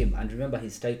didn't like him. And remember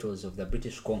his titles of the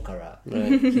British conqueror.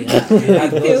 Right. He had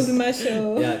Field those,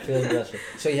 Marshal. yeah, Field Marshal.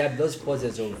 So he had those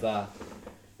poses of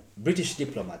British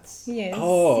diplomats Yes.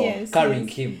 Oh, yes, carrying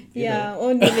yes. him. Yeah,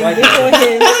 on kneeling before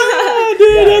him.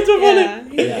 Yeah. That's so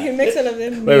funny. Yeah, Yeah. he makes all of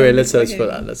them. Wait, kneel let's search before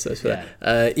for him. that. Let's search for Yeah.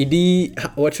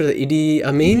 that. What should I say? Idi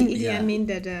Amin? Idi Yeah. Amin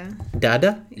Dada.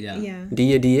 Dada? Yeah. Yeah.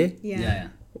 Dia Dia? Yeah. Yeah.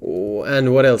 Oh,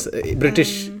 and what else?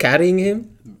 British carrying him?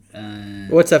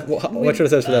 What's that? What should I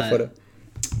search for that photo?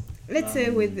 Let's say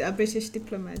with British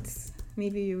diplomats,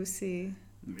 maybe you will see.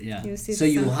 Yeah. You see So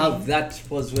you something. have that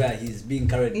pose where he's being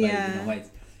carried by Yeah. white.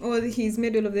 Or he's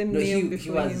made all of them No, kneel he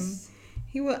before him. was.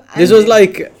 He was. This was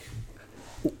like.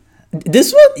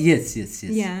 This one? Yes.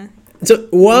 Yeah. So,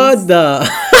 what the.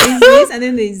 There's this and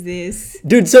then there's this.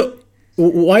 Dude, so.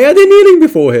 Why are they kneeling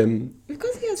before him?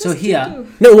 Because he has So a here- statue.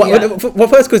 No, Yeah.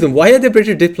 first question. Why are there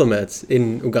British diplomats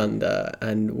in Uganda?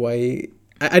 And why.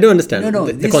 I don't understand No,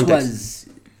 the this context. was.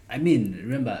 I mean,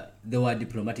 remember there were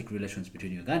diplomatic relations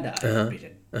between Uganda and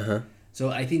Britain. Uh-huh. So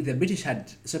I think the British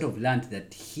had sort of learned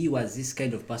that he was this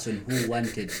kind of person who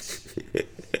wanted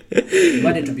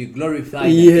to be glorified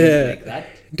and Yeah. things like that.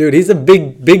 Dude, he's a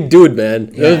big dude,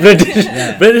 man. Yeah. British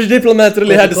Yeah. British diplomats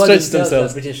really had to Because stretch himself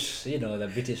themselves. The British, the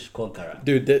British conqueror.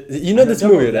 Dude, you know And this on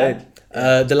top movie, of right?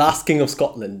 that- The Last King of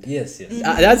Scotland. Yes.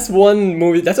 That's one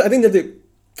movie. I think that's the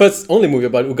first only movie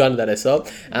about Uganda that I saw.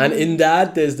 And in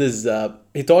that, there's this.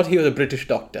 He thought he was a British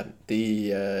doctor,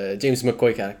 the James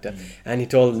McCoy character, and he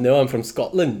told, "No, I'm from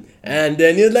Scotland." And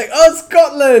then he was like, "Oh,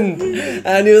 Scotland!"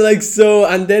 And he was like, "So,"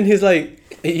 and then he's like.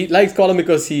 He liked Scotland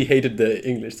because he hated the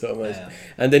English so much, Yeah.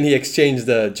 and then he exchanged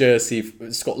the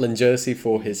Scotland jersey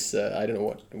for his I don't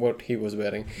know what he was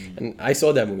wearing, and I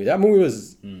saw that movie. That movie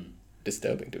was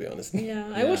disturbing, to be honest. Yeah,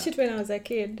 I Yeah. watched it when I was a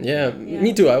kid. Yeah, Yeah.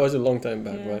 me too. I was a long time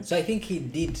back. Yeah. But So I think he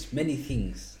did many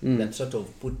things that sort of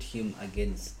put him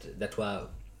that were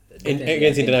definitely against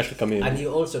against international community. And he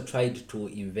also tried to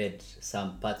invade some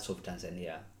parts of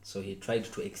Tanzania. So he tried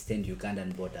to extend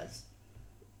Ugandan borders.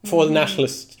 For the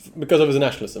nationalist, because of his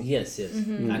nationalism. Yes.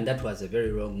 And that was a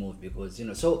very wrong move because,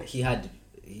 so he had,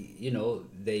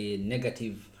 the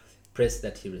negative press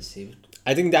that he received.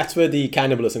 I think that's where the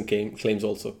cannibalism claims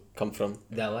also come from.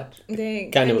 The what? The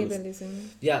Cannibalism. cannibalism.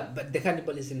 Yeah, but the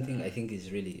cannibalism thing I think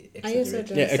is really I also exaggerated.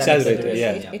 don't Yeah, think exaggerated, it was-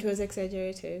 yeah. It was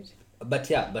exaggerated.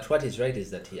 But what is right is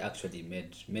that he actually made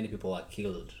many people were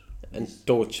killed. And Under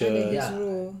torture. his Yeah,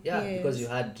 rule. yeah, Yes. because you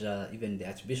had even the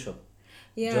Archbishop.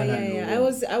 Yeah, John yeah, and yeah.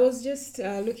 Lulu. I was just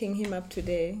looking him up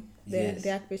today. Yes.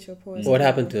 The Archbishop was. What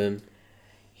happened to him?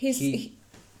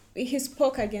 He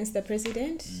spoke against the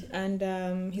president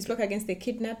and he spoke against the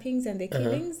kidnappings and the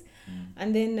killings,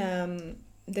 and then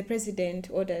the president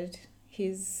ordered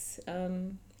his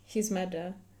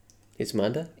murder. His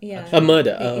murder? Yeah. A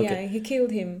murder. Oh, Yeah, okay. he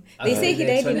killed him. They say he The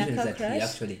died in a explanation is car that crash. He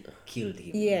actually killed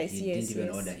him. Yes, he yes, didn't even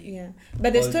yes. order him. Yeah, but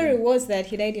the Because story he- was that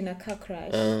he died in a car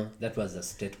crash. That was the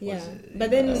state. Yeah, Was, but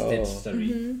then- a state Oh.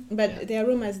 story. But Yeah. there are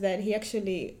rumors that he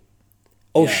actually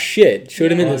Oh Yeah. shit! Shoot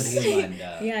him in Yeah. his. Called him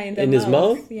and, in the In his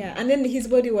mouth? Yeah, and then his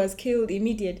body was killed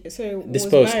immediately. Sorry, was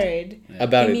Disposed. buried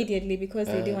About it. immediately because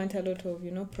they didn't want a lot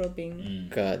of probing.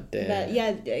 God damn. But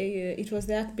yeah, it was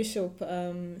the Archbishop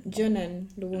Jonan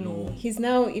Luwumu. No. He's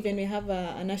now even we have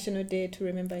a national day to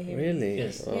remember him. Really?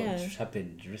 Yes, Oh. Yeah. it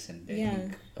happened recently. I Yeah.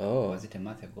 think. Oh. Was it a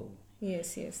month ago?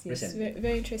 Yes. Recently. Very,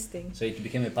 very interesting. So it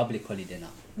became a public holiday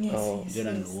now. Yes, Oh. yes,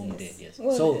 Jonan yes, Luwum Day. Yes.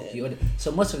 Well,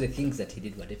 So most of the things that he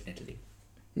did were definitely.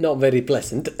 Not very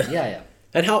pleasant. Yeah.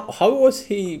 And how was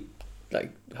he?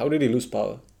 Like, how did he lose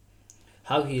power?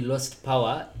 How he lost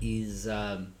power is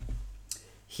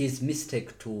his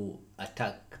mistake to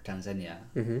attack Tanzania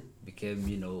became,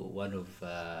 one of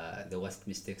the worst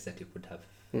mistakes that he could have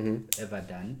ever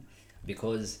done,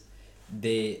 because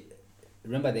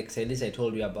remember the exiles I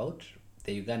told you about,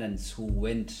 the Ugandans who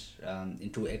went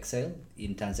into exile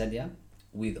in Tanzania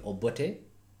with Obote.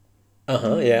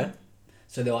 Yeah.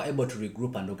 So they were able to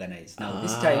regroup and organize. Now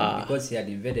this time, because he had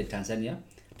invaded Tanzania,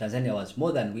 Tanzania was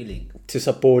more than willing To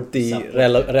support the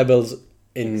rebels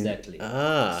in. exactly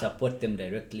support them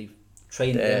directly,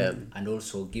 train them, and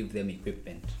also give them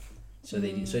equipment. So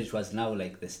so it was now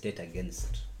like the state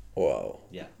against. Wow.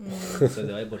 Yeah. So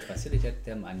they were able to facilitate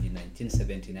them, and in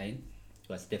 1979, it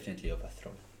was definitely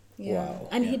overthrown. Yeah. Wow.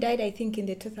 And he Yeah. died, I think, in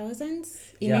the 2000s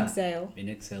in Yeah. exile. In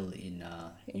exile in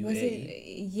Was it?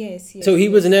 UAE. Yes, yes. So he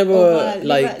was yes. never, Over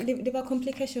like- liver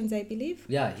complications, I believe.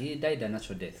 Yeah, he died a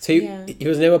natural death. So he, Yeah. he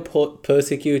was never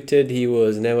persecuted. He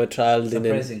was never trialed in.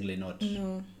 Surprisingly not.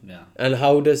 No. Yeah. And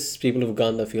how does people of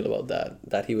Uganda feel about that?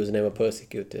 That he was never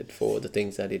persecuted for the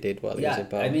things that he did while he was Yeah, in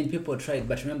power. I mean, people tried,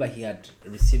 but remember, he had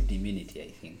received immunity,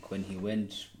 I think, when he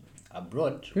went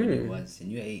abroad, when he was in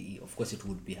UAE. Of course, it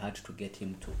would be hard to get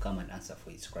him to come and answer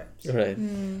for his crimes. Right.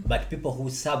 But people who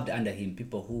served under him,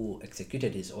 people who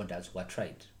executed his orders, were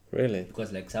tried. Really.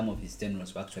 Because, like, some of his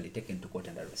generals were actually taken to court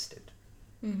and arrested.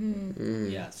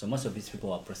 Yeah, so most of these people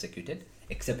were prosecuted,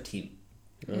 except him.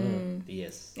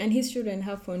 Yes. And his children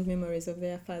have fond memories of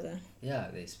their father. Yeah,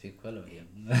 they speak well of him.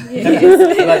 Yes. He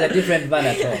was a different man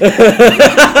at all.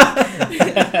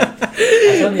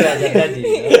 I told you he was a daddy,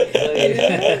 you know? So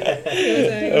He was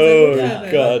a Oh good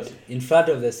father. God. in front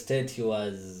of the state, he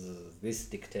was this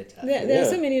dictator. There are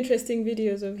so Yeah. many interesting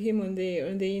videos of him on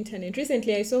the internet.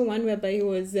 Recently, I saw one whereby he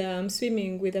was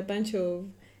swimming with a bunch of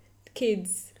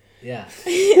kids, Yeah.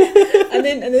 and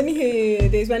then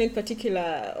there's one in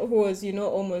particular who was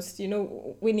almost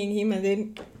winning him, and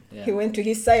then Yeah. he went to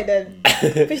his side and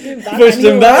pushed him back. Pushed and he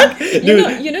him won. back?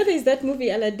 You know, there's that movie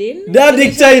Aladdin. That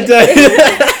dictator.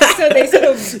 So they sort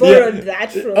of borrowed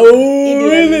that from. Oh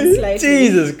Idi Amin really? slightly.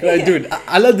 Jesus Christ, dude!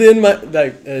 Aladdin,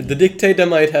 the dictator,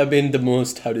 might have been the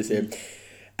most, how do you say,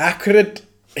 accurate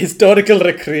historical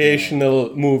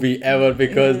recreational movie ever,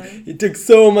 because he took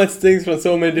so much things from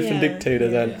so many different Yeah.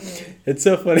 dictators, and Yeah. it's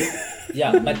so funny.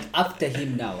 Yeah, but after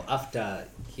him now, after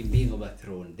him being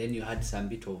overthrown, then you had some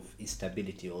bit of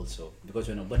instability also. Because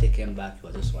when Obote came back, he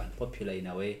was also unpopular in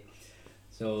a way.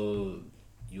 So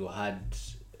you had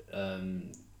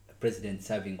president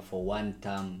serving for one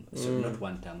term, so not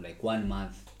one term, like 1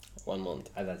 month, 1 month.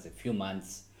 others a few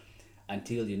months,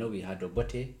 until we had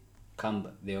Obote come.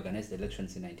 They organized the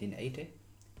elections in 1980.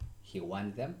 He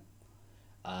won them.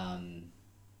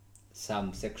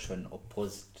 Some section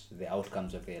opposed the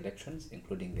outcomes of the elections,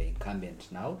 including the incumbent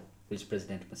now, which is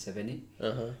President Museveni.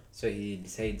 So he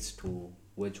decides to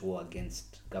wage war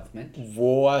against government.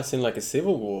 War as in like a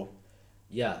civil war.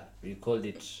 Yeah, we called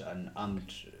it an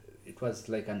armed. It was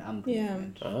like an armed Yeah.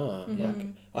 movement. Ah, Yeah. okay.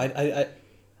 I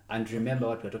And remember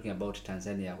what we're talking about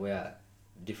Tanzania, where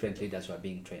different leaders were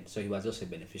being trained. So he was also a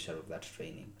beneficiary of that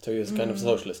training. so he was kind of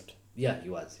socialist. Yeah, he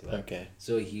was. Okay.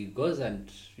 So he goes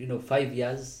and 5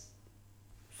 years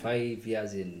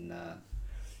in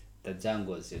the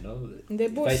jungles, The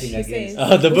bush, fighting he against. says.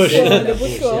 Ah, the bush. The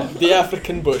bush war. Yeah. The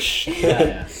African bush.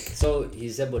 Yeah. So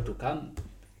he's able to come,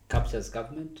 captures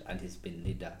government, and he's been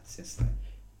leader since then.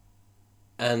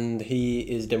 And he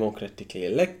is democratically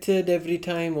elected every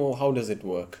time, or how does it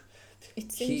work?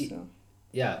 It seems He- so.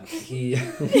 Yeah, he. No,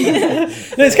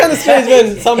 it's kind of strange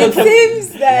when someone It seems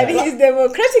that he's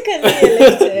democratically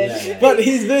elected. Yeah. But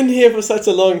he's been here for such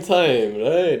a long time,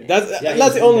 right? That's Yeah, that's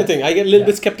he's the been only there. thing. I get a little Yeah.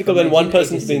 bit skeptical From when one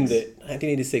person's been 1986. there.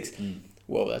 1986.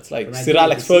 Whoa, that's like From Sir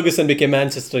Alex 1986. Ferguson became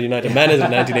Manchester United manager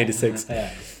in 1986. Yeah.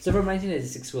 So from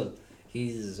 1986, well,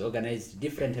 he's organized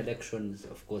different elections.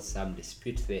 Of course, some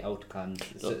dispute the outcomes,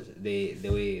 so the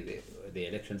way the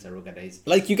elections are organized.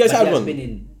 Like you guys But had he has one. been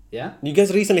in, yeah. You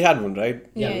guys recently had one, right?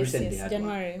 Yeah, Yes, recently yes, had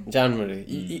January. January.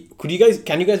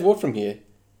 Can you guys vote from here?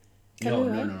 Can No, we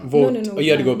no, what? no, no. Vote. No, or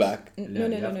you had to go can't. back. No, Yeah,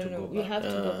 no, you no, have no, to no. go We back. have to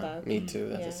go back. Me too.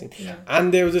 That's Yeah. the scene. Yeah.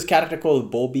 And there was this character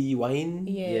called Bobby Wine.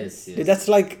 Yes. Yes. That's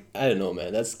like, I don't know,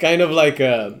 man. That's kind of like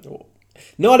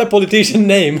not a politician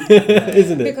name,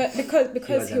 isn't it?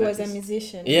 Because he an was a artist.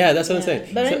 musician. Yeah, that's what I'm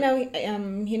saying. But So- right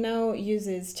now, he now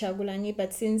uses Chagulanyi,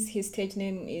 but since his stage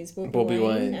name is Bobby Bobby,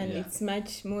 Wine, and yeah. it's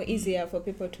much more easier for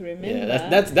people to remember. Yeah,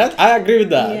 that's I agree with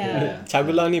that. Yeah.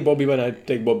 Chagulani, Bobby Wine, I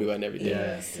take Bobby Wine every day.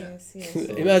 Yeah. Yes, yes.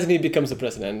 Imagine he becomes the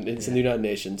president. It's in the United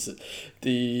Nations.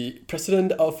 The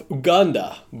president of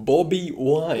Uganda, Bobby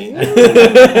Wine.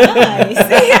 Nice.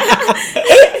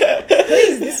 Who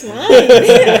is this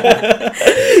one?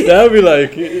 That would be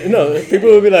like, people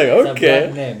will be like, It's a okay.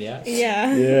 brand name, yeah.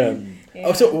 Yeah. Yeah. Yeah.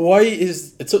 Oh, so why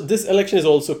is this election is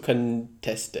also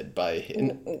contested by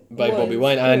Bobby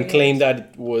Wine and was. claimed that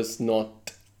it was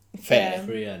not fair. Yeah.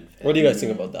 Free and fair. What do you guys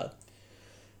think about that?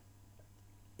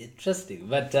 Interesting,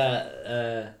 but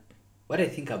what I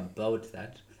think about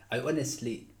that, I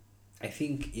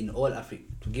think in all Africa,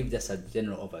 to give just a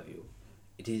general overview,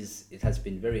 it has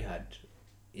been very hard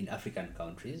in African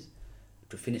countries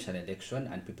to finish an election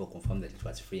and people confirm that it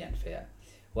was free and fair.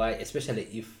 Why? Especially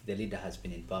if the leader has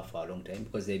been in power for a long time,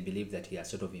 because they believe that he has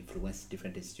sort of influenced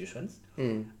different institutions,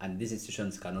 and these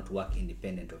institutions cannot work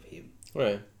independent of him.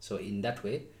 Right. So in that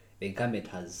way, the incumbent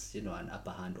has an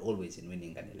upper hand always in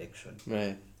winning an election.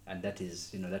 Right. and that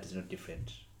is not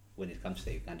different when it comes to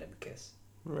the Ugandan case.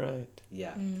 Right.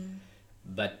 Yeah.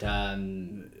 But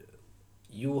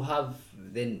you have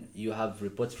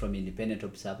reports from independent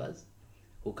observers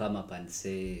who come up and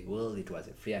say, well, it was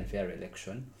a free and fair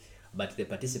election, but the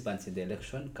participants in the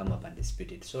election come up and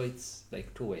dispute it. So it's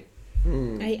like two-way.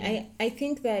 I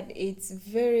think that it's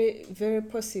very, very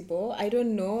possible. I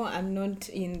don't know. I'm not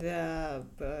in the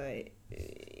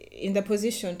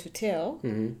position to tell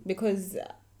because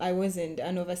I wasn't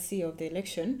an overseer of the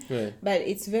election. Right. But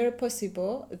it's very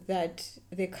possible that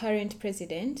the current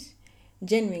president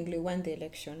genuinely won the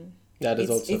eletion. That is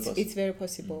also possible. It's very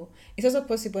possible. It's also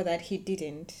possible that he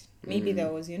didn't. Maybe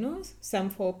there was,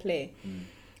 some foreplay.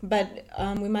 But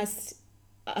we must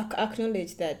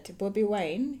acknowledge that Bobi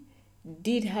Wine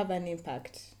did have an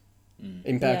impact.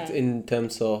 Impact Yeah. in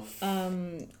terms of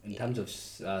In terms of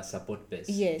support base.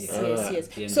 Yes.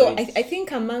 He So enjoyed- I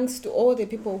think amongst all the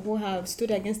people who have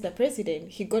stood against the president,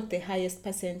 he got the highest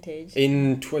percentage.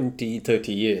 in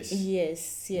 20-30 years.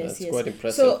 Yes. That's quite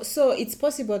impressive. So it's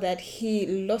possible that he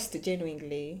lost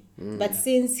genuinely. But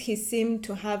since he seemed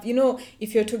to have,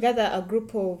 if you're together a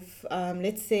group of,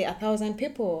 let's say 1,000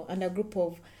 people and a group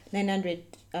of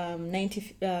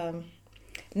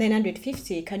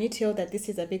 950, can you tell that this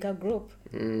is a bigger group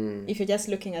if you're just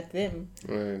looking at them?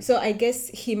 Right. So I guess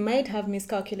he might have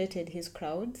miscalculated his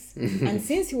crowds. And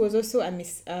since he was also a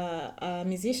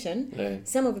musician, Right.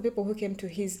 some of the people who came to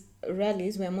his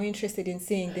rallies were more interested in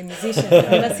seeing the musician. They've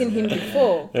never seen him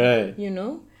before, Right.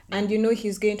 and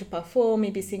he's going to perform,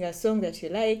 maybe sing a song that you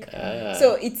like. Ah.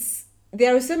 So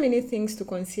there are so many things to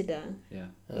consider. Yeah.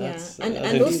 That's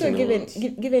And also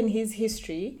given his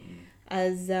history,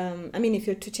 as if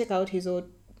you're to check out his old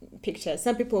pictures,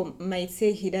 some people might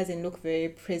say he doesn't look very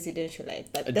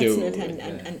presidential-like, but that's not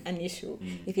an issue.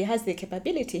 If he has the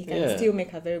capability, he can still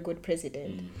make a very good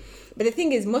president. But the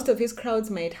thing is, most of his crowds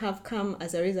might have come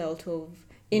as a result of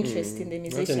interest in the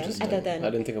musician, interesting. other I than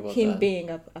didn't think about him that. being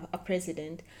a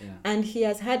president. Yeah. And he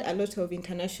has had a lot of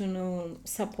international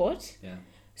support. Yeah.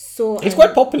 So He's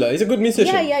quite popular. He's a good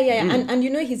musician. Yeah. And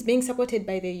he's being supported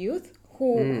by the youth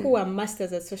who are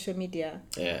masters at social media.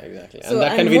 Yeah, exactly. So, And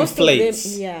that kind of most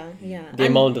inflates them, the And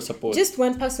amount of support. Just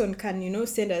one person can,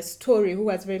 send a story who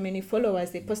has very many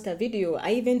followers. They post a video.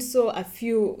 I even saw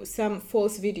some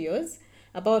false videos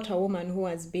about a woman who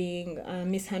was being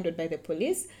mishandled by the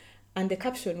police. And the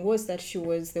caption was that she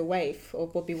was the wife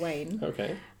of Bobi Wine.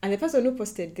 Okay. And the person who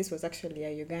posted this was actually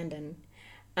a Ugandan.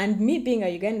 And me being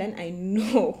a Ugandan, I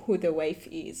know who the wife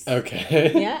is.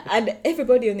 Okay. Yeah, and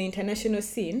everybody on the international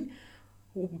scene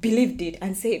believed it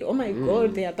and said, oh my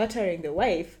God, they are battering the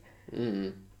wife.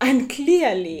 And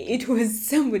clearly it was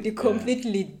somebody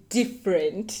completely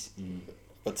different.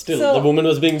 But still, the woman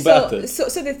was being battered. So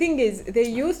the thing is, the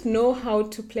youth know how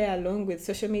to play along with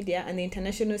social media, and the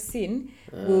international scene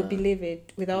will believe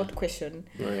it without question.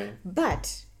 Okay.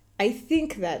 But I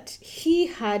think that he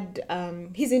had,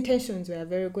 his intentions were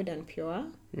very good and pure.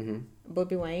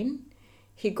 Bobi Wine.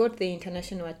 He got the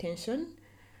international attention.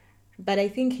 But I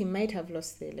think he might have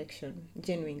lost the election,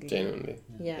 genuinely.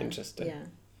 Yeah. Interesting.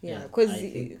 Yeah. Because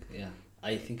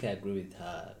I think I agree with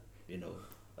her,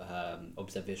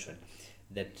 observation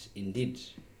that indeed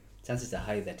chances are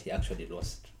high that he actually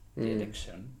lost the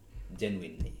election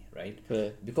genuinely, right?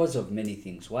 Because of many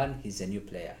things. One, he's a new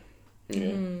player.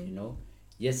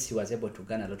 Yes, he was able to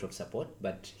gain a lot of support,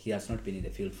 but he has not been in the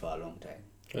field for a long time.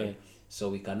 Right. So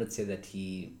we cannot say that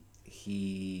he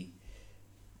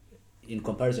in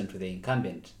comparison to the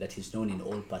incumbent, that he's known in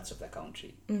all parts of the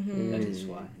country. That is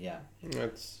one. Yeah.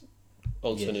 That's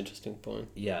also an interesting point.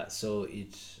 Yeah, so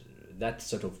that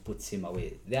sort of puts him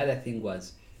away. The other thing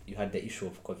was you had the issue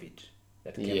of COVID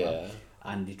that came up,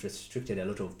 and it restricted a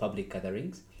lot of public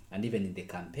gatherings, and even in the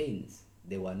campaigns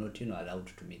they were not allowed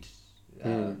to meet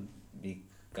big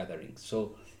gatherings.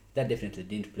 So that definitely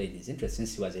didn't play in his interest,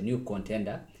 since he was a new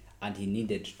contender and he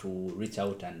needed to reach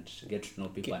out and get to know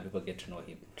people and people get to know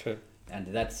him. True. And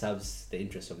that serves the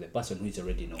interest of the person who is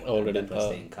already known. Already and that was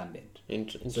the incumbent.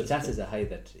 So chances are high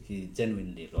that he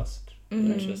genuinely lost.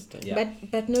 Interesting. Yeah.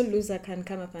 But no loser can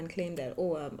come up and claim that,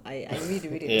 I really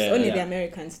did this. Yeah. Only the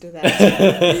Americans do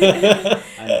that.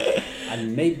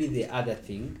 and maybe the other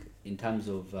thing, in terms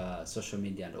of social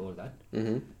media and all that,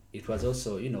 it was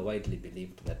also, widely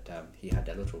believed that he had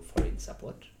a lot of foreign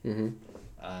support.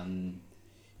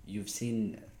 You've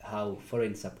seen how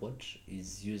foreign support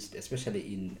is used,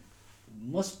 especially in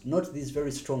not these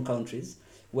very strong countries,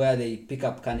 where they pick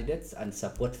up candidates and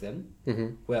support them,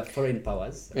 where foreign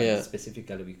powers, and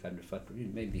specifically we can refer to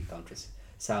maybe countries,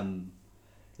 some,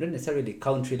 not necessarily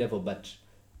country level, but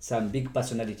some big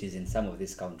personalities in some of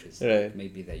these countries, Right.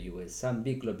 maybe the US, some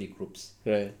big lobby groups.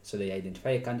 Right. So they identify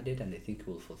a candidate and they think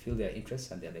will fulfill their interests,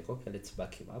 and they're like, okay, let's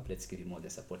back him up, let's give him all the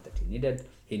support that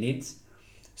he needs.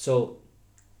 So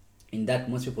in that,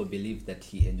 most people believe that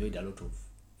he enjoyed a lot of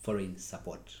foreign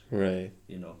support, Right.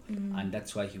 you know, and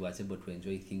that's why he was able to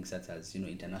enjoy things such as, you know,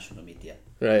 international media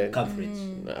Right. coverage,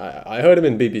 I heard him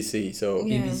in BBC, so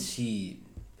Yeah. BBC.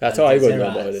 That's Al how I got to Jazeera,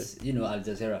 know about it. You know, Al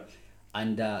Jazeera.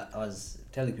 And I was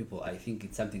telling people, I think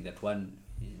it's something that one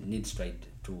needs to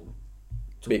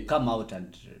Big. come out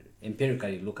and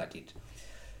empirically look at it.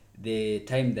 The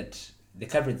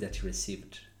coverage that he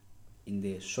received in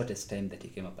the shortest time that he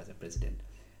came up as a president,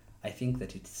 I think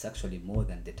that it's actually more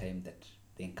than the time that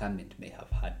the incumbent may have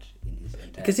had in his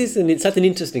entire. Because he's such an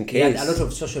interesting he had case. a lot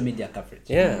of social media coverage.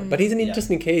 Yeah, but he's an Yeah.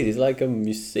 interesting case. He's like a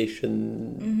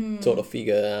musician sort of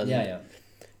figure, and Yeah.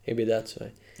 maybe that's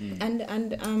why. And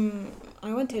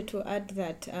I wanted to add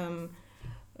that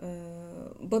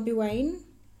Bobby Wine,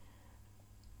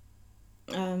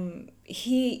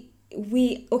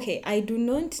 I do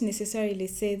not necessarily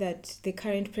say that the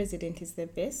current president is the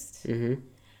best.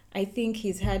 I think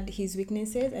he's had his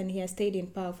weaknesses and he has stayed in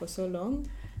power for so long,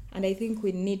 and I think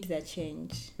we need that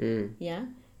change. Yeah,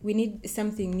 we need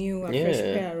something new, a fresh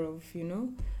pair of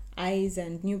eyes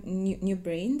and new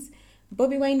brains.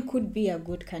 Bobby Wine could be a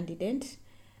good candidate,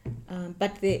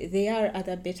 but there are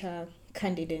other better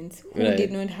candidates who Right.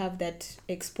 did not have that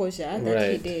exposure that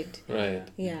he Right. did. Right.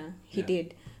 Yeah, he Yeah.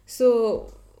 did.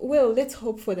 So, well, let's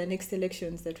hope for the next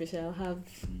elections that we shall have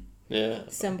Yeah.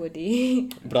 somebody.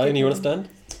 Brian, you want to stand?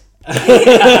 I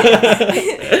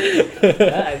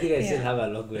think I still have a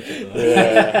long way to go.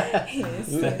 Yes.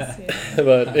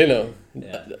 But Yeah.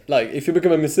 like if you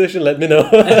become a musician, let me know.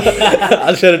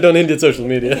 I'll share it on Indian social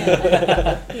media.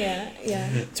 Yeah.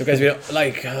 So guys, we're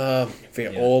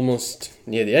almost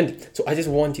near the end. So I just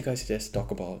want you guys to just talk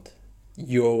about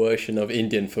your version of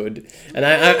Indian food, and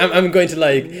I'm going to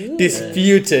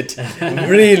dispute it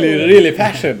really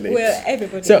passionately. Well,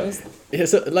 everybody So knows. yeah,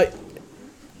 so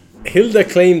Hilda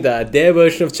claimed that their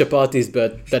version of chapati is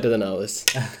better than ours.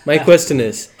 My question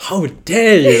is, how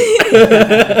dare you?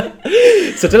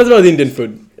 So tell us about the Indian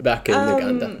food back in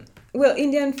Uganda. Well,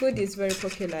 Indian food is very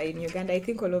popular in Uganda. I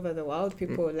think all over the world,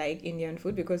 people like Indian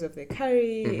food because of the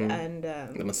curry and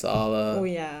The masala. Oh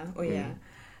yeah.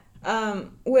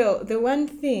 Well, the one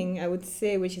thing I would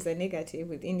say which is a negative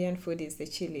with Indian food is the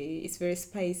chili. It's very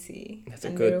spicy. That's a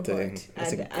and good very thing. hot.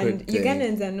 That's a and good thing.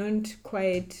 Ugandans are not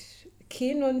quite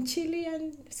keen on chili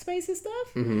and spicy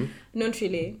stuff. Not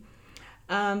really.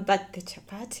 But the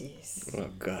chapatis. Oh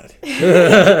God.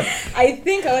 I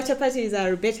think our chapatis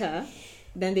are better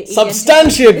than the Indian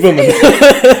Substantiate, woman.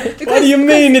 chapatis. What do you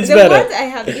mean it's the better? ones I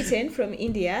have eaten from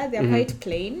India, they're quite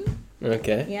plain.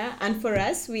 Okay. Yeah, and for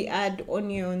us, we add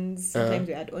onions. Sometimes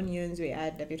we add onions. We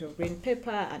add a bit of green pepper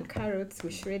and carrots.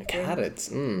 We shred them. Carrots.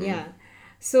 Yeah.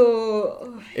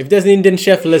 So If there's an Indian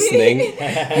chef listening,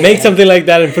 make something like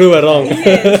that and prove her wrong.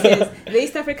 yes. The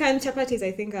East African chapatis,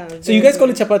 I think, are. So you guys call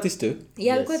it chapatis too?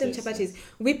 Yeah, we Yes, call them yes, chapatis.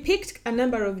 We picked a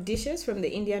number of dishes from the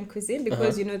Indian cuisine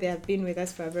because they have been with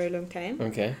us for a very long time.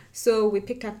 Okay. So we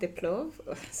picked up the plov.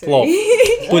 Oh, Plov. sorry.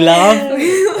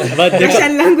 Pulav. But they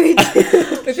Russian language.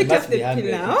 We picked must up the be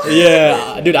hungry. pilau.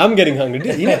 yeah, dude, I'm getting hungry.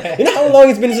 You know how long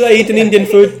it's been since I eaten Indian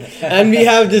food, and we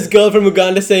have this girl from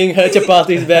Uganda saying her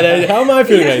chapati is better. How am I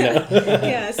feeling right now?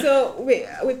 Yeah, so we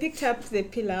picked up the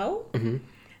pilau.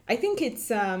 I think it's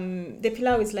the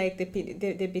pilau is like the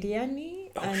biryani.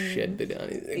 Oh and shit,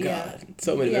 biryani! God, Yeah.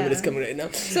 so many Yeah. memories coming right now.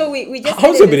 So we just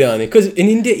How's the added biryani? Because in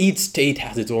India, each state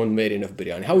has its own variant of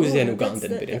biryani. How is an Oh, Ugandan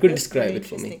that's biryani? Could you that's describe very it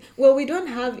for me? interesting. Well, we don't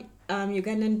have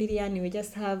Ugandan biryani. We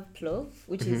just have plov,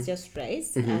 which is just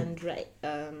rice and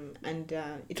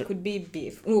it could be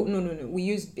beef. Oh, no. We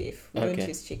use beef. We don't Okay.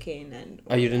 use chicken and.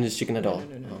 Oh, you don't use chicken at all?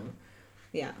 No.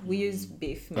 Yeah, we use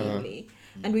beef mainly,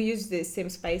 and we use the same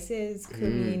spices,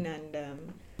 cumin and.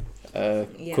 Yeah.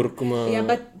 Kurkuma. Yeah,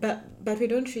 but we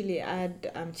don't really add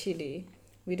chili.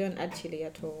 We don't add chili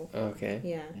at all. Okay.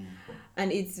 Yeah,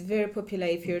 and it's very popular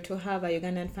if you're to have a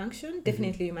Ugandan function.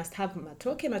 Definitely, you must have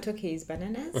matoke. Matoke is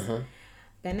bananas,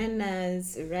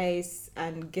 bananas, rice,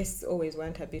 and guests always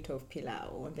want a bit of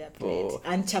pilau on their plate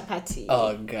and chapati.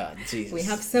 Oh God, Jesus. We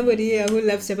have somebody here who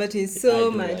loves chapati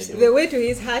so much. I do. The way to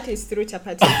his heart is through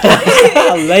chapati.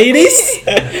 Ladies,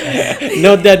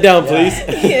 note that down, please.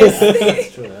 Yes.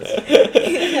 That's true.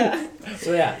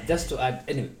 So yeah, just to add,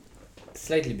 anyway,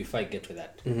 slightly before I get to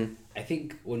that, I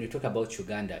think when we talk about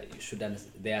Uganda, you should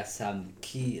understand there are some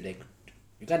key,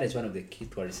 Uganda is one of the key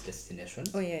tourist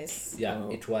destinations. Oh yes. Yeah,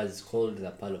 it was called the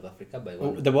Pearl of Africa by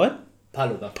one. The what?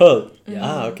 Pearl of Africa. Pearl. Yeah.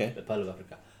 Ah, okay. The Pearl of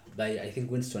Africa by I think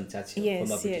Winston Churchill, Yes,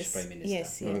 former British yes, Prime Minister.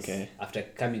 yes, yes. Okay. After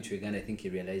coming to Uganda, I think he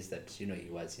realized that he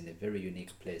was in a very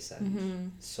unique place, and Mm-hmm.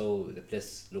 so the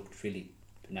place looked really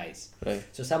nice. Right.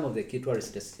 So some of the key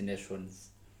tourist destinations,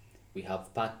 we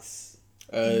have parks,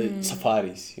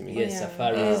 Safaris, you mean? Yes,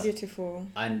 safaris. Oh, beautiful.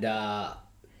 and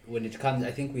when it comes,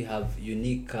 I think we have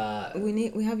unique,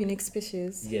 We have unique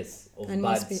species. yes, of And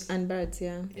birds. and birds,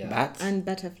 yeah. Yeah. Bats? And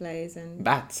butterflies and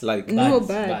Bats, like... No,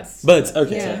 birds. Birds,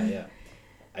 okay, Yeah. sorry. Yeah.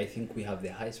 I think we have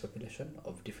the highest population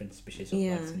of different species of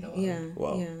yeah, birds in the world. yeah,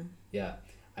 Wow. yeah. Yeah.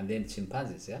 And then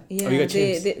chimpanzees, yeah? Yeah, you got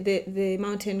chimps? the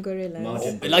mountain gorillas.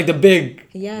 Mountain- Like the big...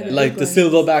 Yeah, Yeah. Like big the ones.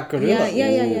 silverback gorilla? Yeah, yeah,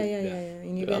 yeah, Ooh. yeah, yeah, yeah, yeah.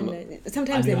 In Uganda,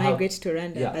 sometimes And they you have- migrate to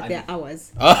Rwanda, yeah, but and- they're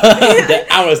ours. They're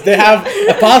ours. They have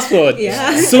a passport.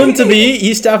 Yeah. Soon to be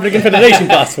East African Federation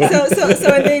passport. So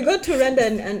when they go to Rwanda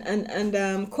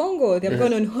and Congo, they've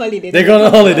gone on holiday. They're going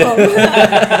on holiday.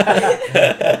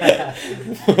 Yeah,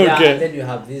 Okay. and then you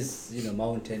have these,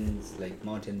 mountains like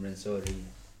Mountain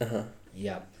Rwenzori.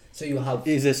 Yeah. So you have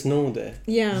Is there snow there?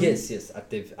 Yeah. yes, at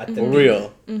the For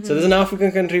real? So there's an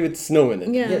African country with snow in it?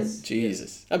 Yeah. Yes.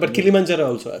 Jesus. But Kilimanjaro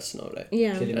also has snow, right?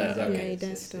 Yeah. Kilimanjaro. Yeah, yes, it does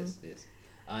yes, too. yes, yes.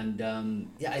 And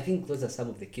I think those are some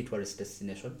of the key tourist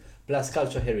destinations, plus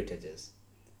cultural heritages,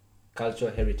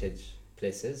 cultural heritage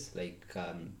places like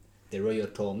the royal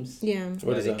tombs, Yeah. What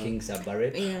where is the that? kings are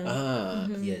buried. Yeah. Ah.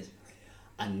 Yes.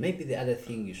 And maybe the other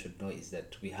thing you should know is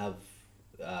that we have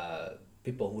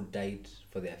people who died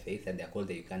for their faith, and they're called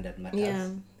the Ugandan martyrs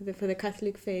Yeah. For the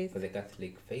Catholic faith. for the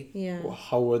Catholic faith. Yeah.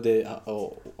 How were they?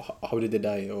 How did they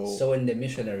die? Oh. So when the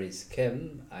missionaries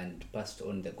came and passed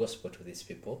on the gospel to these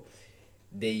people,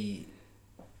 they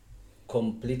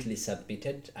completely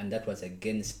submitted, and that was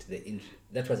against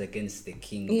the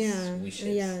king's Yeah. wishes.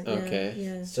 Yeah. Yeah. Okay.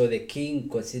 Yeah. So the king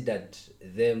considered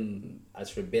them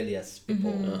as rebellious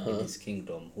people Mm-hmm. in his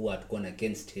kingdom who had gone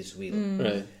against his will.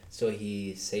 Right. So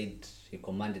he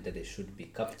commanded that they should be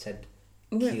captured,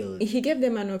 Well, killed. he gave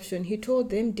them an option. He told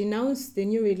them, denounce the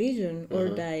new religion or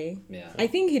die. Yeah. I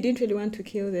think he didn't really want to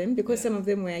kill them because Yeah. some of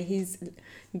them were his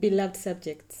beloved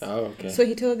subjects. Oh, okay. So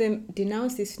he told them,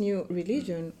 denounce this new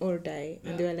religion or die.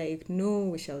 And they were like, no,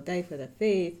 we shall die for the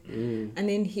faith. And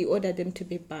then he ordered them to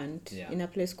be burnt Yeah. in a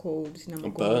place called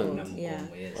Namugongo. Burnt? Namugongo, Yeah.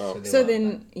 yes. Wow. they So were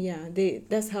then,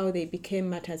 that's how they became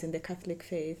martyrs in the Catholic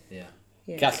faith. yeah.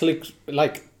 Yes. Catholics,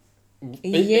 like,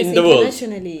 Yes, in the world?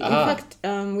 internationally. Ah. In fact,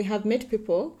 we have met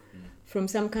people from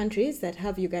some countries that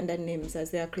have Ugandan names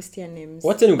as their Christian names.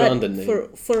 What's an But Ugandan name?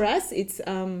 For us, it's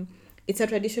a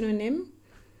traditional name.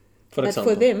 For But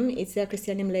example. for them, it's their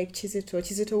Christian name, like Chizito.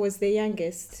 Chizito was the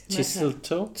youngest. martyr.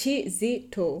 Chisilto?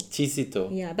 Chizito. Chisito.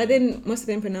 Yeah, but then most of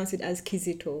them pronounce it as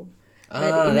Kizito. Ah,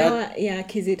 But in that- our,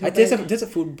 Kizito. There's a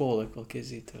footballer called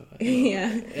Kizito.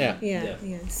 yeah, Yeah. yeah,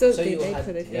 yeah. So they you died had-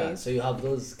 for the faith. yeah, so you have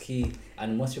those key,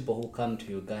 and most people who come to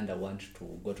Uganda want to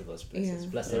go to those places.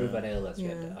 Yeah. Plus the River Nile, as we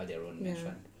had Yeah. earlier on Yeah.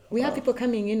 mentioned. We have people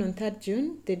coming in on 3rd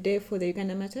June, the day for the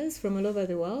Uganda Martyrs, from all over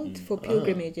the world for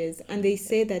pilgrimages, and they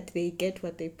say that they get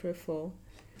what they pray for.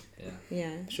 Yeah.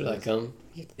 Yeah, Should I come?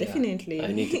 definitely.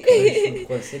 I need to You come. should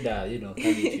consider,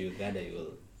 coming to Uganda,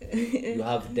 you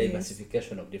have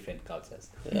diversification of different cultures.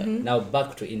 Now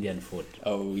back to Indian food.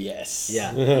 Oh, yes. Yeah,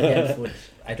 Indian food.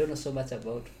 I don't know so much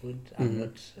about food. I'm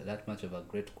not that much of a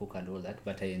great cook and all that,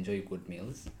 but I enjoy good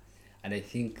meals. And I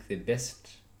think the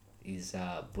best is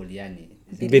biryani.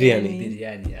 Is it Biryani.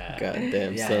 Biryani.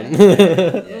 Goddamn, yeah, son.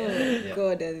 yeah.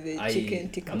 God, and the chicken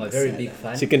tikka I'm a very masala. big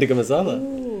fan. Chicken tikka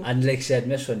masala. And like she had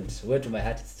mentioned, where to my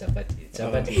heart is chapati.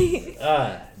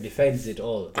 Chapati defines it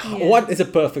all. What is a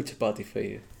perfect chapati for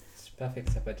you? It's perfect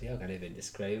chapati. How can I even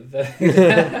describe?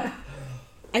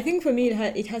 I think for me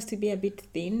it has to be a bit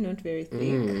thin, not very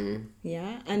thick.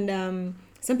 Yeah, and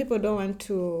some people don't want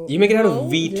to. You make it out of roll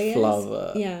wheat layers.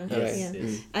 flour. Yeah, Yes, yeah.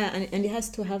 yes. And it has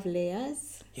to have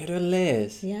layers. You do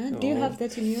layers. Yeah. Do you have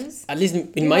that in yours? At least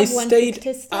in you my have one state, thick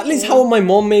tester at least or- how my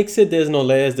mom makes it, there's no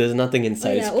layers, there's nothing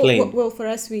inside, it's Well, plain. well, for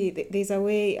us, there's a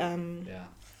way. Yeah.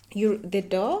 The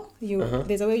dough,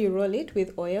 there's a way you roll it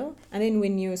with oil, and then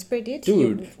when you spread it,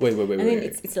 Dude, wait. and then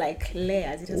it's like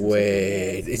layers. It has also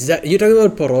Wait, layers. is that you're talking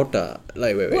about parota?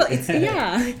 Like wait. Well, it's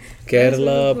yeah.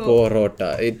 Kerala That's what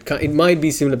parota. It might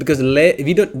be similar because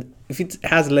if it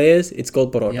has layers, it's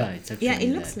called parota. Yeah, it's actually Yeah, it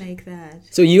that. looks like that.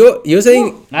 So you're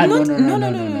saying Ah, not, no,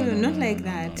 not like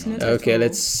that. Not at okay? all.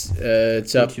 Let's Put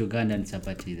chop. Ugandan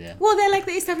chapati there. Well, they're like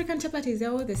the East African chapatis. They're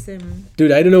all the same.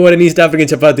 Dude, I don't know what an East African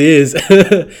chapati is.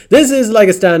 This is like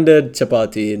a standard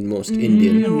chapati in most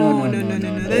Indian. No.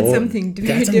 That's Oh, something very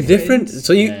That's something different.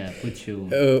 So you Yeah, put you.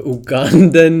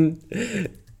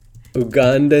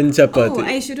 Ugandan chapati. Oh,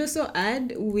 I should also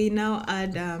add. We now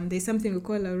add. There's something we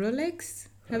call a Rolex.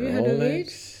 Have you heard of it?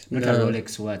 Not a Rolex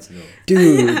watch though.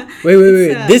 Dude,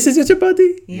 wait. a- This is your chapati?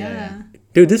 Yeah.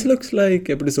 Dude, this looks like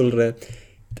எப்படி சொல்ற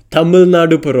Tamil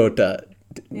Nadu parota.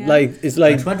 Yeah. Like it's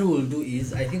like But what we will do is,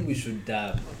 I think we should.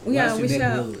 Yeah, once we make,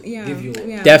 shall. we'll Yeah. give you.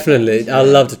 Yeah. definitely.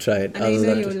 I'll love to try it. And I I'll know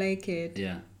love you'll to. like it.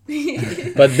 Yeah.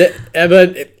 But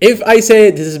if I say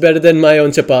this is better than my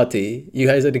own chapati, you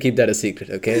guys have to keep that a secret,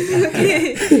 okay?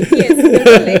 Yes, the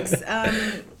Rolex.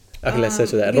 Okay, let's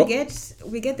search for that.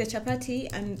 We get the chapati,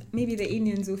 and maybe the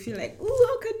Indians will feel like, "Ooh,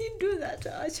 how can you do that to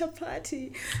our chapati?"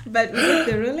 But we get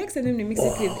the Rolex, and then we mix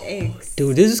it with eggs.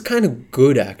 Dude, this is kind of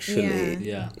good actually.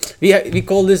 Yeah. Yeah. We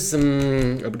call this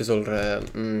எப்படி சொல்ற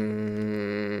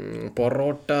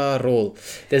porota roll.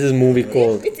 There's this movie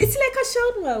called It's like a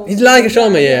shawarma. It's like a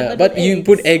shawarma, yeah, but with you eggs.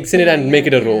 put eggs in it and make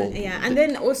it a roll. Yeah, and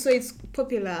then also it's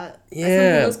popular. Yeah.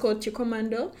 Something else called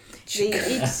chikomando. They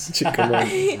eat Chicken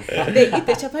they eat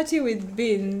the chapati with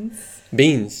beans.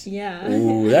 beans. Yeah.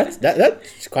 Ooh, that's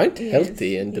quite Yes,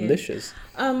 healthy and yes. delicious.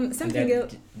 And Something there are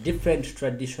else. different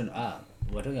tradition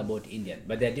we're talking about Indian,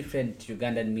 but there are different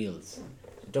Ugandan meals.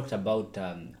 We talked about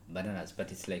bananas, but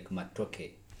it's like matoke.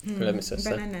 Let me search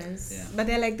that. Bananas, Yeah. but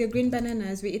they're like the green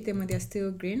bananas. We eat them when they're still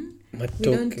green. We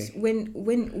don't Matoke.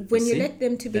 when you see? let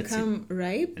them to That's become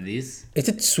ripe. And this, Is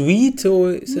it sweet or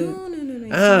is it? No.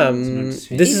 not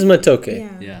sweet. This is matoke.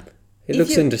 Yeah. yeah. It If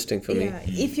looks you- interesting for me.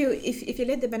 Yeah. If you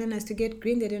let the bananas to get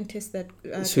green, they don't taste that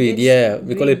Sweet, get yeah.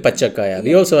 We call it green. pachakaya.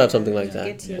 We Yeah. also have something like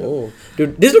Get that. yellow. Oh,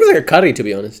 dude, this looks like a curry to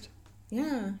be honest.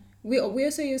 Yeah. We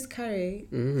also use curry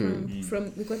from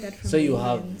we got that from. So you the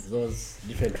have Indians. those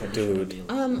different traditional Dude.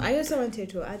 meals. I also wanted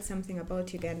to add something about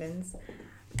Ugandans.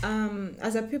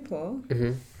 As a people,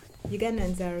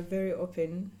 Ugandans are very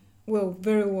open, well,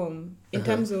 very warm in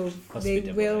terms of they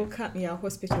Hospitable, welcome,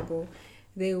 hospitable.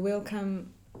 They welcome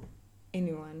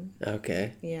anyone.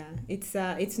 Okay. Yeah,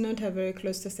 it's not a very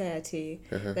closed society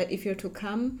that if you're to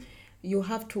come, you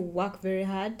have to work very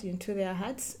hard into their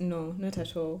hearts. No, not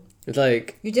at all. It's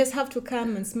like You just have to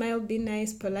come and smile, be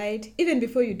nice, polite. Even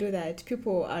before you do that,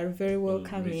 people are very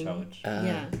welcoming. out.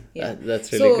 Yeah.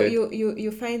 that's really So good.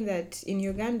 you find that in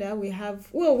Uganda we have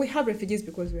refugees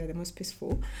because we are the most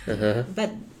peaceful.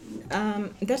 But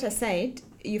that aside,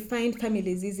 you find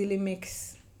families easily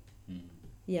mix.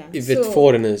 Yeah. If it's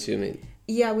foreigners, you mean?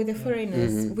 Yeah, with the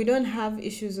foreigners, we don't have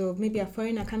issues of maybe a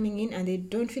foreigner coming in and they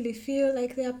don't really feel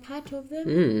like they are part of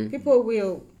them. People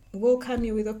will welcome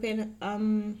you with open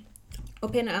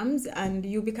arms and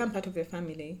you become part of the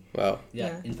family. Wow. Yeah.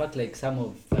 Yeah. In fact, like some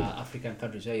of the African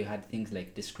countries where you had things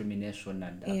like discrimination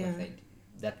and apartheid,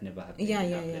 that never happened.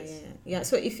 in our place. Yeah.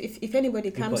 So if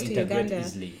anybody People comes to integrate Uganda,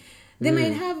 easily. they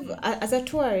might have, as a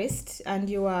tourist and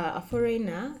you are a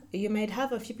foreigner, you might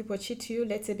have a few people cheat you,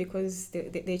 let's say because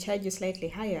they charge you slightly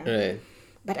higher. Right.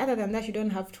 But other than that, you don't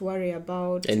have to worry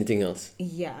about... Anything else?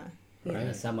 Yeah.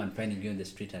 Right. Someone finding you on the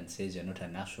street and says you're not a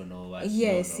national.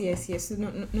 Yes.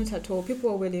 Not at all.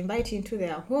 People will invite you into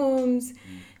their homes.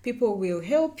 People will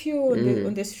help you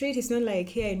on the street. It's not like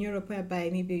here in Europe whereby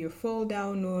maybe you fall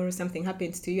down or something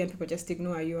happens to you and people just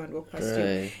ignore you and walk past you.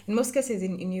 Right. In most cases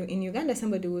in Uganda,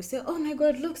 somebody will say, "Oh my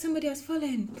God, look, somebody has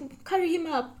fallen. Carry him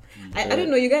up." I don't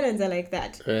know. Ugandans are like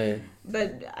that. Right.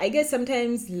 But I guess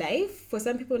sometimes for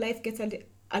some people, life gets a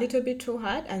little bit too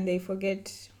hard and they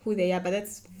forget who they are. But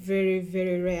that's very,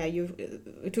 very rare.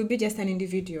 It will be just an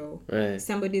individual, Right.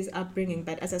 somebody's upbringing.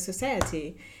 But as a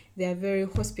society, they are very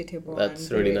hospitable. That's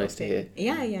and really very nice to open.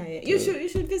 hear. Yeah. You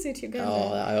should visit Uganda.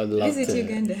 Oh, I would love Visit to.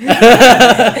 Uganda.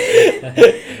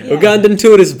 Ugandan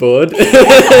Tourist Board.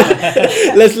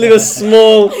 Let's leave a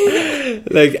small,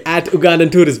 at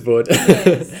Ugandan Tourist Board.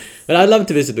 But I'd love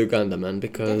to visit Uganda, man,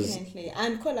 because... Definitely.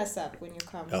 And call us up when you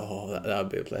come. Oh, that would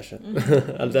be a pleasure.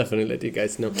 I'll definitely let you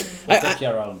guys know. We'll take you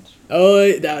around.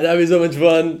 Oh, that'd be so much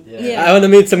fun. Yeah. I want to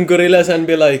meet some gorillas and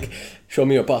be like, show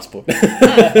me your passport.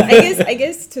 I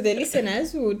guess to the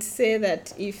listeners, we would say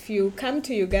that if you come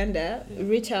to Uganda,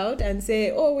 reach out and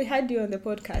say, "Oh, we had you on the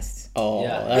podcast. Oh,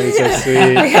 Yeah. that is so we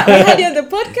sweet. had you on the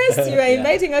podcast. You are Yeah.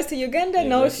 inviting us to Uganda.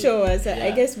 Now Exactly. show us." I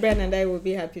Yeah. guess Brian and I will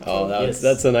be happy to. Oh, Yes.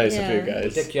 that's so nice of you Yeah. We'll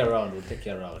guys. take you around.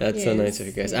 That's so Yes, nice of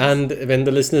you guys. yes. And when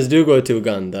the listeners do go to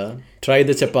Uganda, try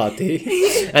the chapati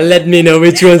and let me know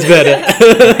which one's better.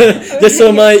 Just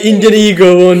so my Indian ego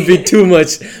won't be too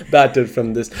much battered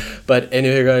from this. But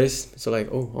anyway, guys, so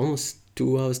almost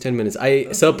 2 hours, 10 minutes.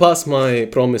 I surpassed my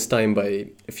promised time by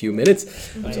a few minutes.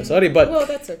 I'm so sorry, but Well,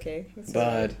 that's okay. That's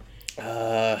all right.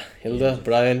 Hilda,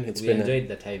 Brian, it's We been enjoyed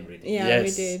the time really. Yeah,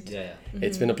 Yes. we did. Yeah.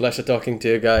 it's been a pleasure talking to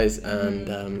you guys, and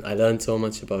I learned so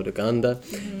much about Uganda.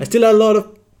 I still have a lot of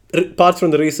Apart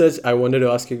from the research, I wanted to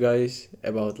ask you guys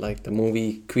about like the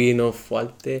movie Queen of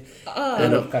Walte. Oh,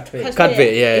 Kind of Katwe.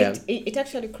 Katwe, yeah. It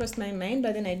actually crossed my mind,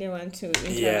 but then I didn't want to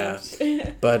Yeah.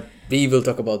 interrupt. But we will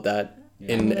talk about that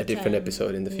in Another a different time.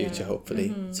 episode in the future, Yeah.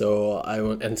 hopefully. So I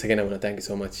want, and again, I want to thank you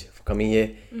so much for coming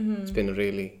here. It's been a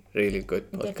really, really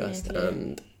good podcast.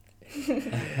 Definitely.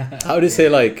 And how do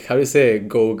you say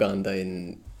go Uganda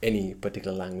in any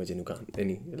particular language in Uganda?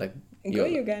 Any like Go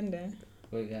Uganda.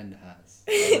 Uganda has.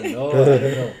 I don't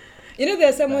know. You know, there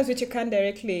are some words which you can't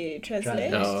directly translate.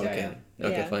 Translate. Oh, okay. Yeah.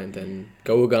 Okay, Yeah. fine. Then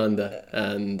go Uganda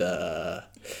and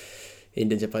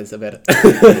Indian Japanese are better.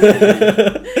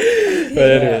 But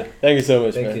anyway, thank you so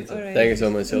much, Thank man. you too. Alright. Thank you so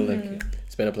much, Phil. Thank you.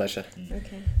 It's been a pleasure.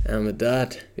 Okay. And with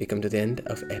that, we come to the end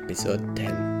of episode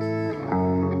 10.